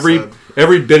every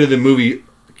bit of the movie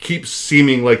keeps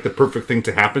seeming like the perfect thing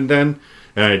to happen then.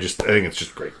 And I think it's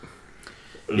just great.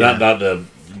 Not to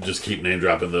just keep name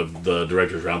dropping the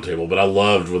director's roundtable, but I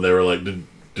loved when they were like,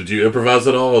 Did you improvise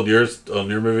at all on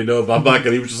your movie, Noah Baumbach?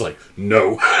 And he was just like,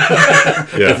 no.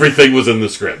 Yeah. Everything was in the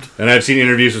script. And I've seen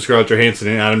interviews with Scarlett Johansson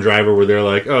and Adam Driver where they're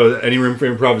like, "Oh, any room for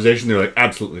improvisation?" They're like,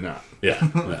 "Absolutely not." Yeah.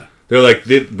 Yeah. They're like,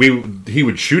 he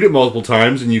would shoot it multiple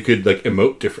times and you could like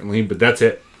emote differently, but that's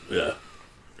it. Yeah.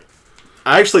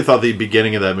 I actually thought the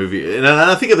beginning of that movie, and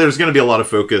I think there's going to be a lot of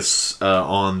focus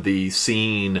on the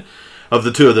scene of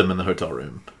the two of them in the hotel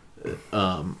room.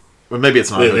 Or maybe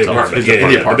it's not a hotel room. It's in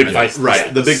the apartment. The big fight.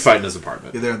 Right, the big fight in his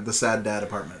apartment. Yeah, they're the sad dad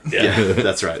apartment. Yeah,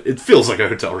 that's right. It feels like a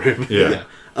hotel room. Yeah.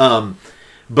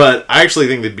 But I actually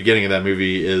think the beginning of that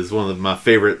movie is one of my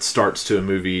favorite starts to a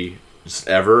movie just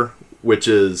ever, which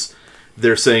is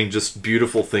they're saying just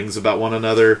beautiful things about one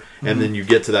another, and then you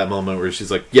get to that moment where she's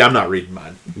like, "Yeah, I'm not reading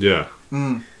mine." Yeah.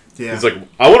 Yeah. He's like,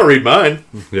 "I want to read mine."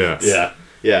 Yeah. Yeah.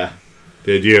 Yeah.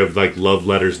 The idea of like love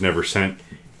letters never sent,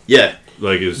 Yeah.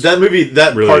 like is That movie,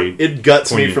 that really part, it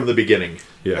guts poignant. me from the beginning.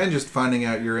 yeah. And just finding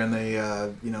out you're in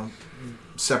a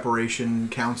separation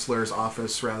counselor's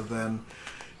office rather than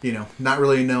not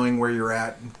really knowing where you're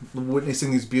at,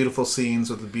 witnessing these beautiful scenes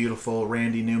with the beautiful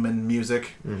Randy Newman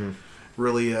music,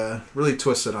 really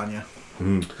twists it on you.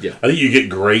 Yeah. I think you get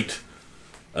great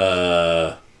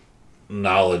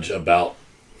knowledge about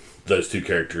those two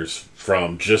characters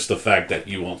from just the fact that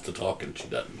he wants to talk and she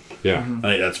doesn't. Yeah. I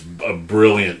think that's a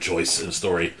brilliant choice in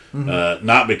story.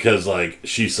 Not because like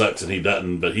she sucks and he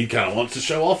doesn't, but he kind of wants to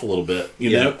show off a little bit,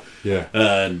 you know, Yeah.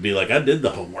 and be like, "I did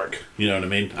the homework." You know what I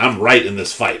mean? I'm right in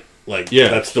this fight. Like, Yeah.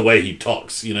 that's the way he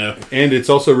talks. You know? And it's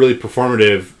also really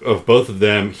performative of both of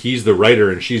them. He's the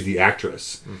writer and she's the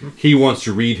actress. He wants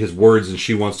to read his words and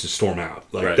she wants to storm out.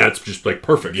 Like Right. that's just like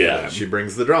perfect. Yeah, for them. She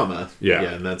brings the drama. Yeah.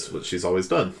 And that's what she's always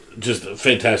done. Just a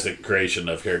fantastic creation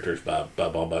of characters by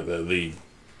Baumbach.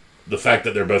 The fact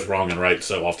that they're both wrong and right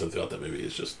so often throughout that movie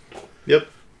is just Yep.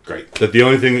 great. That the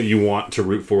only thing that you want to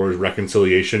root for is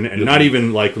reconciliation, and not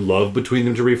even like love between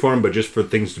them to reform, but just for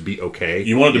things to be okay.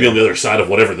 You want it to be on the other side of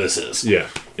whatever this is. Yeah.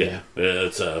 Yeah.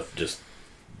 It's just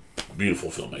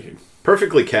beautiful filmmaking.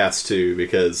 Perfectly cast too,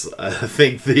 because I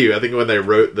think when they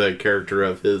wrote the character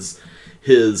of his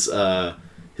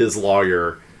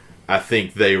lawyer, I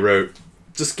think they wrote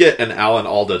just get an Alan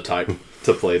Alda type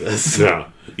to play this. Yeah.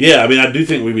 Yeah, I mean, I do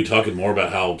think we'd be talking more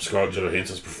about how Scarlett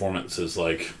Johansson's performance is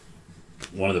like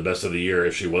one of the best of the year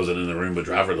if she wasn't in the room with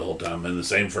Driver the whole time. And the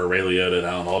same for Ray Liotta and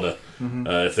Alan Alda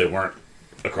if they weren't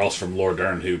across from Laura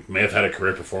Dern, who may have had a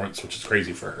career performance, which is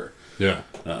crazy for her. Yeah.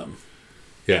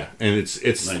 Yeah, and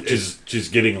it's Like, she's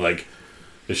getting like,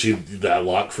 is she that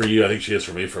lock for you? I think she is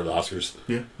for me for the Oscars.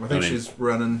 Yeah, I think she's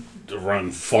running. To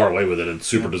run far away with it and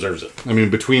super deserves it. I mean,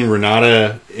 between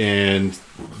Renata and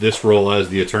this role as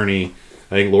the attorney,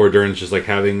 I think Laura Dern's just like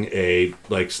having a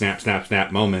like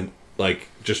snap moment, like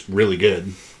just really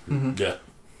good. Yeah,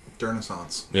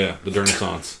 Renaissance. Yeah, the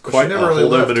Renaissance. Quite never a really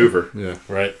hold-on left. maneuver. Yeah.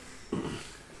 right.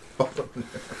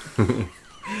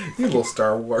 You little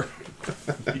Star Wars.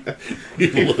 You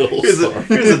little Here's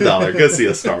star. a $1. Go see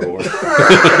a Star Wars.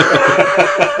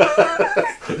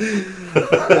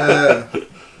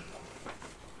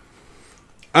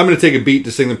 I'm going to take a beat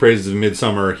to sing the praises of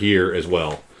Midsummer here as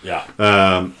well. Yeah.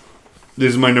 This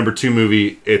is my number 2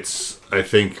 movie. It's, I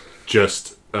think,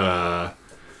 just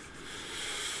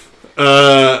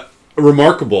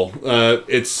remarkable.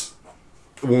 It's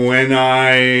when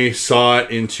I saw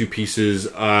it in 2 pieces,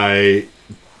 I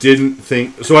didn't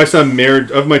think... So I saw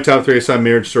Marriage... Of my top 3, I saw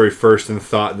Marriage Story first and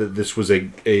thought that this was a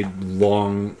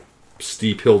long,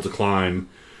 steep hill to climb.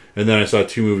 And then I saw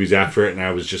 2 movies after it, and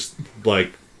I was just,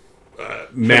 like...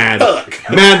 mad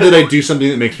that I do something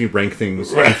that makes me rank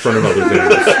things in front of other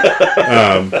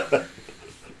things.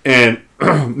 And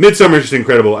Midsummer is just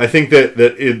incredible. I think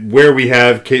that where we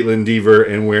have Caitlin Dever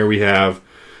and where we have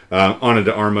Ana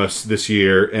de Armas this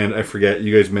year, and I forget,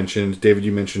 you guys mentioned, David,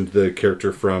 you mentioned the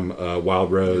character from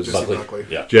Wild Rose. Jesse Buckley.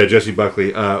 Yeah. Yeah, Jesse Buckley.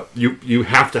 You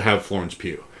have to have Florence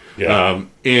Pugh. Yeah.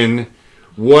 In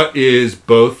what is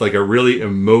both like a really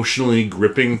emotionally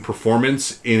gripping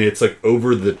performance in its like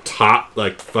over the top,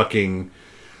 like fucking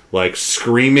like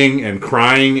screaming and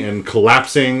crying and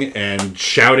collapsing and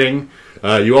shouting.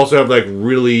 You also have like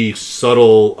really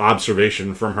subtle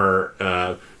observation from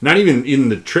her, not even in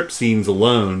the trip scenes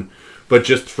alone, but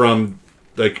just from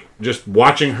like just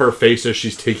watching her face as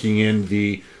she's taking in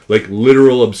the like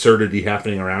literal absurdity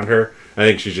happening around her. I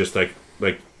think she's just like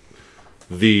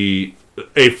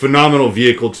a phenomenal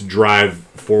vehicle to drive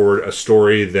forward a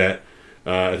story that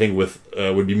I think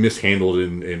would be mishandled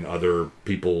in other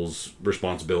people's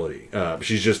responsibility.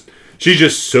 She's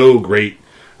just so great.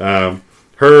 Her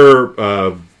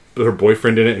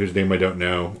boyfriend in it, whose name I don't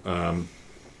know,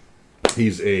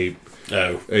 he's a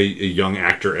a young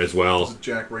actor as well.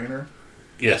 Jack Rayner.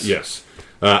 Yes. Yes.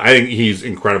 I think he's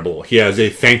incredible. He has a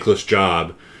thankless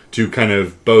job to kind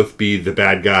of both be the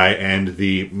bad guy and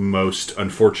the most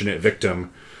unfortunate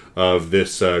victim of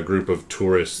this group of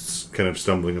tourists kind of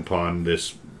stumbling upon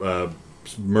this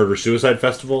murder-suicide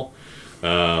festival.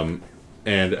 And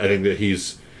I think that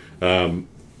he's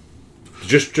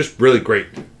just really great.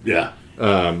 Yeah.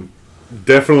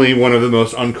 Definitely one of the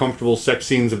most uncomfortable sex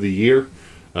scenes of the year.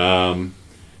 In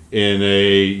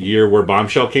a year where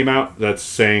Bombshell came out, that's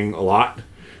saying a lot.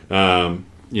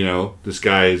 This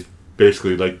guy is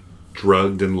basically like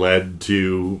drugged and led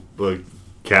to a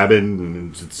cabin,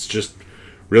 and it's just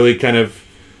really kind of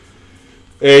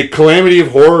a calamity of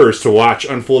horrors to watch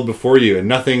unfold before you, and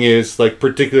nothing is like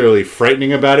particularly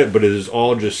frightening about it, but it is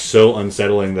all just so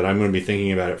unsettling that I'm going to be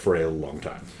thinking about it for a long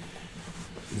time.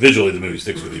 Visually, the movie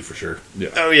sticks with you for sure. Yeah.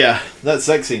 Oh yeah, that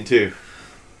sex scene too.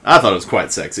 I thought it was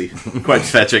quite sexy, quite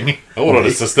fetching. I want an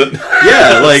assistant.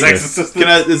 Yeah, like, Sex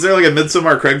assistant. is there like a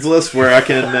Midsommar Craigslist where I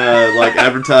can like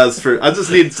advertise for? I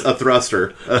just need a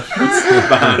thruster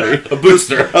behind me, A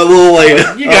booster. a little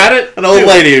lady. You got it. An old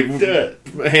lady, Do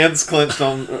it. hands clenched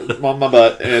on my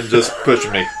butt and just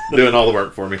pushing me, doing all the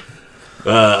work for me.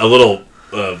 A little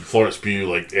Florence Pugh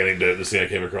like anecdote. This thing I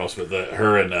came across with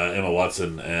her and Emma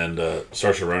Watson and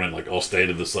Saoirse Ronan like all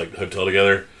stayed in this like hotel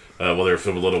together. While they were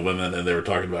filming Little Women, and they were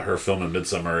talking about her filming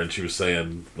Midsommar, and she was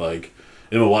saying, like,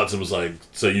 Emma Watson was like,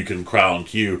 so you can cry on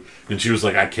cue, and she was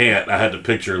like, I can't. I had to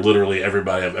picture literally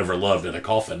everybody I've ever loved in a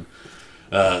coffin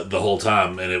the whole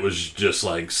time, and it was just,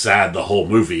 like, sad the whole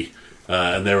movie.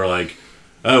 And they were like,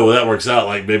 oh, well, that works out.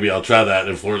 Like, maybe I'll try that.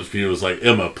 And Florence Pugh was like,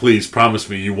 Emma, please promise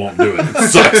me you won't do it. It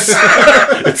sucks.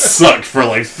 It sucked for,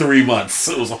 like, 3 months.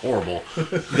 It was horrible.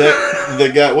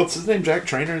 The guy, what's his name? Jack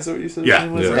Trainer? Is that what you said? Yeah. His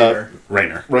name was? Yeah.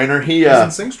 Rainer. Rainer. He's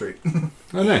in Sing Street.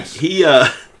 Oh, nice.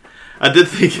 I did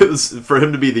think it was for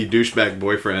him to be the douchebag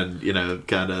boyfriend.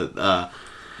 Kind of.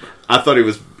 I thought he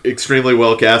was extremely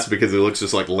well cast because he looks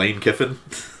just like Lane Kiffin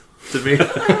to me.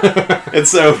 And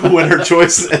so when her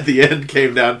choice at the end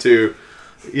came down to,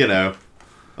 I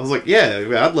was like, yeah,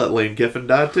 I'd let Lane Kiffin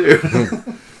die too.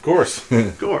 Of course.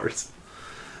 Of course.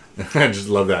 I just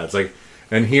love that. It's like,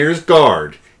 and here's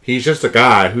Guard. He's just a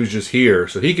guy who's just here,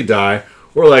 so he could die.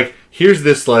 Or like, here's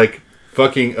this like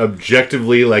fucking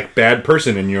objectively like bad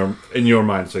person in your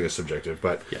mind. It's like a subjective,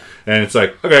 but yeah. And it's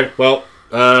like, okay, well,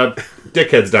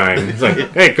 Dickhead's dying. It's like,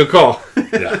 hey, good call.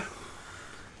 Yeah.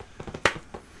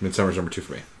 Midsummer's number 2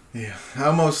 for me. Yeah,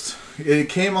 it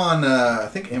came on, I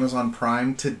think, Amazon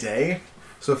Prime today.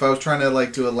 So if I was trying to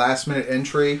like do a last minute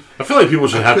entry, I feel like people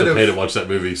should have to could've- pay to watch that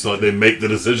movie so like, they make the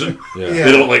decision. Yeah. Yeah.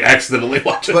 They don't like accidentally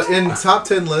watch it. but in top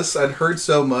 10 lists, I'd heard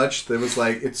so much that was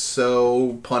like, it's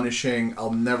so punishing.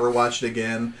 I'll never watch it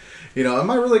again.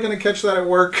 Am I really going to catch that at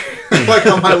work? Like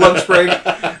on my lunch break?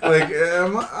 Like,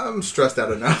 I'm stressed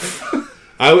out enough.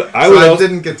 I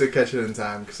didn't get to catch it in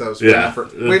time because I was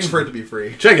waiting for it to be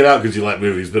free. Check it out because you like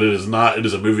movies, but it is not. It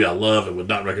is a movie I love and would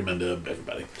not recommend to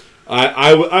everybody.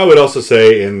 I would also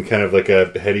say, in kind of like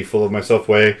a heady full of myself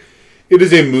way, it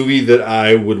is a movie that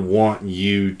I would want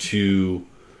you to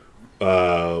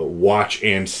watch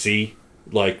and see,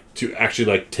 like to actually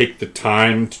like take the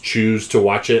time to choose to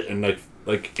watch it and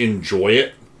like enjoy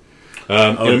it.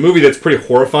 In a movie that's pretty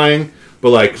horrifying, but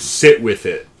like sit with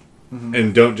it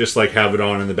and don't just like have it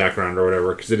on in the background or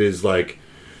whatever, because it is like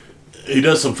He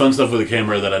does some fun stuff with the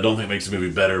camera that I don't think makes the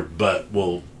movie better, but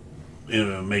will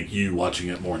make you watching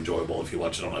it more enjoyable if you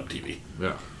watch it on TV.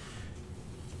 yeah.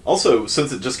 Also,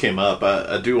 since it just came up,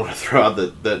 I do want to throw out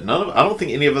that I don't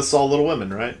think any of us saw Little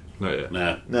Women, right? Not yet.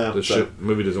 Nah. No. The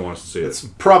movie doesn't want us to see It's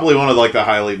it. probably one of like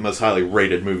the most highly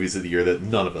rated movies of the year that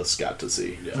none of us got to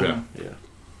see. Yeah. Yeah.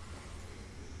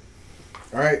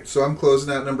 All right, so I'm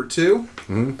closing out number 2.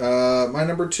 My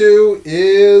number 2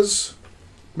 is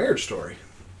Marriage Story.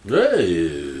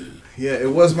 Hey. Yeah,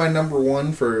 it was my number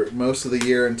 1 for most of the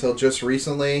year until just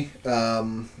recently.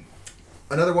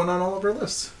 Another one on all of our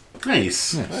lists.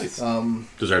 Nice. Nice.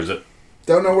 Deserves it.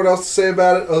 Don't know what else to say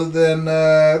about it other than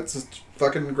it's a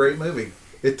fucking great movie.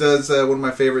 It does one of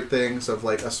my favorite things of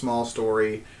like a small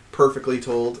story perfectly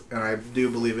told, and I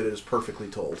do believe it is perfectly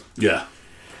told. Yeah.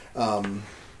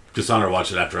 Dishonor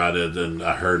watched it after I did, and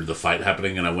I heard the fight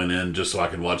happening, and I went in just so I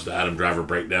could watch the Adam Driver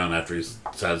breakdown after he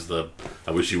says the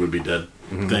 "I wish he would be dead"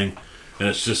 thing, and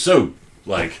it's just so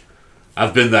like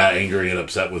I've been that angry and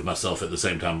upset with myself at the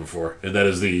same time before, and that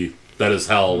is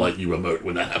how like you emote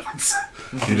when that happens.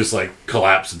 You just like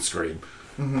collapse and scream.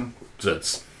 So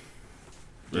it's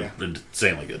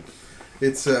insanely good.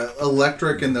 It's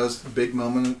electric in those big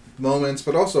moments,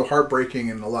 but also heartbreaking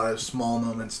in a lot of small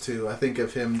moments too. I think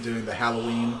of him doing the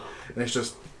Halloween, and it's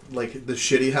just like the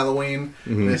shitty Halloween.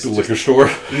 Mm-hmm. It's The just, liquor store.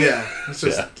 Yeah, it's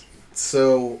just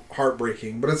so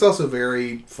heartbreaking, but it's also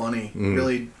very funny.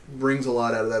 Really brings a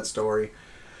lot out of that story.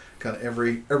 Kind of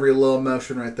every little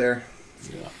emotion right there.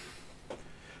 Yeah.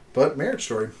 But Marriage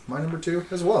Story, my number 2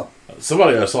 as well.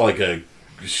 Somebody I saw like a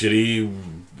shitty,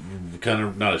 kind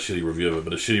of not a shitty review of it,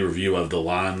 but a shitty review of the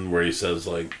line where he says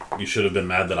like, "You should have been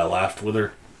mad that I laughed with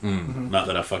her, not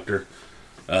that I fucked her."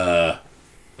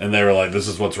 And they were like, "This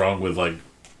is what's wrong with like,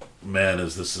 man,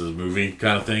 is this a movie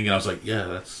kind of thing?" And I was like,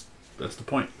 "Yeah, that's the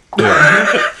point."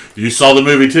 Yeah. You saw the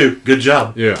movie too. Good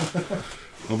job. Yeah.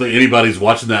 I don't think anybody's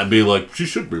watching that and being like, "She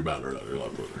should be mad or not."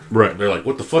 Right. They're like,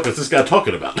 "What the fuck is this guy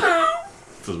talking about?"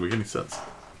 Doesn't make any sense.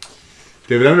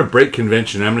 David, I'm going to break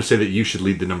convention. I'm going to say that you should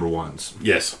lead the number ones.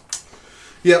 Yes.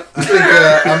 Yep, I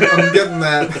think I'm getting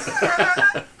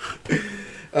that.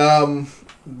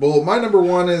 Well, my number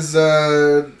 1 is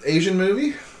Asian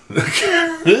movie.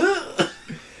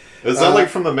 Is that like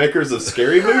from the makers of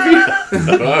Scary Movie?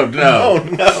 Oh no!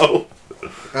 Oh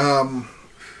no!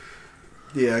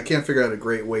 Yeah, I can't figure out a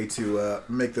great way to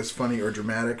make this funny or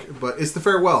dramatic, but it's The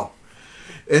Farewell.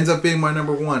 Ends up being my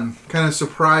number 1. Kind of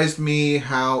surprised me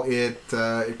how it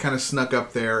kind of snuck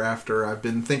up there after I've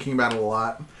been thinking about it a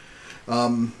lot.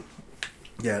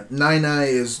 Yeah, Nai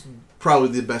is probably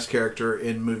the best character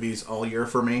in movies all year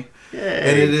for me. Yay.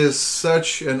 And it is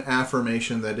such an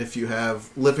affirmation that if you have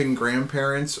living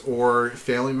grandparents or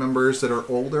family members that are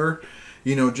older,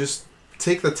 just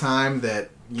take the time that,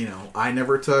 I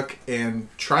never took and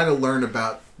try to learn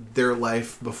about their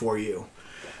life before you.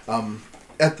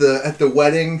 At the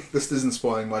wedding, this isn't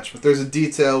spoiling much, but there's a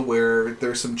detail where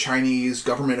there's some Chinese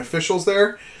government officials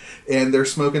there, and they're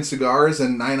smoking cigars,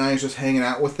 and Nai is just hanging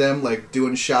out with them, like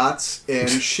doing shots, and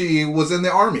she was in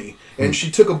the army, and she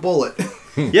took a bullet.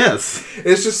 Yes.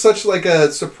 It's just such like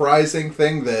a surprising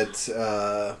thing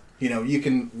that, you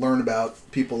can learn about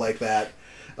people like that.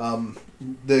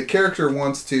 The character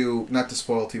wants to, not to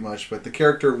spoil too much, but the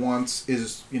character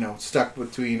is stuck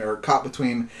between, or caught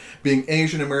between being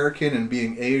Asian American and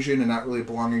being Asian and not really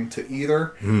belonging to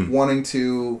either. Wanting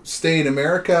to stay in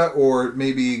America or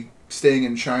maybe staying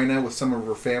in China with some of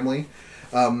her family.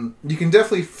 You can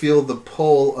definitely feel the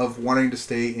pull of wanting to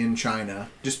stay in China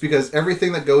just because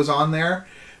everything that goes on there,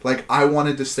 like I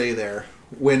wanted to stay there.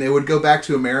 When it would go back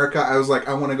to America, I was like,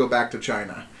 I want to go back to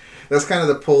China. That's kind of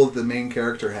the pull that the main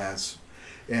character has.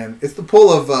 And it's the pull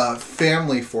of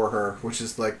family for her, which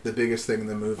is like the biggest thing in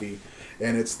the movie.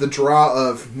 And it's the draw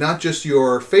of not just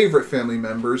your favorite family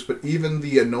members, but even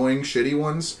the annoying, shitty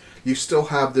ones. You still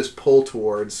have this pull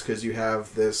towards because you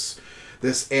have this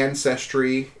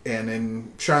ancestry, and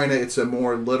in China, it's a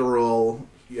more literal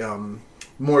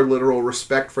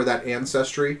respect for that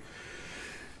ancestry.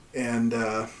 And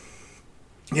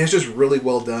it's just really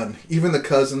well done. Even the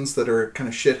cousins that are kind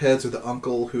of shitheads, or the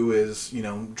uncle who is,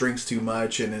 drinks too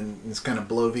much and is kind of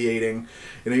bloviating,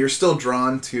 you're still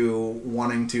drawn to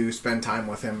wanting to spend time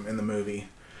with him in the movie.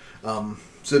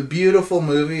 It's a beautiful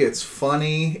movie. It's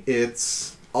funny.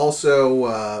 It's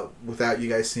also, without you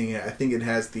guys seeing it, I think it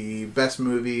has the best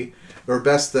movie, or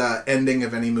best ending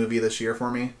of any movie this year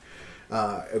for me.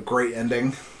 A great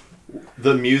ending.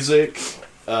 The music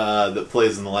that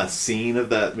plays in the last scene of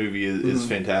that movie is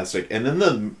fantastic, and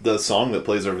then the song that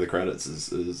plays over the credits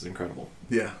is incredible.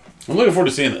 Yeah, I'm looking forward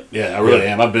to seeing it. Yeah, I really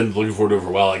am. I've been looking forward to it for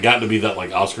a while. It got to be that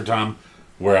like Oscar time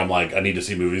where I'm like, I need to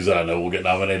see movies that I know will get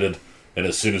nominated, and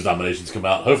as soon as nominations come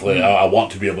out, hopefully I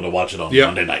want to be able to watch it on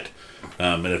Monday night.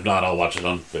 And if not, I'll watch it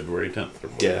on February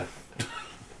 10th. Yeah.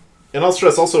 And I'll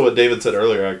stress also what David said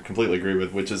earlier, I completely agree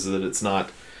with, which is that it's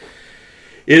not...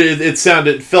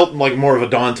 It felt like more of a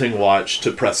daunting watch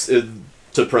to press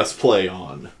play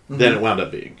on than it wound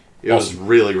up being. It was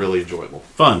really, really enjoyable.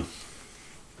 Fun.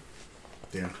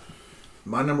 Yeah.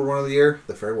 My number 1 of the year,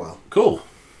 The Farewell. Cool.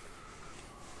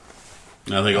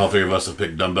 I think all 3 of us have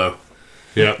picked Dumbo.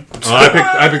 Yeah.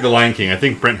 I picked The Lion King. I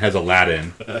think Brent has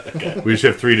Aladdin. Okay. We just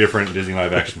have 3 different Disney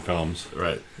live action films.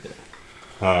 Right.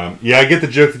 Yeah, I get the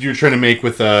joke that you were trying to make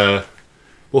with, well,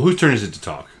 whose turn is it to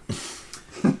talk?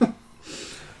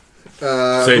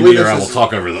 Say me or I will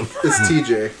talk over them. It's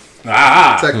TJ.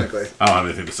 Technically. I don't have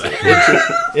anything to say.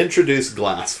 Introduce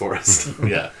Glass for us.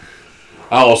 Yeah.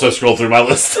 I also scrolled through my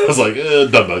list. I was like,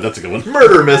 Dumbo, that's a good one.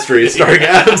 Murder Mystery starring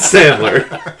Adam Sandler.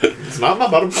 It's not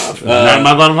my bottom 5. Not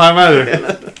my bottom 5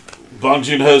 either. Bong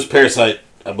Joon-ho's Parasite,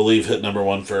 I believe, hit number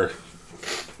 1 for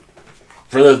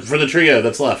the trio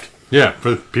that's left. Yeah,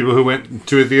 for the people who went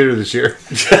to a theater this year.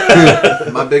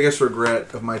 My biggest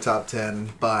regret of my top 10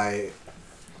 by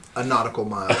a nautical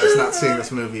mile. It's not seeing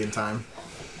this movie in time.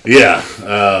 Yeah.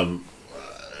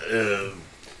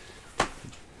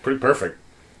 Pretty perfect.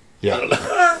 Yeah.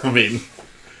 I mean,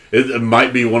 it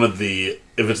might be one of the...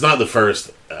 If it's not the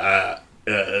first,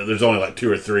 there's only like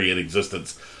 2 or 3 in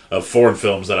existence of foreign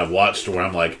films that I've watched where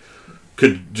I'm like,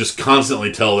 could just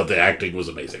constantly tell that the acting was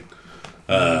amazing.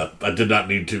 I did not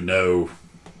need to know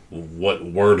what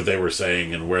word they were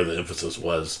saying and where the emphasis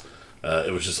was.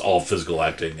 It was just all physical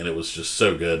acting, and it was just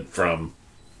so good, from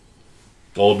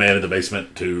the old man in the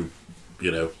basement to,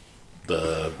 the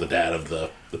dad of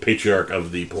the patriarch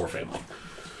of the poor family.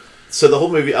 So the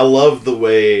whole movie, I love the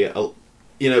way,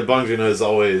 Bong Joon-ho has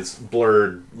always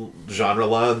blurred genre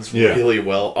lines really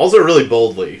well. Also really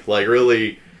boldly. Like,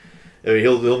 really, I mean,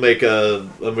 he'll make a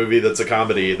movie that's a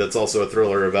comedy that's also a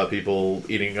thriller about people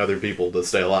eating other people to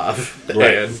stay alive.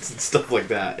 Right. And stuff like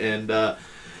that. And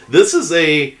this is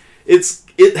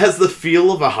it has the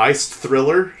feel of a heist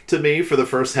thriller to me for the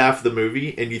first half of the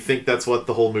movie, and you think that's what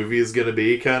the whole movie is going to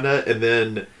be, kind of, and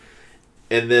then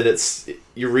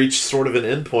you reach sort of an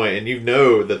end point, and you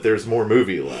know that there's more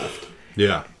movie left.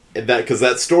 Yeah. And that, because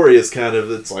that story is kind of,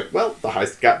 it's like, well, the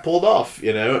heist got pulled off,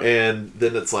 and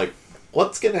then it's like,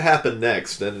 what's going to happen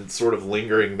next? And it's sort of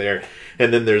lingering there,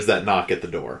 and then there's that knock at the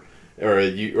door, or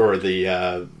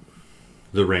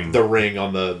The ring. the ring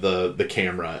on the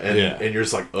camera, and you're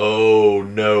just like, oh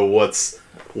no,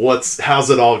 how's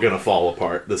it all gonna fall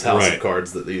apart? This house of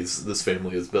cards that this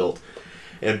family has built,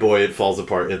 and boy, it falls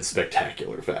apart in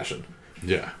spectacular fashion.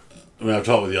 Yeah. I mean, I've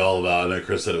talked with y'all about, I know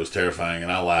Chris said it was terrifying,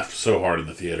 and I laughed so hard in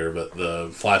the theater, but the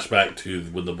flashback to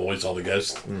when the boy saw the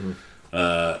ghost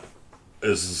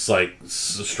is just like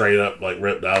straight up like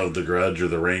ripped out of The Grudge or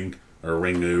The Ring or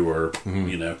Ringu or,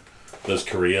 those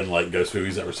Korean like ghost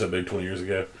movies that were so big 20 years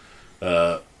ago.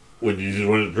 When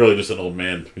it's really just an old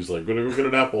man who's like, gonna go get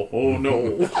an apple. Oh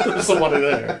no, there's somebody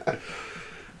there.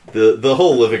 The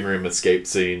whole living room escape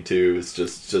scene too is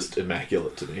just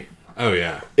immaculate to me. Oh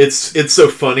yeah. It's so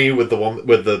funny with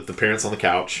the parents on the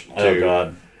couch too. Oh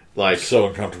god, like so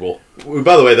uncomfortable.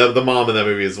 By the way, the mom in that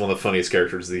movie is one of the funniest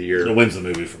characters of the year. It wins the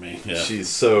movie for me. Yeah, She's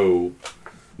so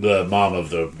the mom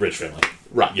of the rich family.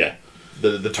 right. Yeah,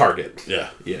 the target. yeah.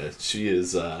 She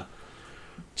is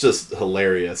just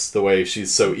hilarious the way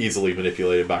she's so easily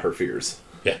manipulated by her fears.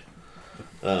 Yeah.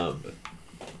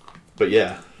 But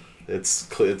yeah,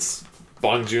 it's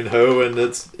Bong Joon-ho, and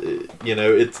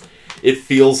it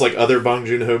feels like other Bong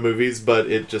Joon-ho movies, but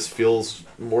it just feels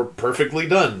more perfectly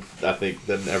done, I think,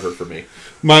 than ever for me.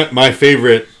 My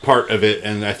favorite part of it,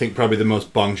 and I think probably the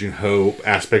most Bong Joon-ho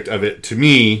aspect of it to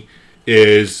me,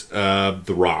 is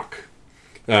The Rock.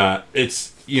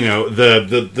 It's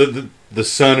the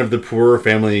son of the poorer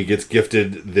family gets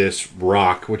gifted this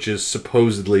rock, which is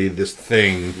supposedly this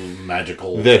thing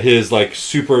Magical that his like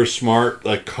super smart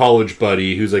like college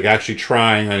buddy who's like actually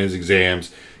trying on his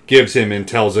exams gives him and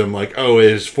tells him like, oh,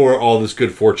 it is for all this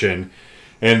good fortune.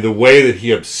 And the way that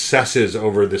he obsesses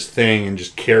over this thing and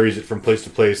just carries it from place to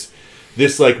place,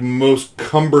 this like most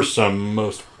cumbersome,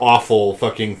 most awful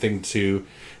fucking thing to,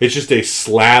 it's just a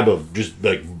slab of just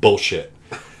like bullshit.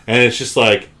 And it's just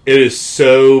like, it is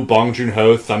so Bong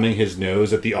Joon-ho thumbing his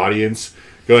nose at the audience,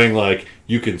 going like,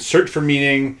 you can search for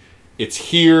meaning, it's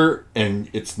here, and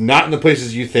it's not in the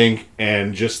places you think,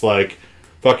 and just like,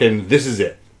 fucking, this is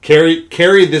it.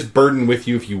 Carry this burden with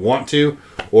you if you want to,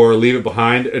 or leave it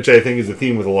behind, which I think is the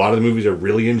theme with a lot of the movies I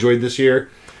really enjoyed this year,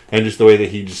 and just the way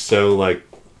that he just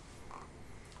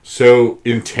so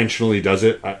intentionally does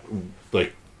it,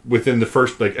 like, within the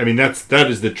first, like, I mean, that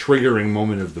is the triggering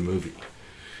moment of the movie.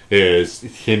 Is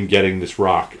him getting this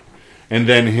rock, and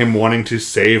then him wanting to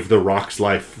save the rock's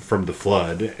life from the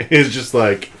flood is just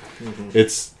like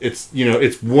it's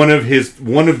one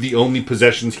of the only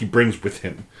possessions he brings with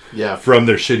him from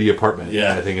their shitty apartment.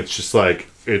 I think it's just like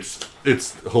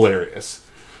it's hilarious.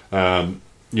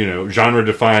 Genre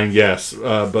defying, yes,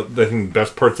 but I think the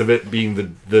best parts of it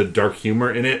being the dark humor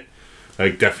in it,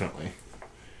 like, definitely.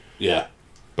 Yeah,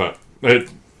 but I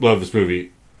love this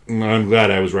movie. I'm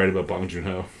glad I was right about Bong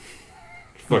Joon-ho.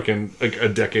 Fucking like a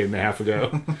decade and a half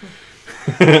ago.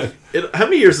 How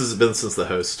many years has it been since The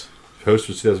Host? Host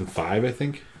was 2005, I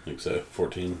think. I think so.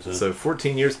 14. So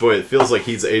 14 years? Boy, it feels like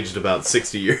he's aged about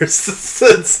 60 years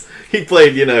since he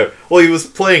played, he was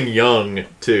playing young,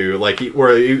 too. Like, he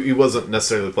wasn't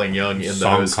necessarily playing young in The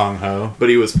Host. Song Kang-ho. But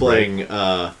he was playing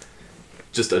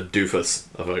just a doofus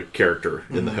of a character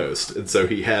in The Host. And so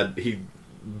he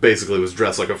basically was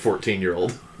dressed like a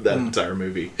 14-year-old that entire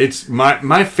movie. It's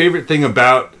my favorite thing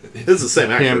about this is the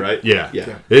same actor, him, right? Yeah.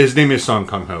 His name is Song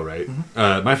Kang-ho, right?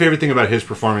 My favorite thing about his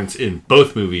performance in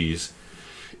both movies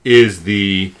is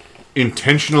the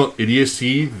intentional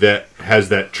idiocy that has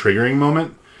that triggering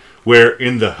moment where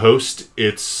in The Host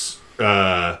it's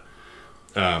late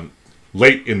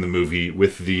in the movie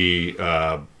with the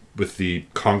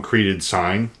concreted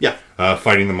sign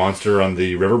fighting the monster on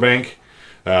the riverbank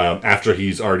after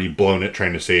he's already blown it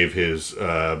trying to save his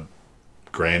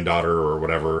granddaughter or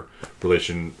whatever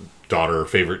relation daughter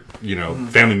favorite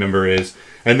family member is,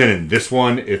 and then in this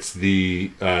one it's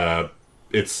the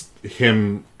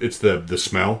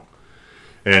smell.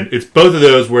 And it's both of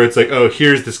those where it's like, oh,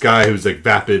 here's this guy who's like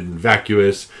vapid and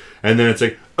vacuous. And then it's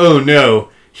like, oh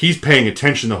no, he's paying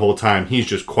attention the whole time. He's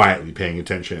just quietly paying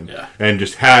attention. Yeah. And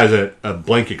just has a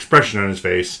blank expression on his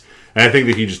face. And I think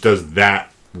that he just does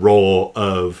that role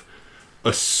of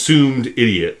assumed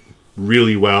idiot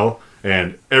really well.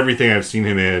 And everything I've seen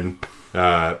him in,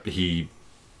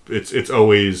 it's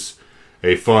always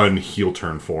a fun heel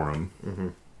turn for him. Mm-hmm.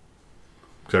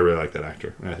 I really like that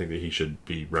actor, and I think that he should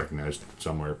be recognized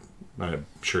somewhere. I'm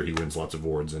sure he wins lots of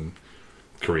awards in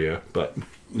Korea, but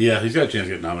yeah, he's got a chance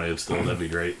to get nominated still. That'd be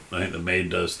great. I think The Maid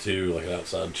does too, like an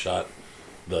outside shot,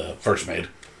 the first Maid.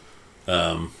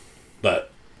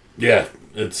 But yeah,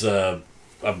 it's I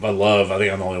think I'm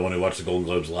the only one who watched the Golden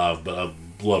Globes live, but I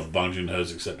loved Bong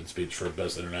Joon-ho's acceptance speech for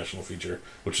Best International Feature,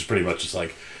 which is pretty much just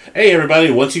like, hey everybody,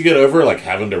 once you get over like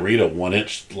having to read a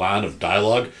 1-inch line of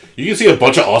dialogue, you can see a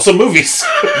bunch of awesome movies.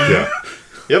 Yeah.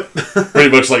 Yep.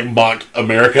 Pretty much like mocked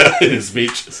America in his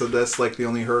speech. So that's like the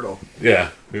only hurdle.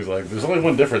 Yeah. He was like, there's only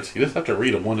one difference. You just have to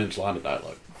read a 1-inch line of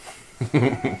dialogue.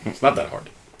 It's not that hard.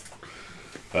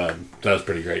 That was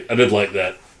pretty great. I did like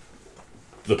that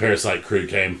the Parasite crew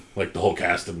came, like the whole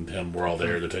cast and him were all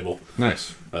there at the table.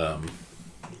 Nice.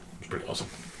 It's pretty awesome.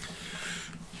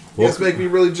 You guys make me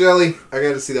really jelly. I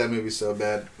got to see that movie so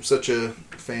bad. I'm such a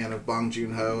fan of Bong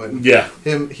Joon-ho,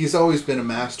 and he's always been a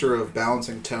master of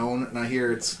balancing tone, and I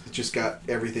hear it's just got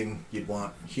everything you'd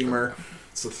want. Humor,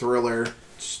 it's a thriller,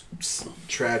 it's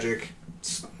tragic.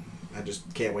 I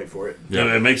just can't wait for it.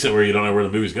 Yeah, it makes it where you don't know where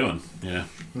the movie's going. Yeah.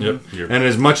 Yep. And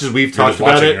as much as we've talked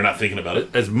about it, you're not thinking about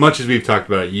it. As much as we've talked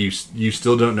about it, you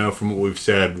still don't know from what we've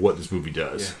said what this movie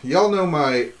does. Yeah. Y'all know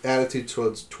my attitude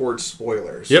towards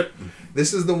spoilers. Yep.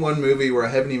 This is the one movie where I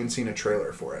haven't even seen a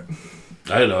trailer for it.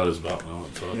 I didn't know what it was about.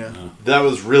 Yeah. That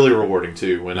was really rewarding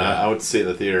too. When I went to see it in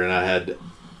the theater, and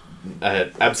I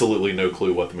had absolutely no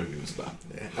clue what the movie was about.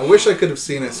 Yeah. I wish I could have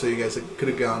seen it so you guys could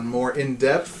have gone more in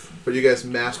depth, but you guys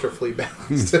masterfully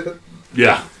balanced it.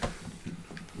 Yeah.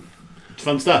 It's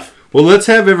fun stuff. Well, let's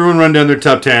have everyone run down their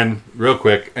top 10 real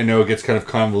quick. I know it gets kind of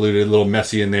convoluted, a little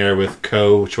messy in there with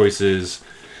choices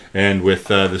and with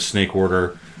the snake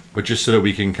order, but just so that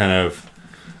we can kind of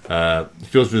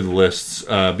feel through the lists.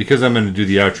 Because I'm going to do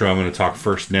the outro, I'm going to talk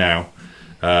first now.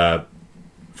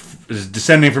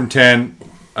 Descending from 10,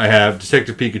 I have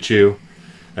Detective Pikachu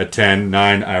at 10,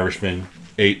 9, Irishman,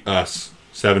 8, Us,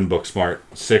 7, Booksmart,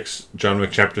 6, John Wick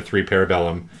Chapter 3,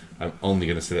 Parabellum. I'm only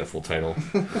going to say that full title.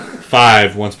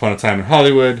 5, Once Upon a Time in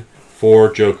Hollywood.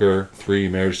 4, Joker. 3,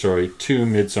 Marriage Story. 2,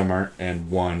 Midsommar.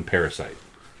 And 1, Parasite.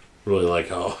 Really like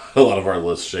how a lot of our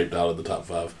lists shaped out of the top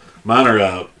 5. Mine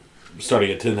are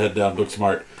starting at 10, head down,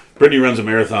 Booksmart. Brittany Runs a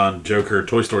Marathon, Joker,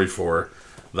 Toy Story 4.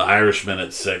 The Irishman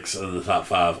at 6, and in the top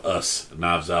 5, Us,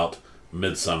 Knives Out,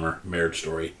 Midsommar, Marriage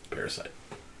Story, Parasite.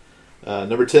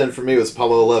 Number 10 for me was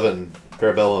Apollo 11,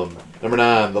 Parabellum. Number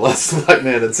 9, The Last Black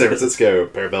Man in San Francisco,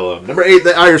 Parabellum. Number 8,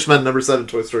 The Irishman. Number 7,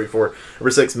 Toy Story 4. Number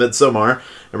 6, Midsommar.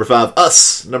 Number 5,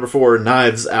 Us. Number 4,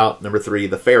 Knives Out. Number 3,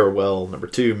 The Farewell. Number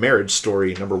 2, Marriage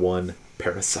Story. Number 1,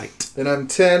 Parasite. And I'm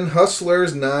 10,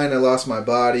 Hustlers. 9, I Lost My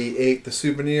Body. 8, The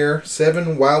Souvenir.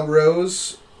 7, Wild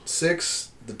Rose.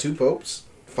 6, The Two Popes.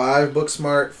 5,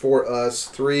 Booksmart. 4, Us.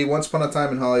 3, Once Upon a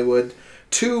Time in Hollywood.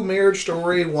 2, Marriage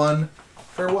Story. 1,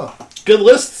 Farewell. Good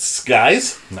lists,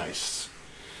 guys. Nice.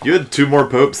 You had 2 more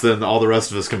popes than all the rest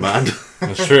of us combined.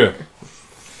 That's true.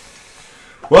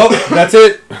 Well, that's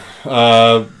it.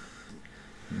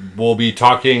 We'll be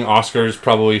talking Oscars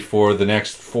probably for the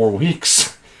next 4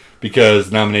 weeks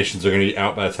because nominations are going to be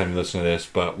out by the time you listen to this.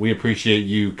 But we appreciate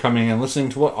you coming and listening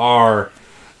to what our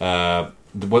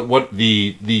what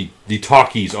the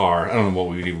talkies are. I don't know what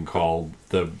we would even call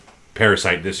the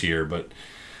Parasite this year, but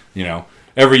you know.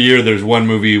 Every year there's one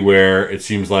movie where it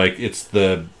seems like it's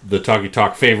the Talkie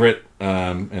Talk favorite,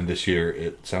 and this year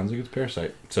it sounds like it's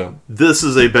Parasite. So this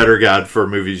is a better guide for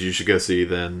movies you should go see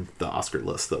than the Oscar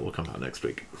list that will come out next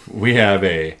week. We have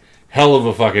a hell of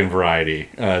a fucking variety.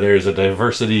 There's a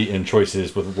diversity in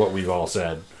choices with what we've all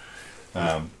said.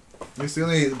 It's the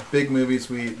only big movies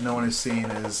no one has seen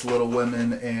is Little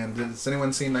Women, and has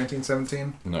anyone seen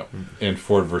 1917? No. And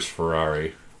Ford vs.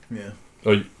 Ferrari. Yeah.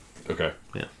 Oh, okay.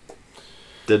 Yeah.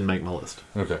 Didn't make my list.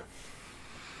 Okay.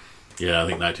 Yeah, I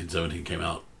think 1917 came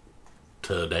out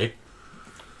today.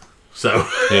 So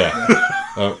Yeah.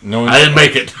 No one. I didn't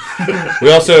make it.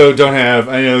 We also don't have.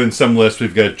 I know in some lists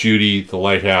we've got Judy, The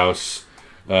Lighthouse,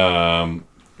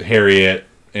 Harriet,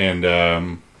 and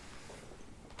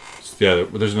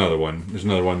there's another one. There's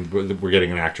another one we're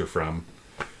getting an actor from.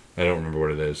 I don't remember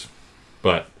what it is,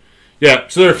 but yeah.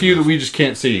 So there are a few that we just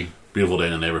can't see. Beautiful Day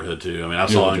in the Neighborhood too. I mean, I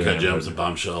saw Uncut Gems and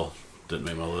Bombshell. Didn't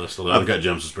make my list. Although Uncut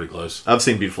Gems was pretty close. I've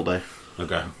seen Beautiful Day.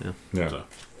 Okay. Yeah. So,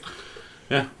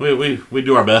 yeah, we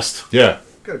do our best. Yeah.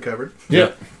 Got it covered.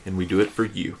 Yep. And we do it for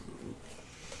you.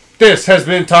 This has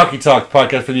been Talkie Talk,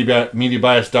 podcast for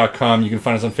MediaBias.com. You can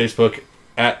find us on Facebook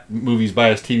at Movies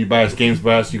Bias, TV Bias, Games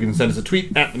Bias. You can send us a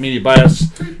tweet at The Media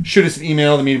Bias. Shoot us an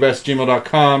email,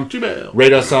 TheMediaBias@gmail.com. Gmail.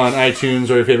 Rate us on iTunes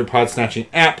or your favorite pod snatching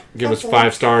app. Give us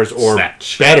 5 stars or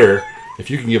better.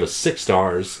 If you can give us 6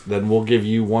 stars, then we'll give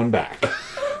you 1 back.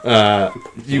 We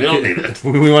don't need it.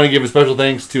 We want to give a special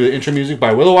thanks to the intro music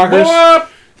by Willow Walkers.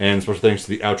 And special thanks to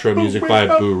the outro music by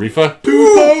Boo Rifa.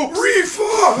 Boo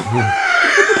Rifa!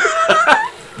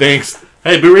 Thanks.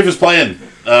 Hey, Boo Reef is playing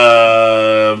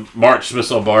March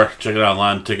Smithsonian Bar. Check it out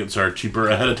online. Tickets are cheaper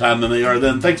ahead of time than they are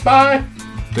then. Thanks, bye.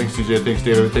 Thanks, TJ. Thanks,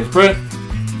 David. Thanks, Brent.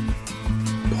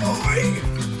 Bye.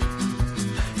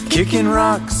 Kicking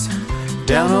rocks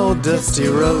down old dusty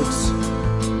roads.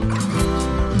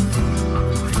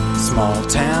 Small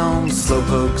town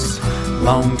slowpokes,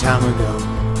 long time ago.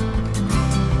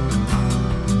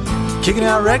 Kicking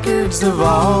out records of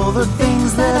all the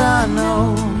things that I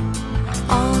know.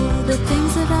 All